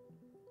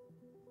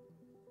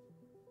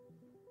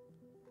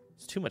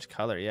 it's too much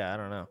color. Yeah, I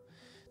don't know.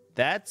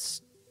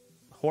 That's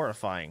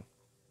horrifying.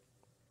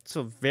 It's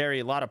a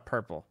lot of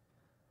purple.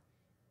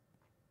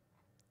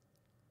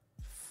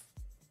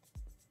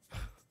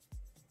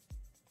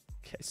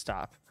 Okay,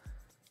 stop.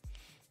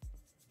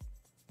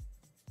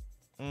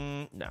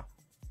 No.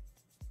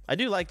 I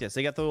do like this.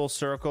 They got the little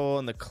circle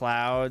and the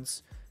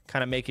clouds,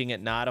 kind of making it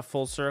not a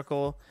full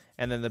circle,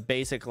 and then the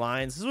basic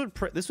lines.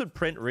 This would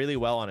print really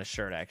well on a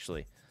shirt,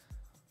 actually.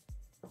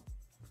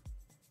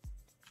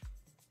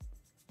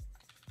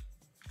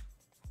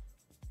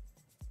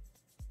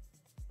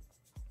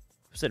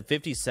 I said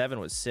 57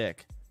 was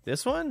sick.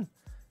 This one,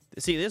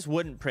 see, this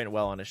wouldn't print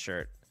well on a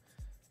shirt,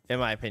 in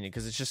my opinion,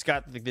 because it's just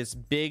got like this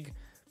big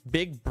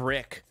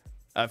brick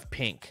of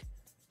pink.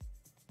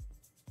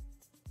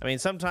 I mean,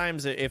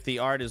 sometimes if the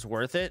art is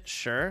worth it,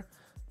 sure,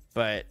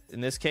 but in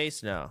this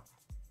case, no.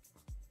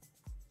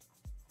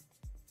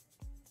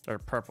 Or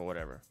purple,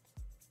 whatever.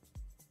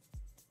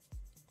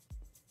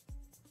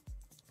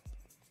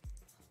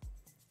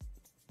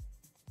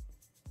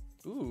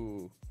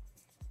 Ooh.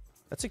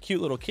 That's a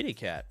cute little kitty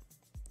cat.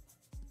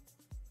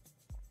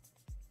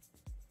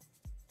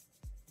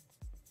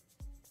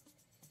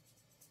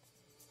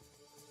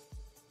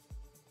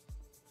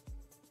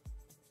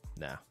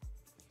 No.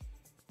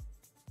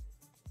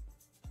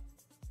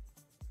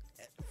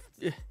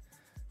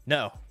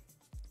 No.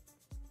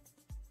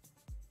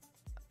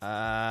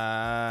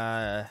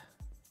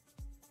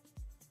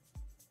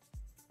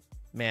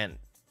 Man,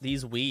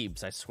 these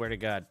weebs, I swear to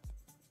God.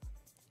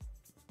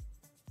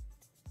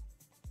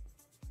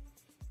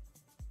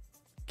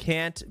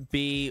 Can't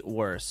be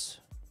worse.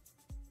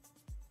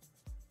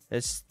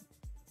 This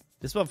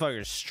motherfucker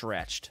is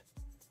stretched.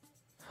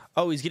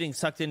 Oh, he's getting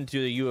sucked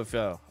into the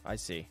UFO. I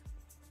see.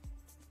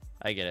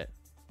 I get it.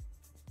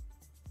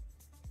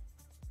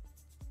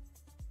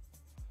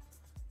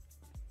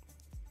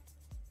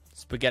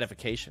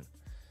 Spaghettification.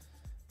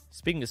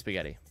 Speaking of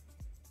spaghetti.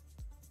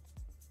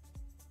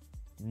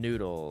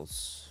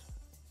 Noodles.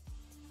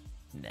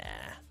 Nah.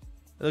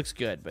 It looks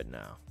good, but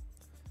no.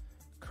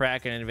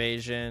 Kraken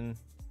invasion.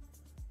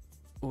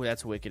 Ooh,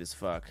 that's wicked as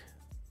fuck.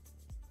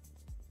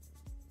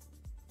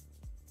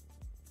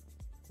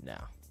 No.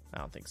 I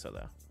don't think so,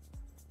 though.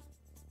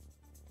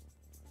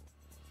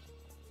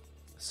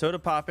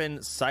 Sodapoppin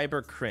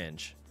cyber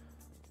cringe.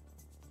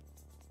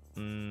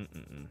 Man,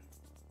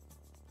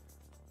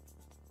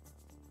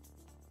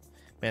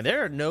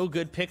 there are no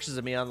good pictures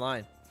of me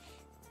online.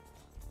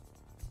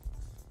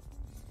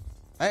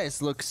 I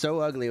just look so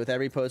ugly with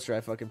every poster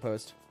I fucking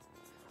post.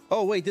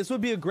 Oh, wait, this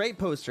would be a great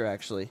poster,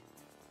 actually.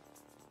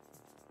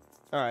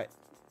 All right.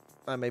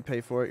 I may pay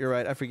for it. You're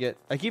right. I forget.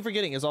 I keep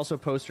forgetting it's also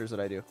posters that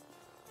I do.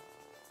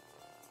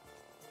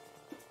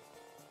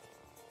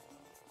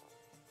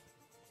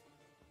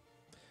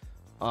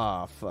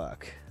 Aw,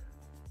 fuck.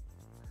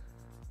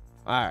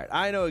 All right.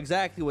 I know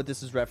exactly what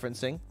this is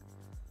referencing.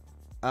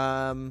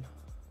 Not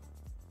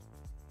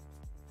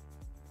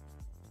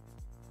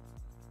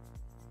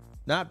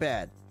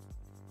bad.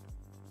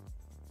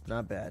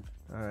 Not bad.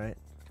 All right.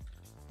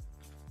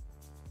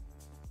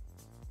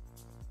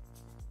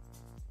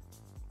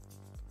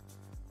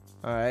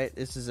 All right.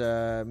 This is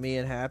me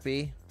and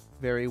Happy.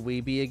 Very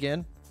weeby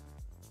again.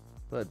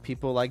 But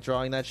people like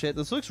drawing that shit.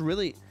 This looks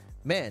really...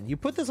 Man, you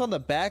put this on the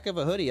back of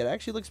a hoodie. It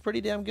actually looks pretty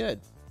damn good.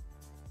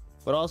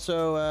 But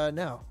also,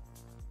 no.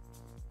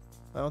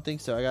 I don't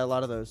think so. I got a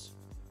lot of those.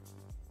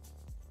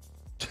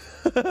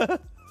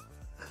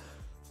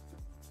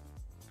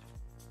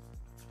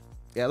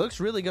 Yeah, it looks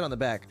really good on the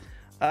back.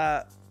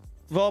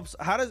 Volps,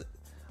 how does...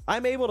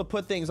 I'm able to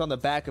put things on the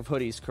back of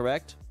hoodies,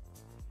 correct?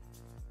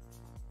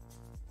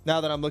 Now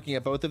that I'm looking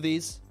at both of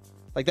these.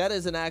 Like, that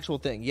is an actual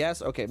thing.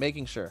 Yes? Okay,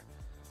 making sure.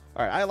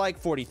 All right, I like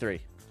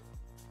 43.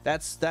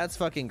 That's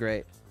fucking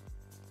great.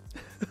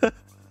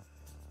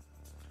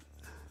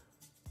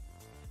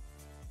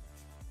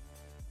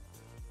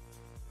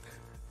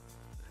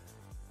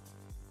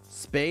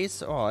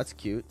 Space? Oh, that's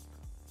cute.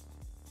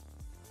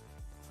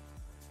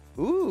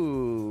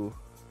 Ooh.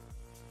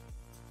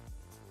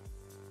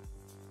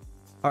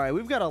 All right,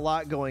 we've got a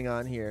lot going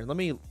on here. Let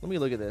me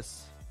look at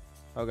this.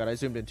 Oh god, I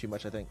zoomed in too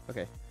much, I think.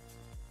 Okay.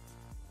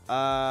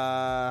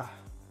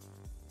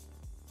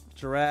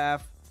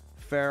 Giraffe,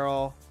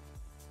 feral.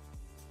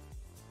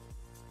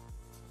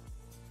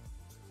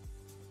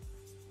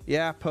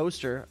 Yeah,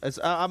 poster.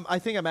 I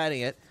think I'm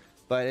adding it,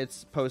 but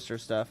it's poster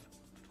stuff.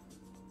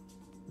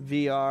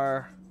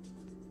 VR.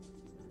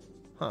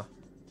 Huh.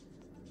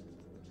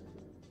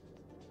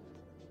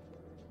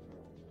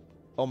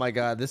 Oh my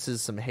god, this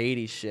is some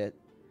Hades shit.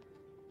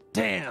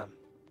 Damn.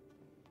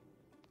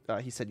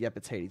 He said, yep,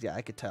 it's Hades. Yeah,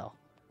 I could tell.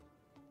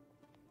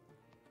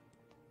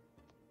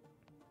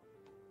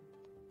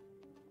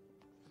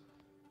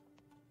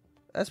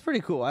 That's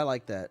pretty cool. I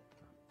like that.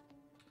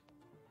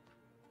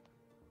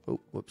 Oh,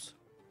 whoops.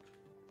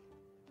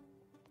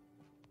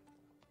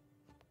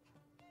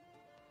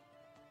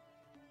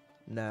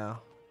 No.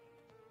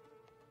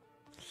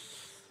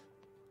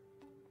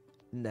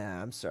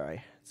 Nah, I'm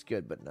sorry. It's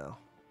good, but no.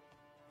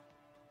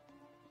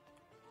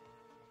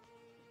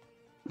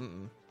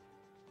 Mm-mm.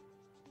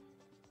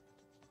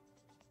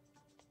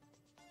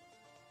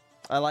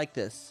 I like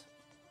this.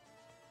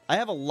 I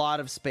have a lot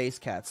of Space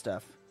Cat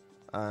stuff.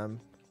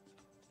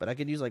 But I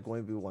could use like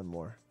maybe one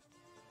more.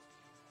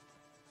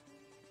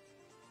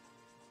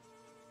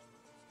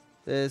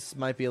 This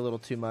might be a little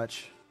too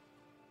much.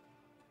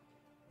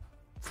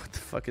 What the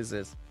fuck is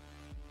this?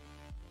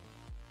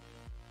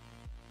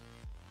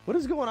 What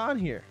is going on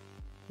here?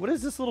 What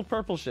is this little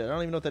purple shit? I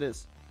don't even know what that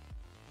is.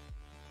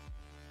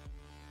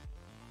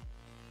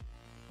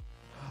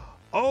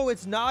 Oh,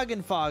 it's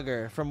Noggin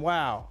Fogger from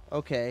WoW.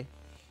 Okay.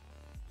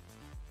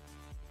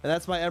 And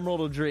that's my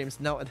Emerald of Dreams.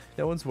 No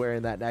one's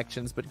wearing that in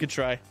actions, but good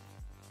try.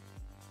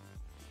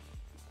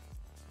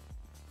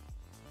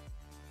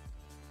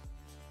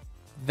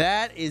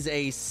 That is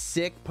a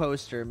sick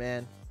poster,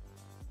 man.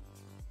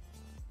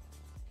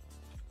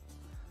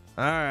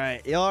 All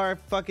right, y'all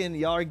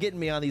are getting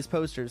me on these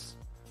posters.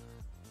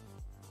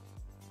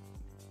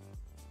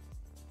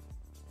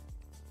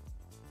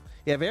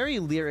 Yeah, very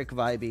lyric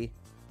vibey.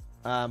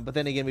 But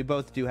then again, we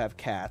both do have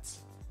cats.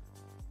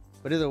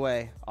 But either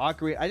way,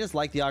 Ocarina, I just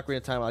like the Ocarina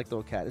of Time. I like the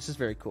little cat. It's just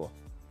very cool.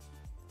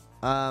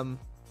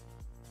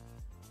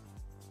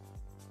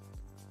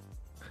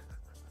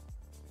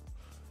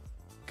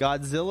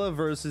 Godzilla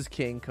versus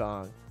King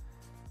Kong.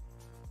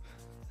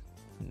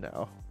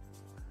 No.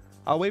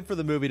 I'll wait for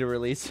the movie to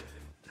release.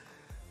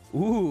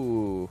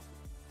 Ooh.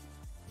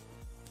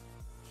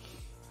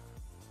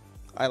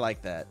 I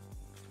like that.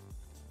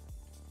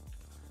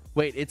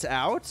 Wait, it's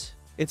out?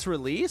 It's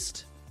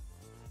released?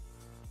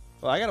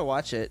 Well, I gotta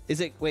watch it. Is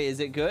it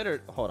good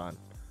or hold on?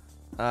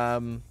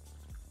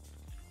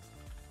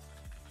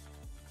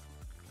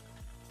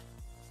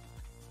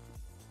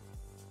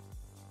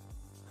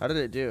 How did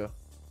it do?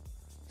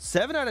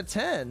 7 out of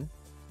 10?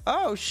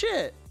 Oh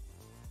shit.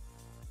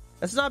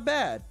 That's not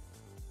bad.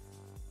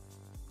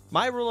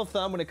 My rule of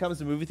thumb when it comes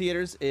to movie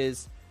theaters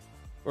is,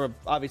 or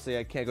obviously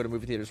I can't go to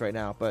movie theaters right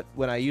now, but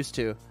when I used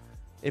to,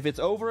 if it's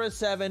over a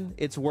 7,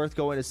 it's worth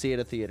going to see at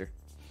a theater.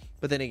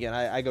 But then again,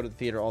 I go to the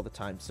theater all the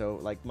time, so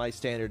like my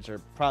standards are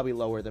probably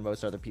lower than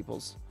most other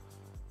people's.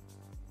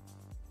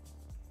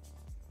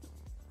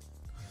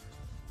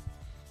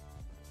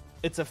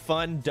 It's a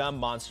fun, dumb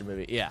monster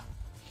movie. Yeah.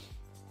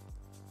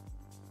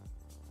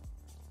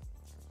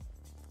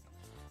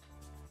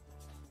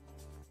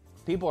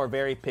 People are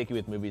very picky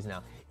with movies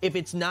now. If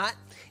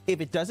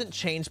it doesn't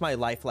change my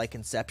life like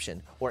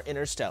Inception or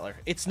Interstellar,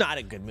 it's not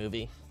a good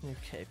movie.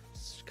 Okay,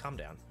 just calm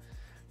down.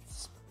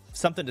 It's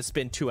something to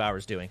spend 2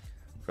 hours doing.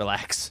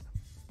 Relax.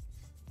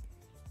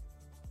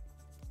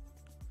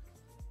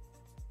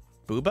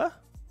 Booba?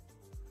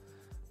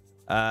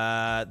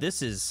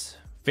 This is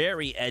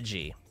very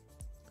edgy.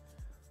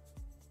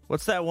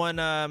 What's that one?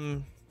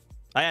 I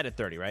added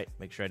 30, right?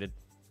 Make sure I did.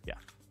 Yeah.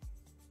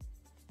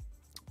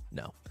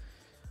 No.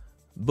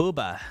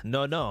 Booba.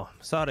 No.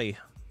 Sorry.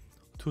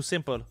 Too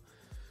simple.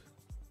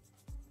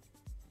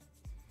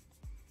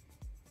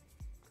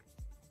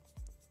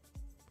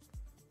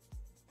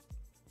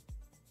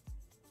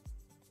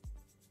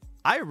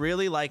 I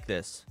really like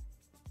this.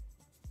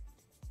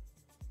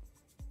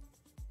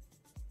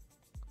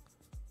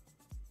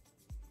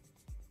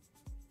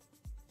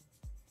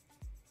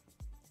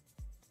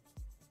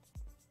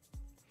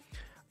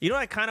 You know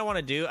what I kind of want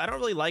to do? I don't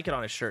really like it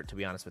on a shirt, to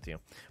be honest with you.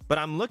 But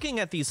I'm looking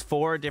at these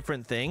 4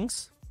 different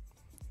things.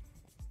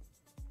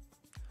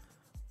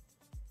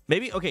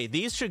 Maybe, okay,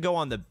 these should go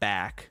on the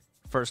back,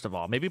 first of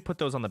all. Maybe put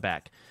those on the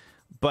back.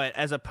 But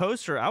as a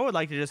poster, I would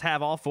like to just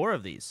have all 4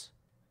 of these.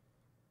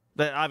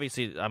 But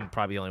obviously, I'm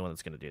probably the only one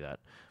that's going to do that.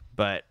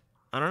 But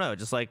I don't know,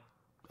 just like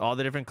all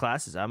the different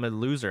classes. I'm a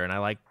loser, and I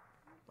like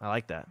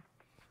that.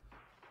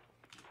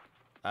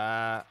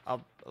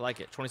 I'll like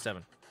it.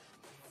 27.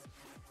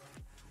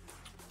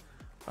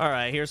 All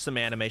right, here's some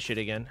anime shit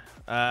again.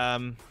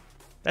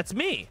 That's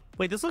me.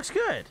 Wait, this looks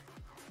good.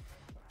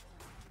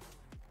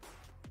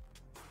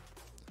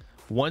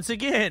 Once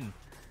again,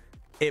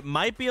 it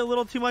might be a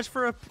little too much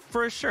for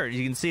a shirt.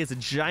 You can see it's a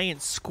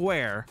giant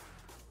square.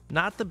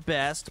 Not the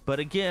best, but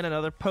again,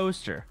 another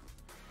poster.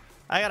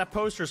 I got a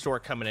poster store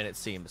coming in, it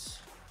seems.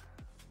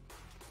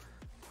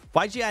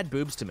 Why'd you add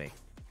boobs to me?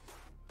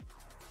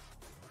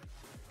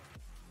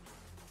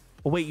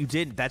 Oh, wait, you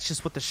didn't. That's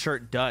just what the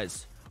shirt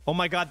does. Oh,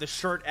 my God, the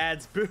shirt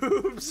adds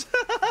boobs.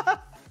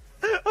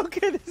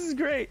 Okay, this is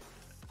great.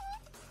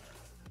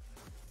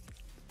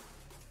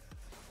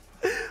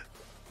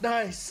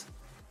 Nice.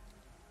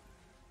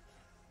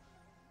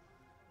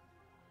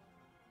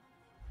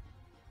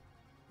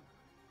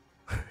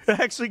 It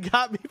actually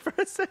got me for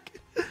a second.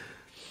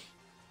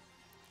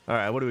 All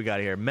right, what do we got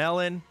here?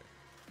 Melon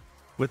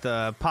with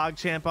a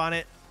PogChamp on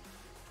it.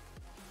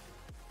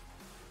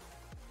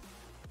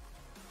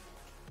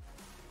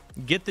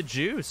 Get the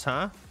juice,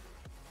 huh?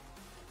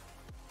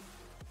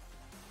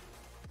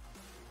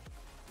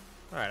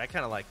 All right, I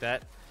kind of like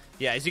that.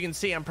 Yeah, as you can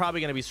see, I'm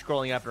probably going to be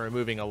scrolling up and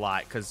removing a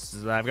lot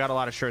because I've got a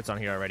lot of shirts on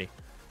here already.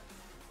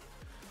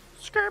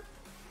 Skirp.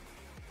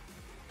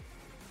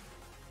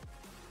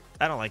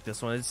 I don't like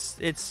this one.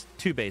 It's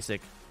too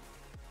basic.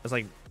 It's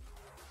like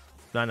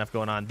not enough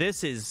going on.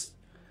 This is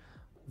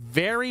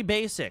very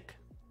basic.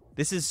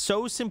 This is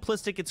so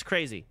simplistic, it's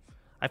crazy.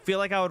 I feel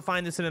like I would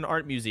find this in an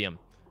art museum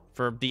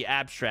for the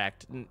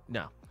abstract.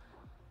 No.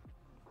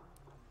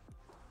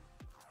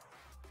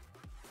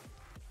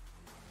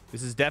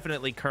 This is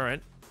definitely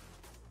current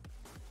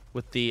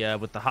with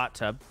the hot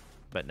tub,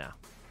 but no.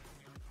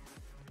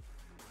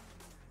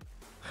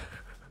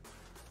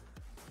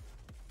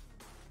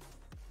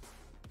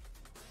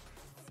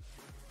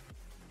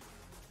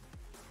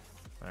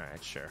 All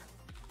right, sure.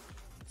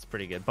 It's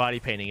pretty good.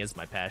 Body painting is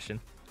my passion.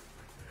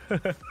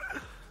 I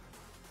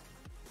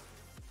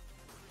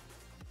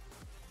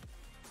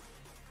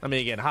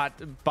mean, again,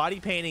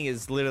 body painting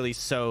is literally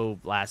so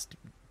last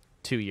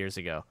 2 years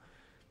ago.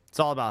 It's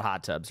all about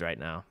hot tubs right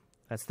now.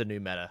 That's the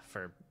new meta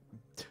for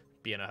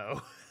being a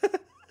hoe.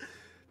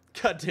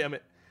 God damn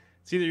it.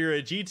 It's either you're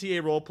a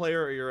GTA role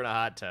player or you're in a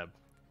hot tub.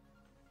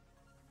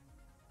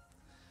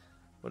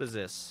 What is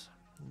this?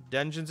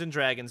 Dungeons and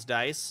Dragons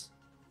dice.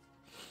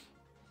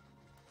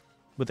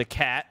 With a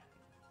cat.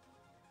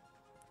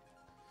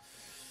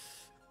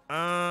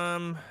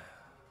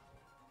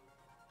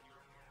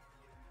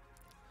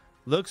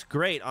 Looks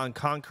great on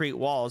concrete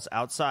walls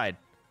outside.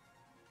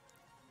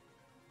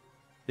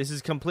 This is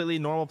a completely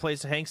normal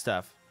place to hang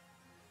stuff.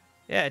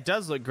 Yeah, it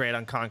does look great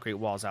on concrete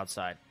walls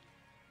outside.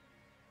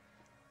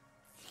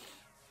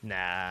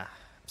 Nah,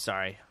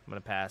 sorry. I'm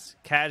going to pass.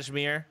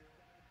 Cashmere.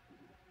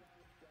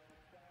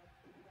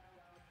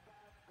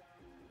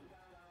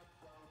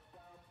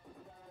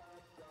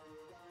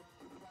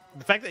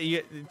 The fact that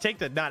you take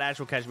the not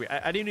actual cashmere,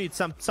 I do need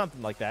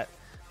something like that,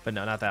 but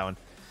no, not that one.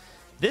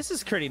 This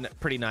is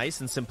pretty nice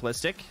and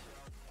simplistic.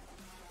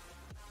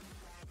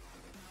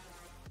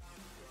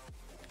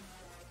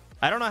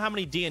 I don't know how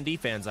many D&D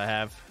fans I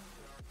have,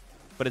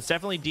 but it's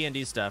definitely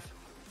D&D stuff.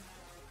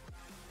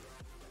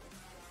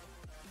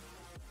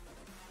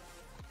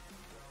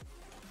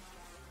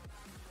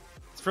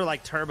 It's for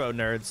like turbo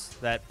nerds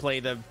that play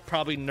the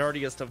probably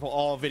nerdiest of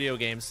all video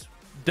games,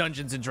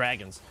 Dungeons and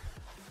Dragons.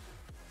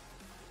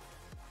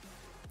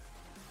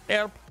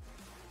 Help.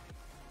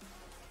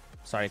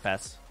 Sorry,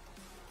 pass.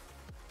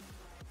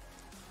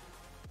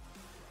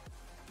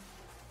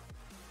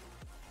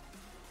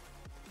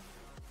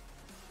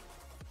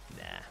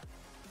 Nah.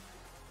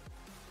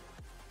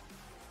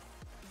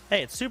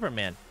 Hey, it's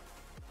Superman.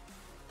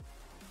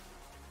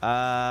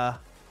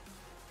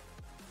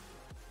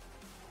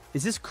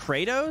 Is this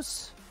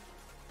Kratos?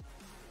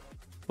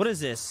 What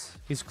is this?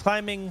 He's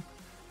climbing.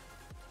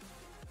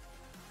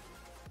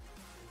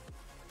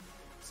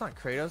 It's not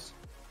Kratos.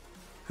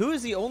 Who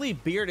is the only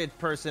bearded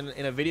person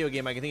in a video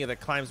game I can think of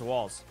that climbs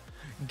walls?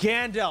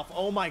 Gandalf.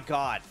 Oh my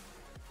god.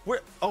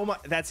 Oh my,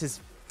 that's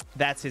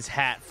his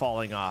hat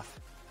falling off.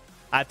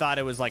 I thought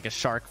it was like a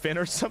shark fin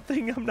or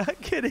something. I'm not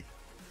kidding.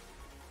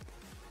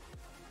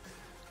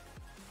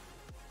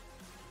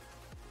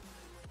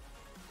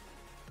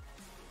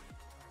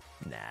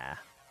 Nah.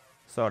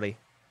 Sorry.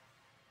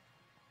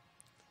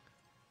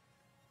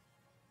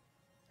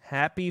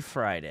 Happy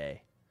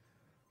Friday.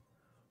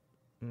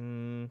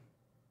 You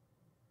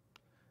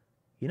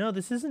know,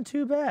 this isn't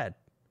too bad.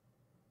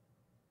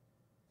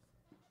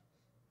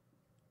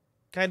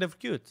 Kind of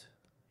cute,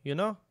 you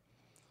know?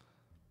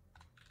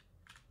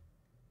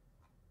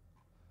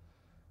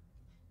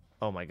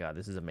 Oh my god,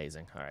 this is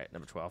amazing. All right,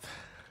 number 12.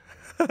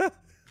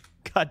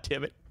 God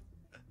damn it.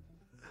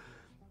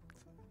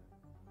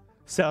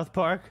 South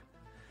Park.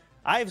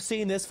 I've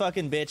seen this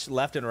fucking bitch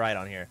left and right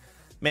on here.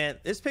 Man,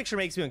 this picture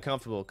makes me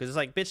uncomfortable because it's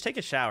like, bitch, take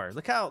a shower.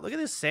 Look at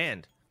this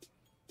sand.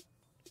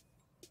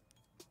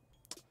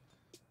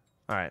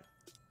 All right.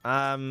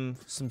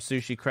 Some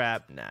sushi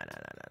crap. Nah.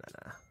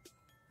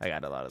 I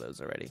got a lot of those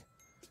already.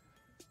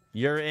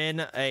 You're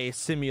in a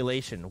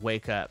simulation.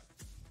 Wake up.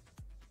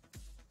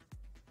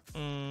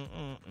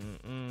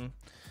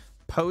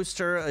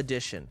 Poster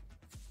edition.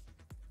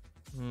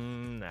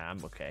 Nah,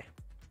 I'm okay.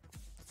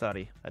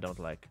 Sorry, I don't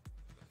like.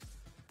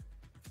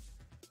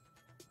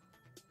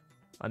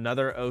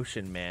 Another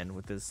ocean man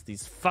with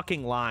these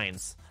fucking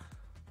lines.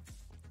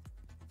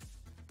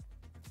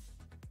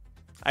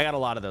 I got a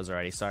lot of those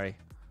already. Sorry.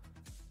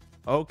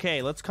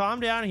 Okay, let's calm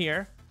down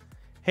here.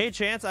 Hey,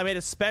 Chance, I made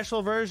a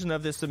special version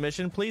of this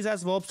submission. Please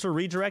ask Volps to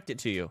redirect it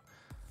to you.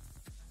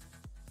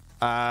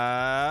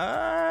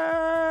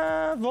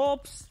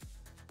 Volps.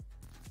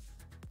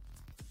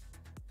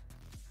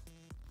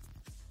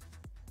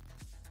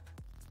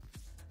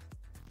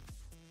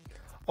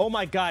 Oh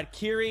my God,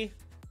 Kiri.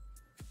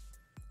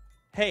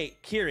 Hey,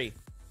 Kiri.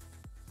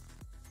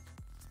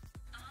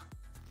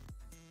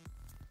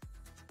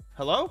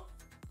 Hello?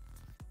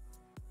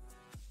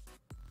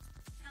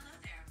 Hello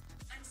there.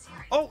 I'm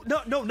Siri. Oh,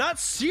 no, not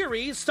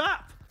Siri.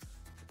 Stop.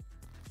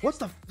 What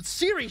the?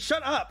 Siri,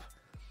 shut up.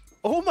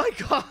 Oh my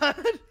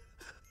God.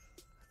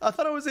 I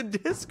thought I was in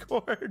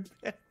Discord,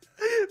 man.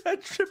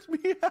 That tripped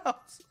me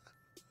out.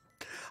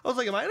 I was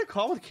like, am I in a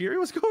call with Kiri?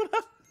 What's going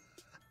on?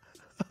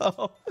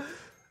 Oh,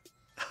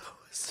 I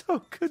was so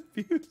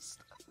confused.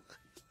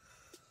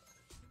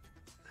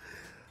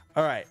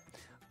 All right.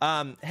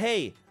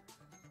 Hey.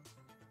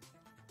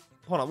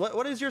 Hold on.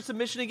 What is your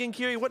submission again,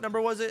 Kiri? What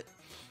number was it?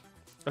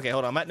 Okay,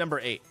 hold on. I'm at number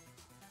 8.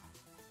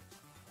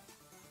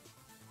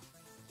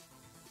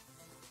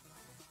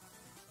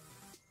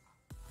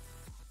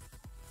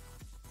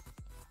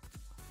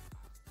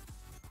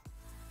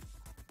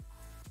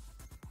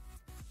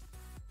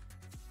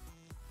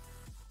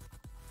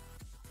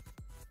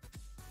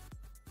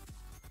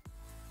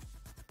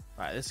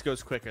 All right, this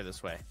goes quicker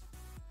this way.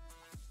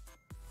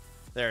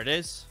 There it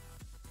is.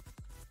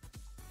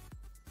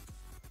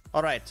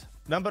 All right,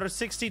 number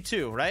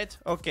 62, right?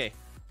 Okay,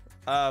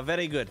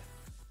 very good.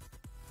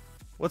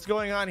 What's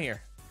going on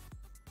here?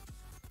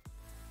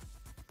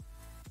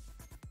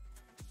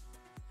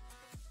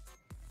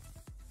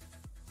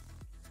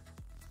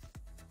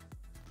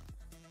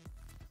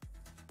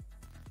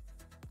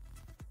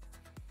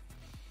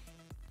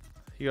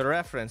 Your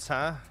reference,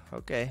 huh?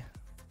 Okay.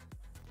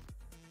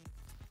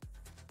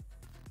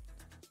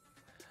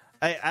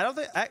 I don't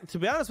think, to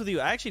be honest with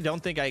you, I actually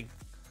don't think I'm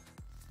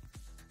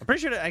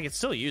pretty sure that I can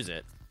still use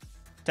it.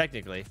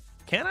 Technically.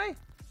 Can I?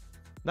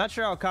 Not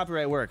sure how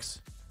copyright works.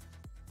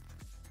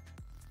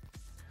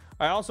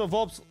 I also,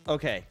 Volps,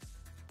 okay.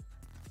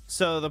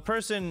 So the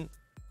person,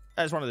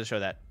 I just wanted to show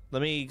that.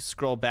 Let me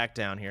scroll back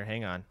down here.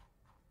 Hang on.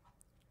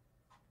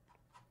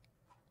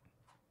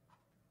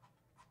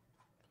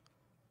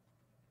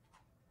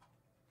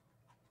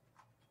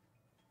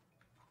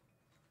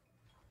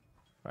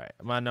 All right,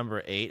 I'm on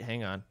number 8.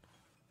 Hang on.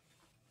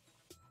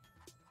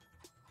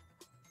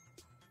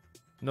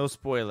 No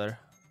spoiler.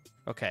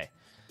 Okay.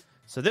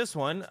 So this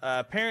one,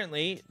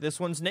 apparently,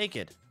 this one's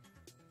naked.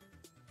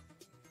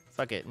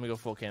 Fuck it. Let me go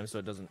full cam so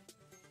it doesn't...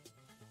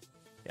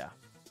 Yeah.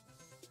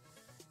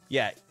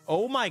 Yeah.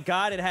 Oh my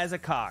God, it has a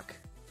cock.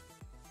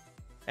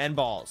 And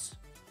balls.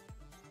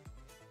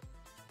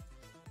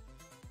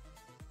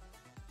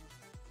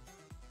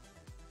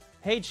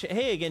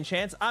 Hey again,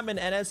 Chance. I'm an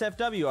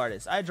NSFW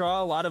artist. I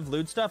draw a lot of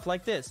lewd stuff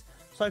like this.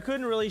 So I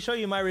couldn't really show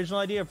you my original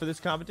idea for this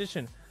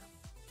competition.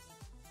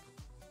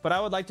 But I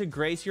would like to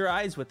grace your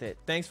eyes with it.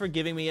 Thanks for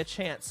giving me a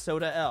chance,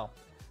 Soda L.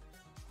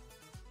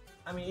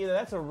 I mean, either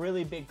that's a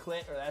really big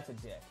clit or that's a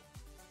dick.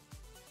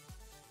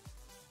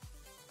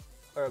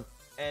 Or,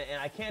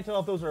 and I can't tell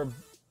if those are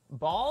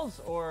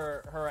balls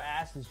or her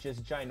ass is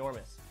just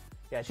ginormous.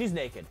 Yeah, she's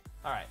naked.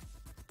 All right,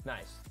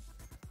 nice.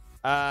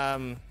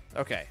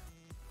 Okay.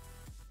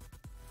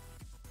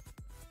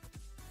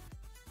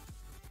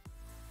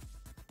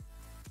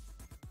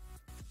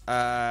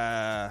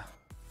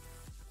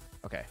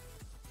 Okay.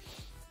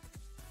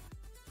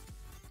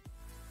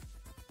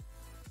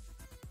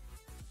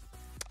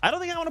 I don't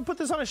think I want to put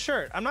this on a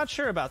shirt. I'm not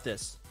sure about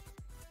this.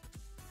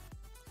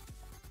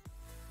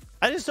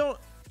 I just don't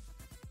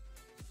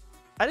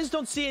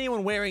see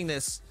anyone wearing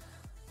this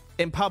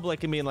in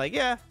public and being like,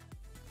 yeah,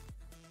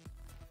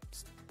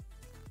 this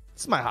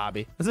is my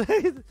hobby. This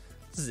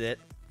is it.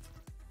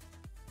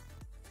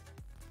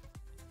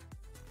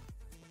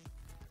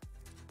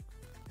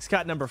 It's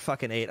got number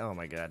fucking 8. Oh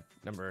my God.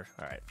 All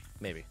right,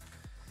 maybe.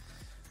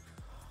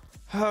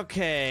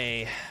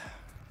 Okay.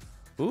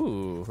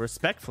 Ooh,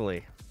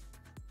 respectfully.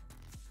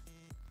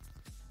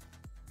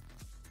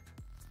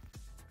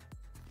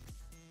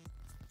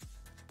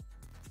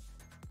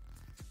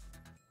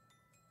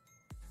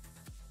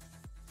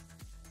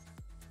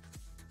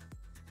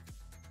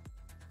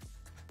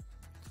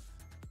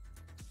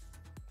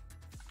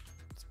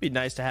 Be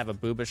nice to have a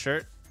booba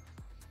shirt.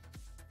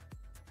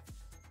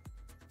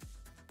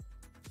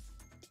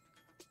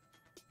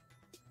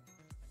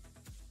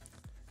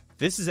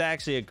 This is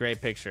actually a great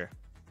picture.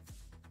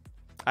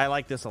 I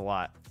like this a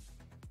lot.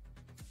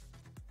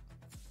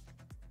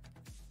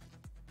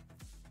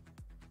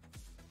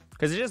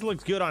 Because it just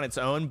looks good on its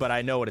own, but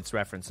I know what it's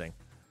referencing.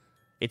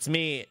 It's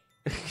me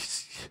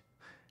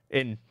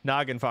in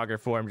Noggenfogger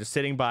form, just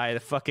sitting by the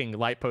fucking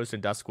light post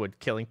in Duskwood,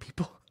 killing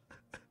people.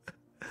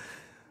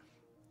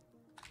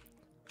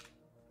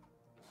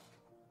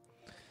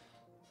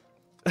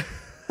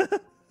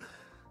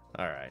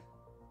 All right.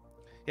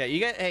 Yeah, you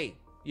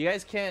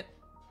guys can't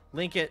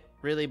link it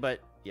really, but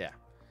yeah.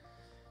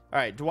 All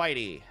right,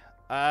 Dwighty.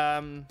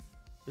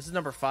 This is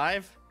number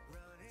 5.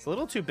 It's a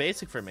little too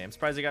basic for me. I'm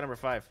surprised I got number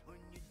 5.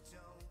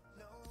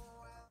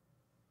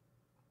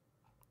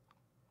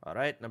 All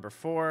right, number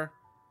 4.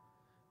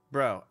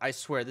 Bro, I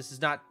swear, this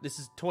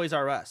is Toys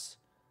R Us.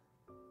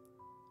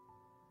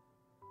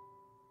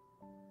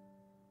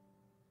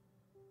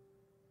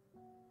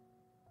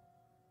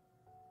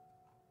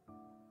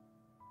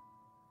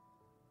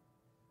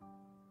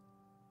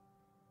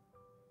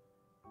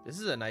 This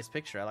is a nice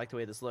picture. I like the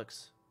way this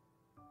looks.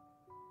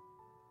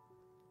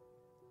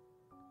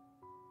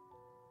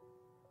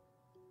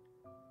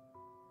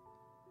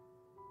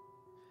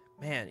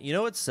 Man, you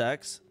know what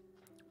sucks?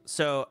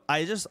 So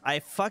I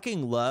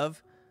fucking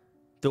love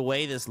the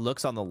way this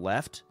looks on the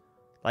left.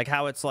 Like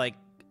how it's like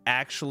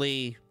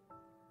actually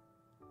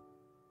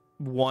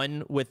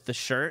one with the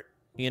shirt,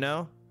 you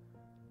know?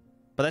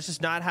 But that's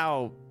just not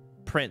how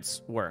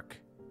prints work.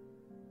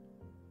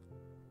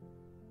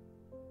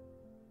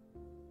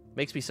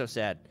 Makes me so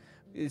sad.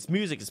 Its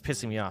music is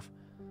pissing me off.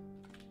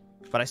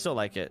 But I still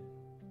like it.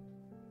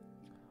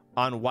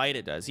 On white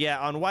it does. Yeah,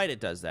 on white it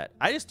does that.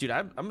 Dude,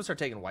 I'm gonna start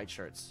taking white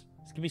shirts.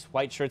 Just give me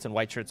white shirts and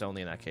white shirts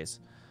only in that case.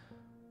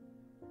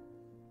 All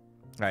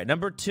right,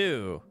 number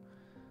 2.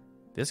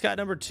 This got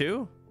number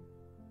 2?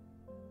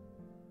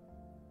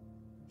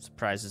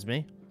 Surprises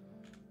me.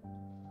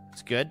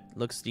 It's good.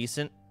 Looks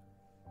decent.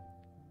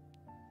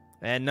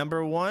 And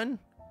number 1?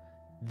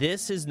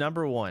 This is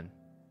number 1.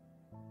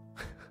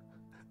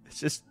 It's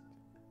just...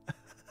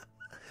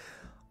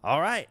 All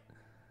right.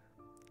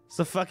 It's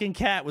a fucking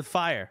cat with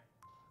fire.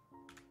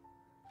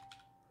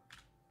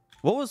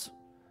 What was...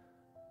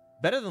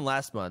 Better than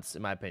last month's,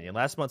 in my opinion.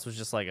 Last month's was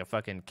just like a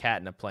fucking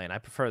cat in a plane. I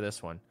prefer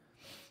this one.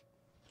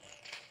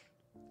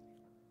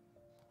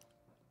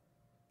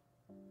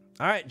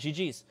 All right,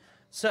 GG's.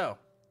 So,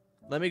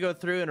 let me go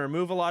through and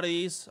remove a lot of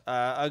these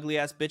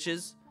ugly-ass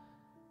bitches.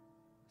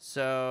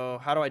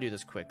 So, how do I do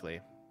this quickly?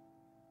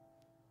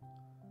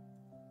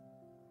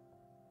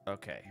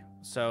 Okay.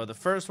 So, the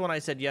first one I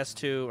said yes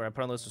to, or I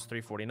put on the list, was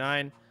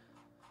 349.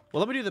 Well,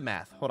 let me do the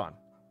math. Hold on.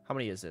 How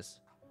many is this?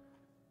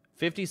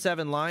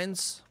 57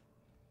 lines.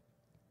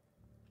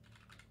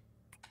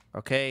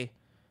 Okay.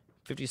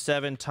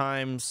 57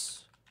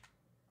 times,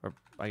 or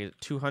I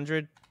get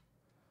 200.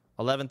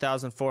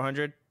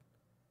 11,400.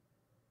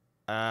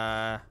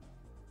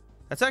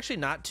 That's actually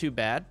not too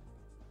bad,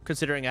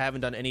 considering I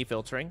haven't done any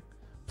filtering.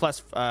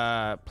 Plus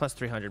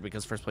 300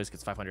 because first place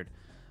gets 500.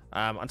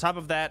 On top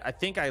of that, I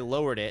think I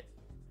lowered it.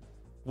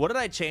 What did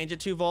I change it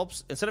to,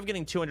 Volps? Instead of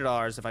getting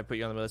 $200 if I put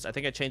you on the list, I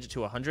think I changed it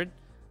to 100.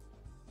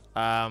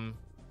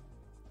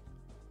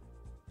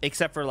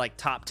 Except for like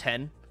top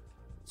 10.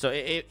 So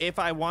if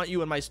I want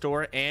you in my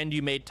store and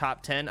you made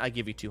top 10, I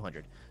give you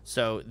 200.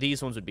 So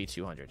these ones would be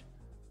 200.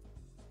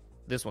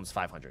 This one's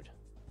 500,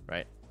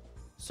 right?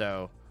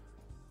 So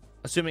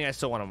assuming I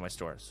still want them in my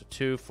store. So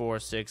 2, 4,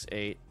 6,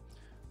 8.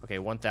 Okay,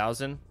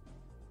 1,000.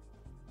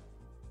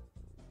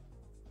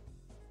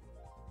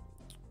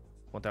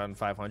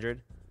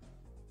 1,500.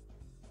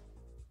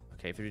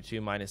 Okay,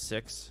 52 minus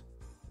 6.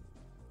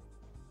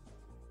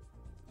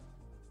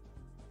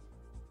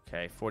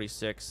 Okay,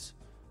 46.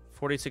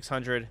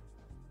 4,600.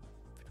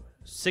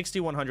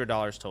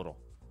 $6,100 total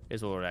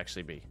is what it would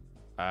actually be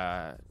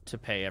to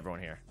pay everyone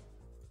here.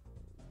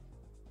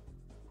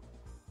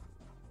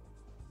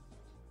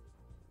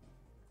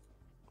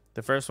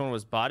 The first one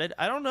was botted.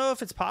 I don't know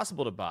if it's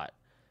possible to bot.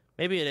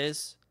 Maybe it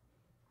is.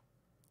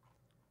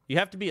 You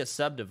have to be a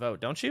sub to vote,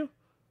 don't you?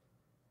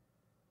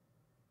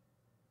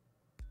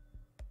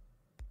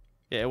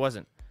 Yeah, it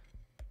wasn't.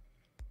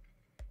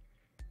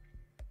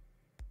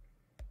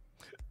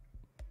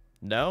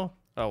 No?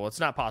 Oh, well, it's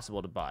not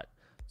possible to bot.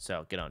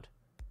 So, get owned.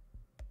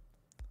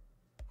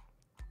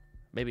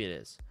 Maybe it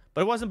is.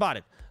 But it wasn't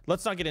botted.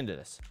 Let's not get into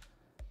this.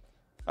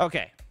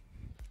 Okay.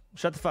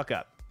 Shut the fuck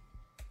up.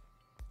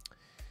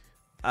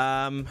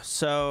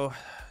 So,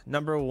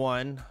 number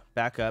 1,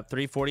 back up,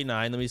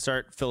 349. Let me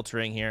start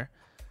filtering here.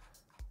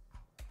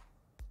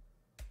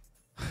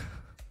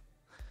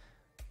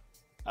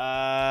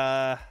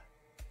 I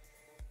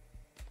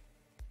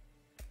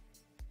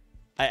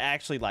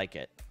actually like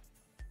it.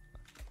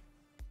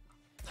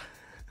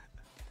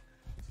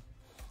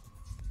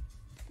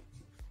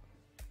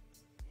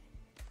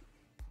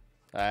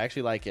 I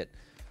actually like it.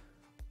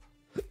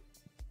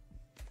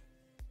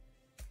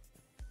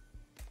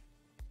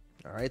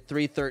 All right,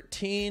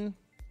 313.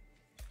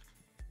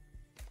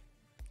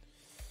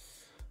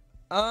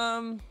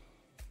 I'm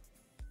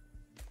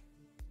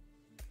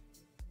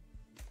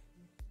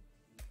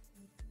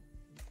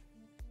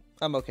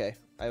okay.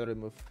 I would have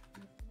moved.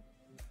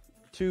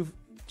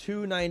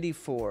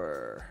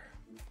 294.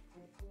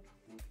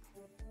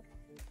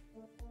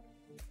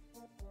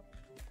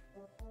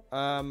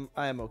 I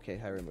am okay.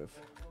 I remove.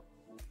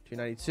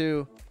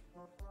 292.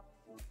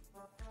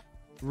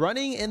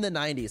 Running in the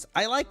 90s.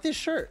 I like this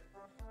shirt.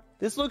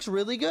 This looks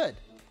really good.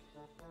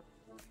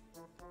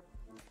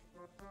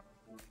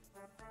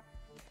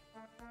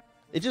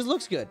 It just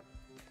looks good.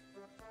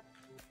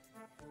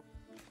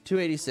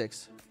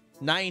 286.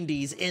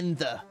 90s in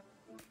the...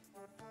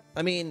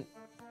 I mean,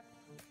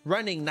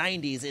 running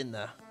 90s in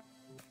the...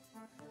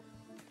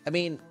 I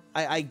mean,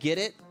 I get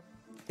it.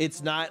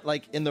 It's not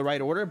like in the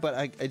right order,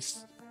 but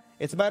it's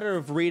a matter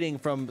of reading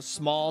from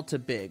small to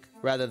big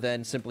rather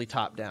than simply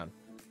top down.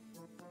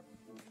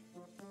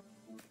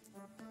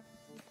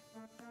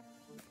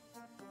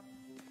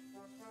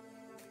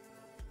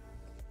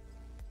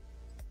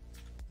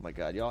 Oh my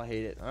god, y'all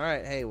hate it. All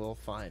right, hey, well,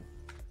 fine.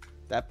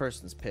 That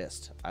person's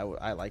pissed.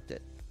 I liked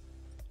it.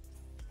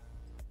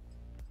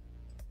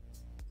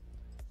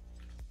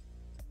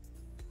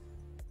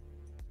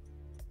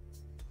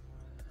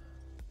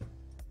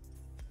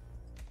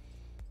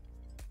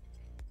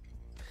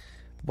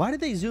 Why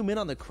did they zoom in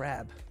on the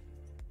crab?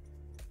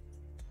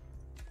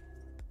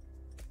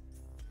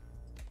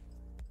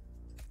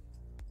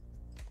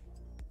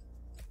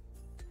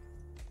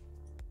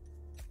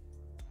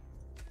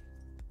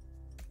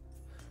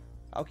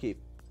 I'll keep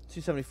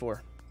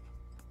 274.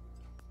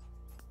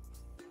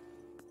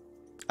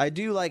 I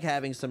do like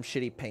having some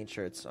shitty paint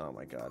shirts. Oh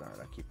my god. All right,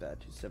 I'll keep that.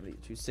 270,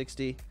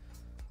 260.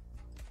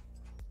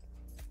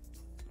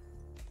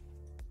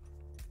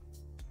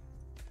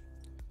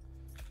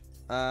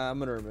 I'm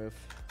gonna remove.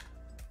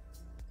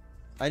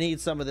 I need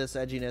some of this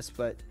edginess,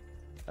 but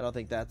I don't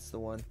think that's the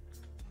one.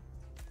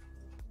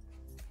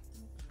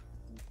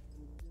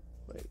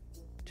 Wait,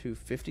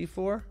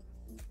 254?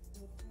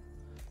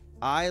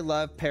 I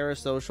love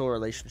parasocial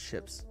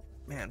relationships.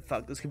 Man,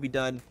 fuck, this could be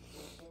done.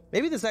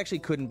 Maybe this actually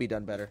couldn't be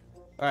done better.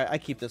 All right, I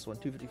keep this one.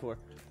 254.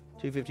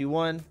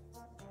 251.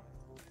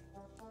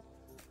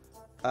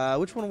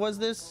 Which one was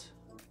this?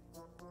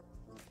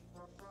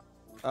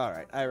 All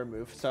right, I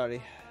remove.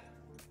 Sorry.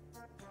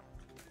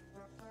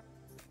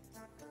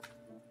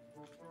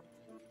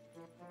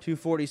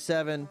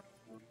 $247.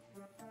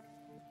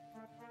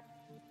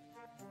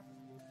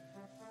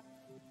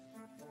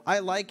 I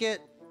like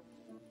it,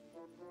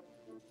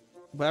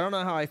 but I don't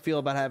know how I feel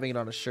about having it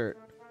on a shirt.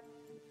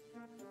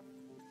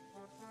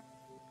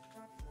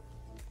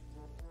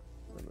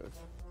 Remove.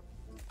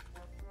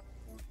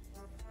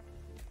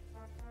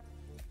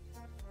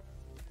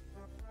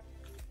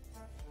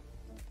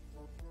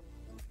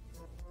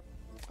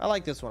 I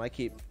like this one. I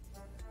keep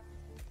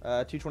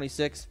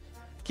 226.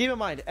 Keep in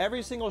mind,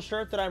 every single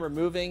shirt that I'm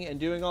removing and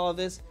doing all of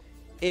this,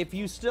 if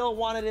you still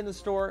want it in the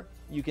store,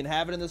 you can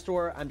have it in the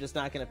store. I'm just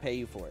not going to pay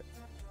you for it.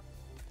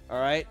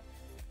 All right?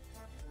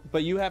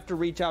 But you have to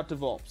reach out to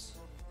Volps.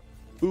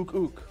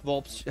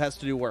 Volps has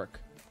to do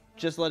work.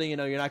 Just letting you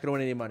know you're not going to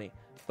win any money.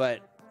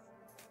 But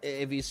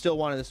if you still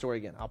want it in the store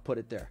again, I'll put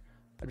it there.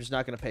 I'm just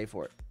not going to pay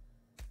for it.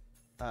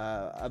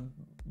 I'm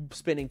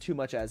spending too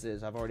much as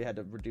is. I've already had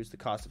to reduce the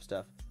cost of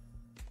stuff.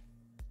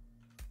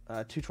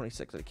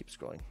 226. I keep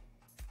scrolling.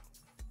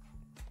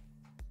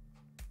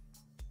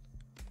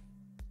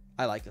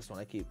 I like this one.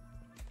 I keep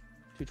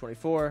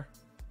 224.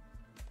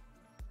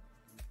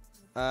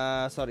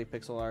 Sorry,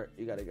 pixel art.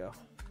 You gotta go.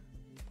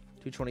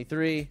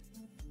 223.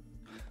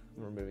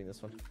 I'm removing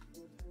this one.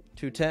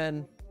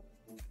 210.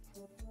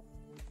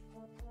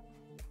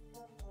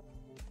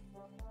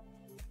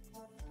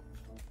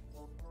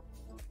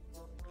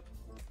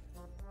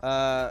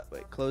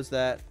 Wait, close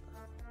that.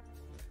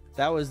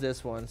 That was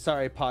this one.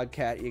 Sorry,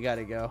 Podcat. You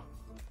gotta go.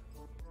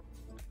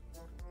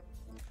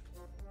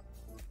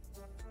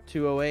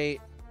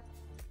 208.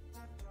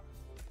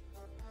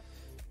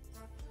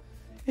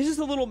 It's just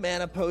a little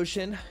mana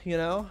potion, you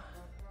know?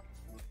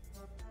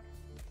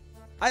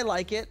 I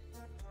like it.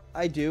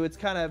 I do. It's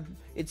kind of...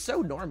 It's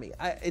so normie.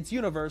 It's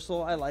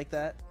universal. I like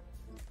that.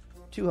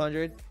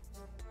 200.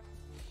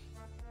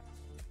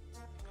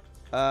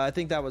 I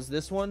think that was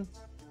this one.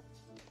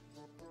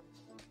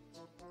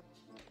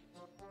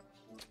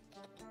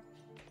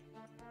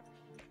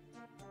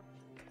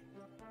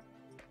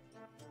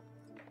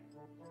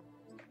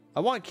 I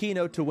want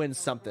Keynote to win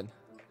something.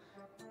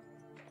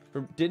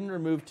 Didn't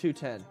remove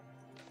 210.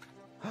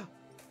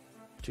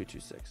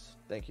 226.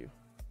 Thank you.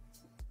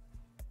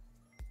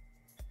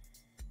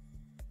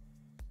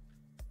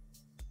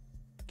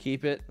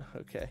 Keep it.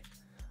 Okay.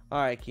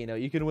 All right, Kino.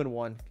 You can win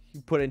one.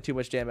 You put in too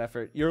much damn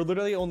effort. You're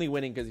literally only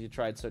winning because you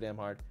tried so damn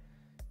hard.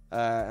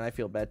 And I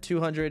feel bad.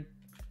 200.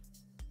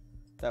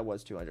 That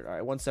was 200. All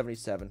right,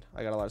 177.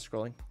 I got a lot of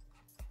scrolling.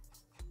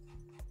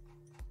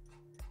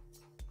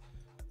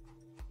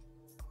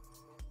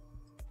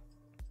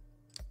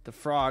 The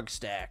frog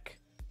stack.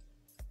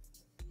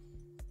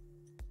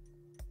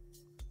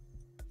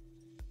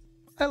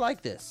 I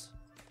like this.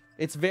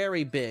 It's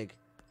very big.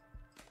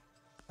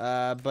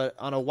 But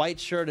on a white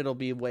shirt, it'll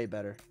be way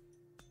better.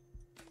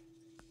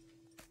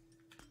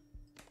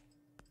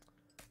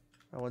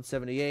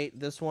 178.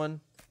 This one.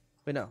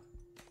 Wait, no.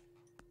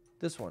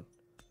 This one.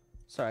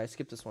 Sorry, I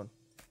skipped this one.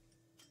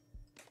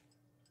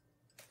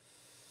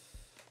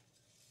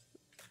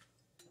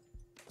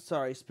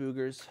 Sorry,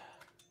 Spoogers.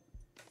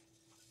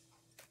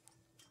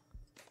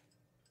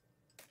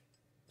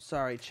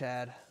 Sorry,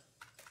 Chad.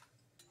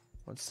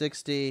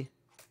 160.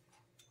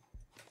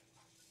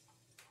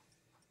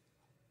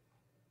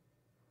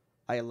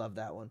 I love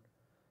that one.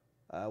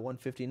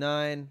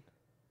 159.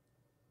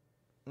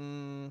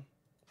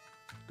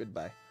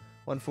 Goodbye.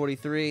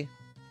 143.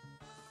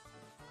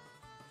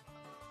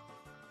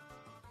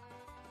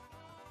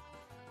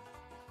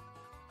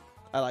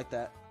 I like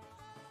that.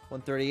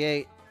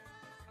 138.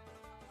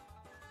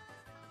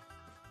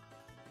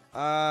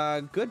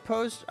 Good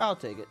post. I'll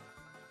take it.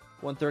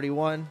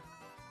 131.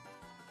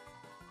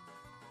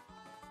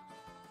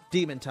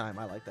 Demon Time.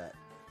 I like that.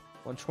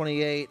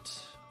 128.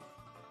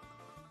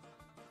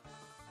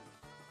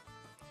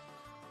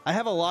 I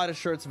have a lot of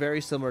shirts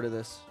very similar to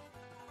this.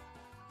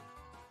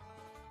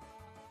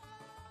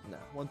 No,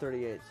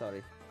 138,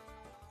 sorry.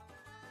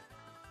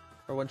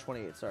 Or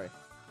 128, sorry.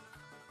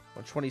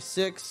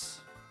 126.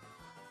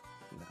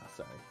 No,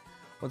 sorry.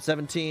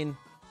 117.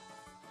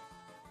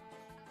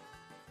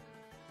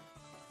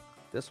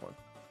 This one.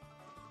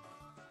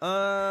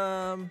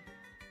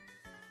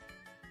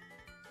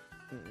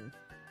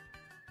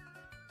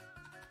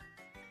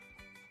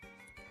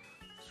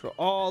 Scroll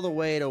all the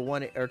way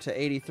to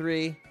to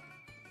 83.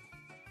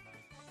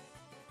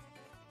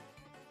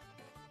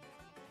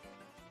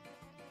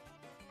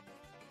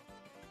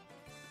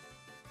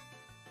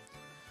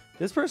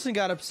 This person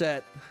got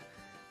upset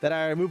that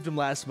I removed him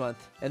last month,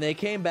 and they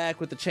came back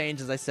with the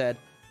changes. I said,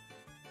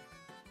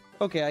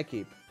 okay, I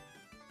keep.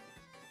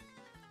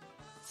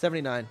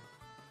 79.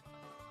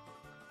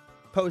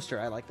 Poster,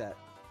 I like that.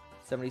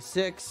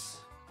 76.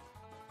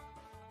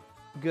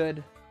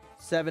 Good.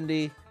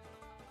 70.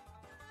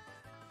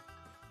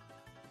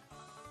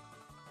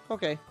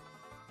 Okay.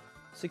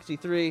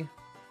 63.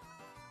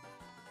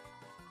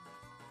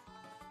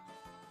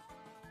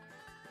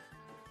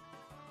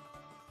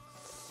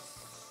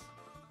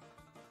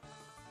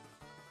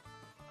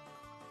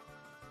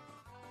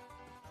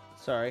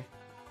 Sorry.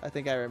 I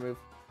think I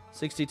removed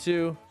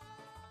 62.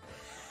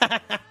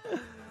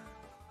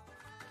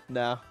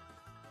 No.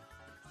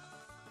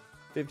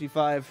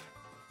 55.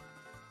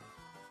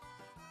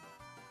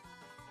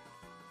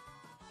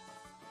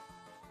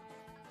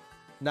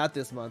 Not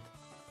this month.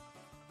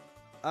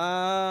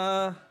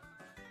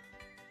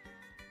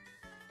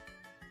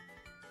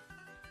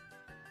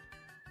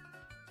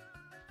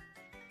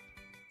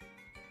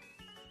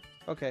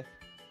 Okay.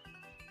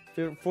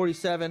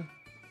 47.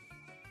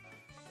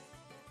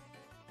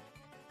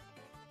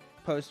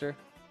 Poster.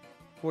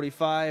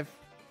 45.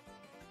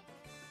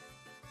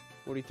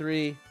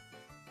 43.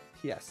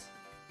 Yes.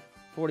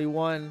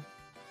 41.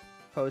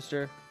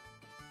 Poster.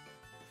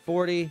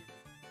 40.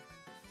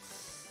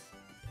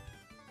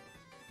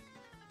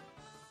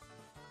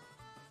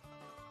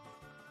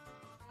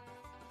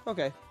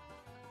 Okay.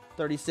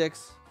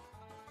 36.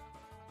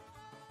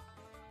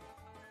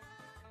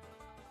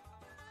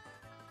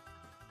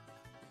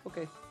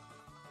 Okay.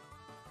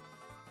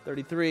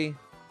 33.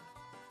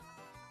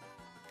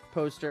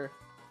 Poster.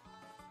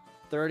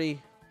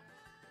 30.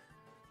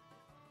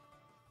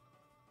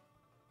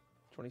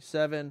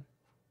 27.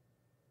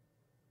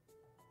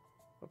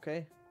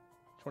 Okay.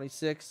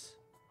 26.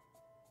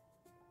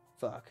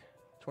 Fuck.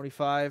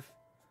 25.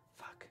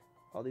 Fuck.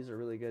 All these are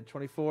really good.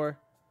 24.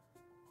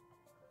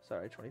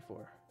 Sorry,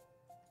 24.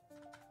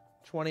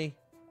 20.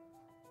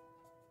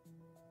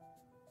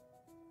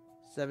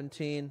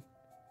 17.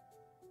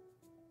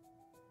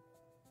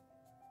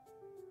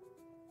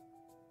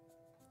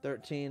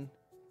 13.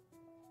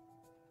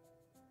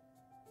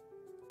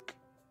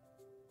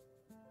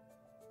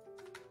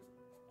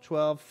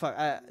 12.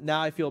 Fuck.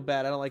 Now I feel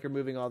bad. I don't like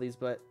removing all these,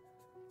 but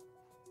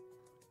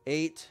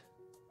 8.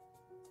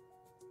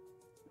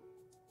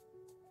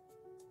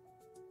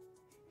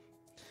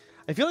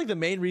 I feel like the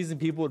main reason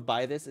people would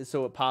buy this is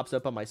so it pops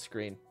up on my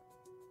screen.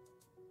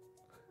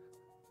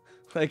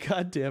 Like,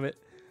 god damn it.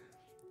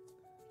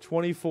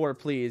 24,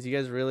 please. You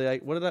guys really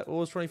like... What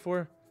was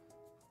 24?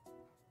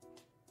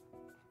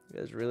 You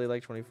guys really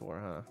like 24,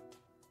 huh?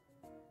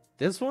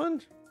 This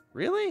one?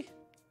 Really?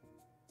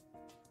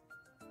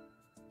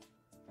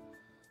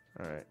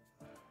 Alright.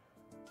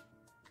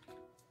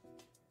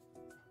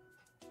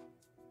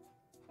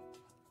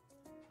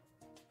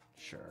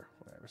 Sure.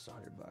 Whatever. It's $100.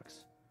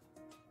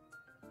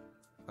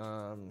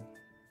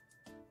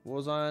 What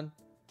was on?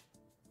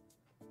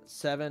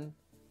 7.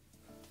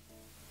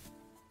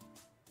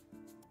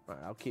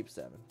 Alright, I'll keep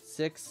 7.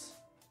 6.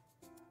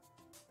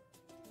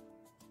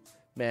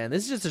 Man,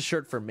 this is just a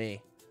shirt for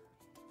me.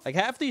 Like,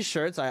 half these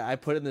shirts I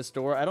put in the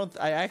store,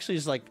 I actually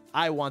just like,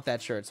 I want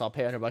that shirt, so I'll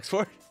pay $100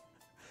 for it.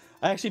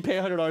 I actually pay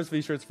 $100 for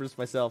these shirts for just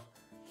myself.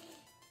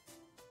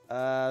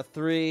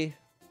 3.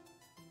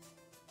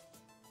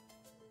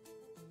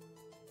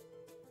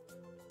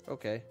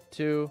 Okay,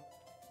 2.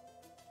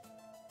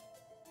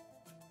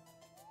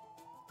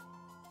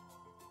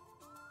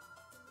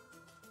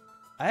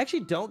 I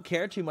actually don't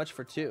care too much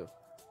for 2.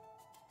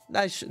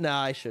 I should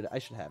have it. I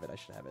should have it,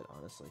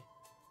 honestly.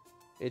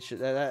 It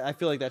should. I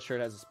feel like that shirt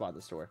has a spot in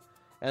the store.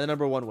 And the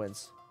number 1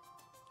 wins.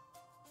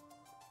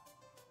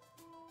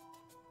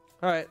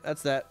 Alright,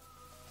 that's that.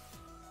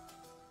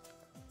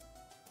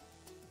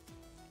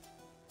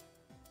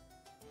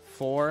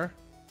 Four.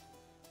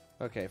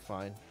 Okay,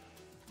 fine.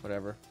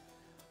 Whatever.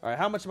 Alright,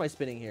 how much am I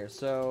spinning here?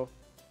 So,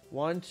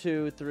 1,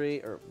 2,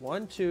 3,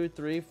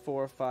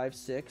 4, 5,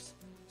 6.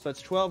 So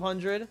it's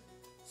 1,200.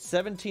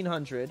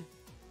 1,700.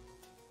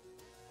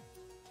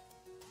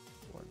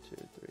 1, 2,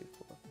 3,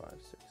 4, 5,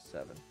 6,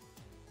 7.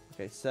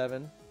 Okay,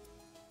 7.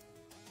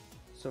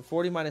 So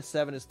 40 minus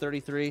 7 is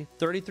 33.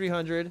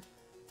 3,300.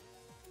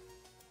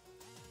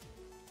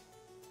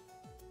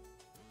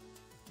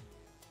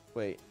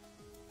 Wait.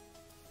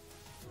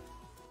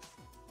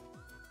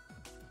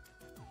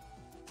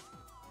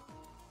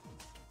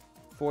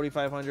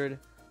 $4,500.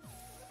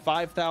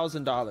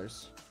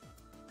 $5,000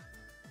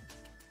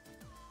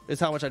 is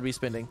how much I'd be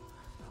spending.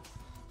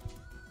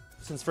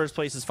 Since first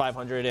place is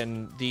 500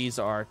 and these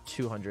are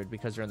 200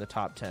 because they're in the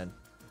top 10.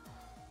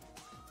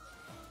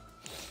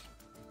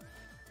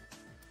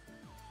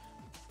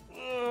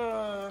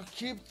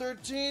 Keep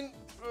 13.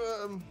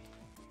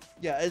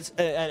 Yeah, it's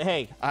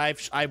hey,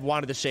 I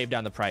wanted to shave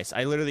down the price.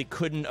 I literally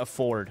couldn't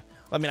afford.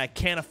 I mean, I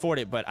can't afford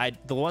it, but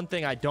the one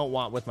thing I don't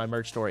want with my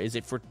merch store is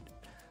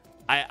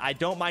I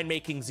don't mind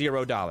making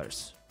 $0.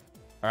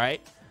 All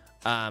right,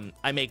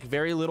 I make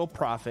very little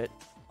profit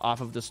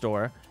off of the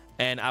store,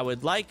 and I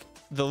would like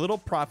the little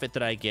profit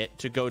that I get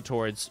to go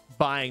towards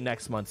buying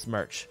next month's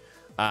merch.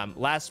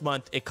 Last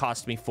month it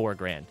cost me $4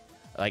 grand,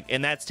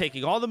 and that's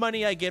taking all the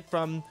money I get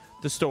from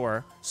the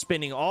store,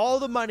 spending all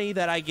the money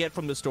that I get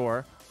from the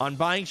store on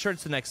buying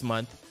shirts the next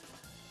month,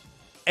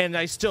 and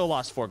I still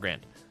lost $4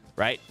 grand,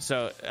 right?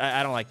 So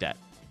I don't like that.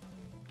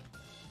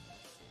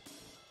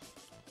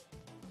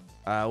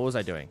 What was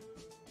I doing?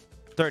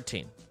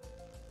 13.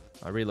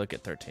 I'll relook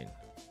at 13.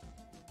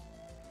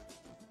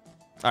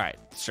 All right,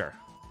 sure.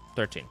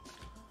 13.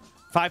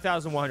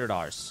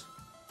 $5,100.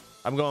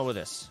 I'm going with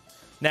this.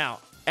 Now,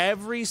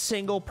 every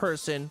single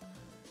person,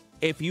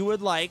 if you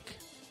would like,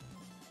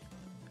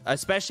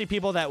 especially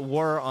people that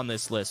were on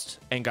this list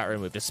and got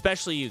removed,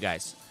 especially you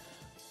guys,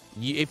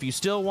 if you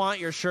still want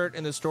your shirt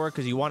in the store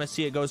because you want to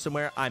see it go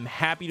somewhere, I'm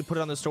happy to put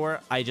it on the store.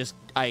 I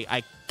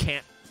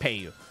can't pay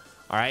you.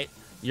 All right?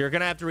 You're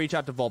going to have to reach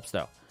out to Volps,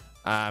 though.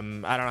 I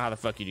don't know how the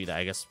fuck you do that.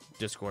 I guess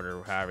Discord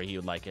or however he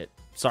would like it.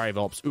 Sorry,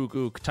 Volps.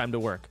 Ook, time to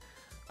work.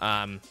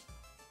 Oh,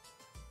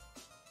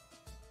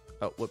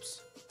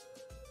 whoops.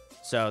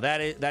 So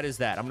that is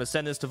that. I'm going to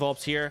send this to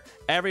Volps here.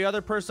 Every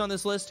other person on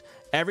this list,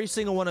 every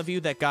single one of you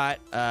that got...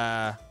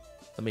 let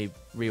me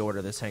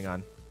reorder this. Hang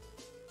on.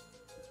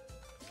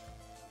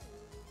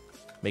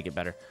 Make it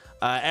better.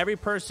 Every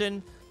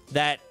person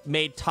that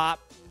made top...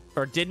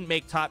 or didn't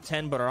make top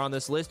 10 but are on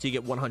this list, you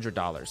get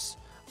 $100.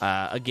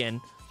 Again,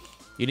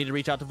 you need to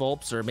reach out to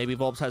Volps, or maybe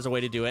Volps has a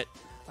way to do it.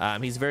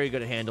 He's very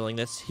good at handling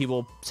this. He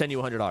will send you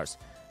 $100.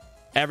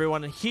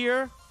 Everyone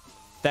here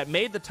that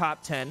made the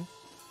top 10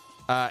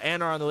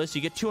 and are on the list,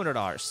 you get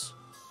 $200.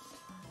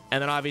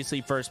 And then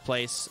obviously first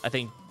place, I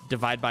think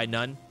divide by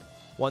none,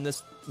 won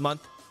this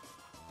month.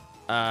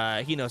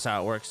 He knows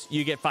how it works.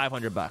 You get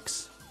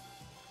 $500.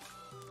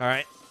 All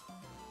right.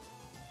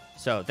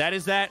 So that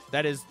is that.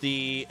 That is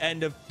the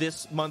end of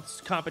this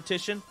month's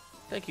competition.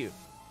 Thank you,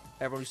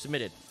 everyone who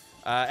submitted.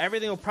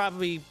 Everything will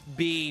probably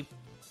be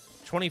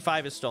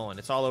 25 is stolen.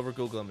 It's all over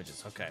Google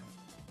Images. Okay.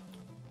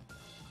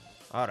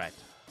 All right.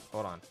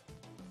 Hold on.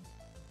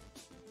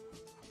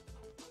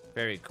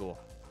 Very cool.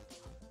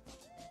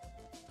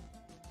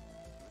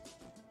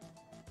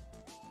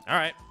 All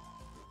right.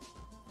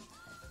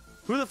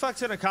 Who the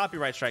fuck's gonna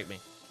copyright strike me?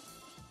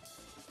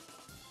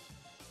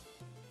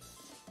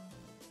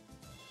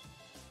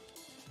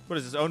 What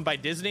is this, owned by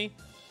Disney?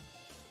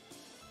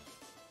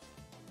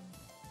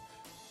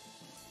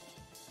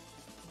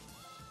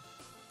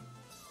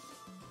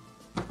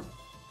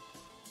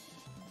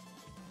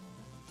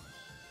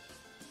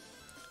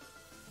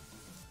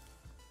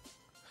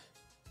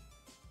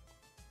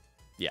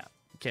 Yeah,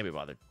 can't be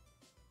bothered.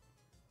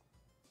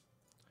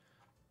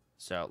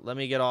 So let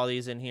me get all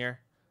these in here.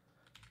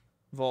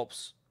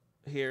 Volps,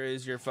 here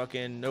is your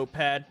fucking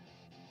notepad.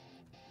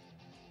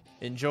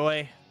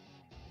 Enjoy.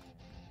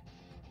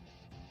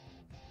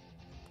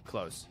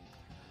 Close.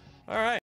 All right.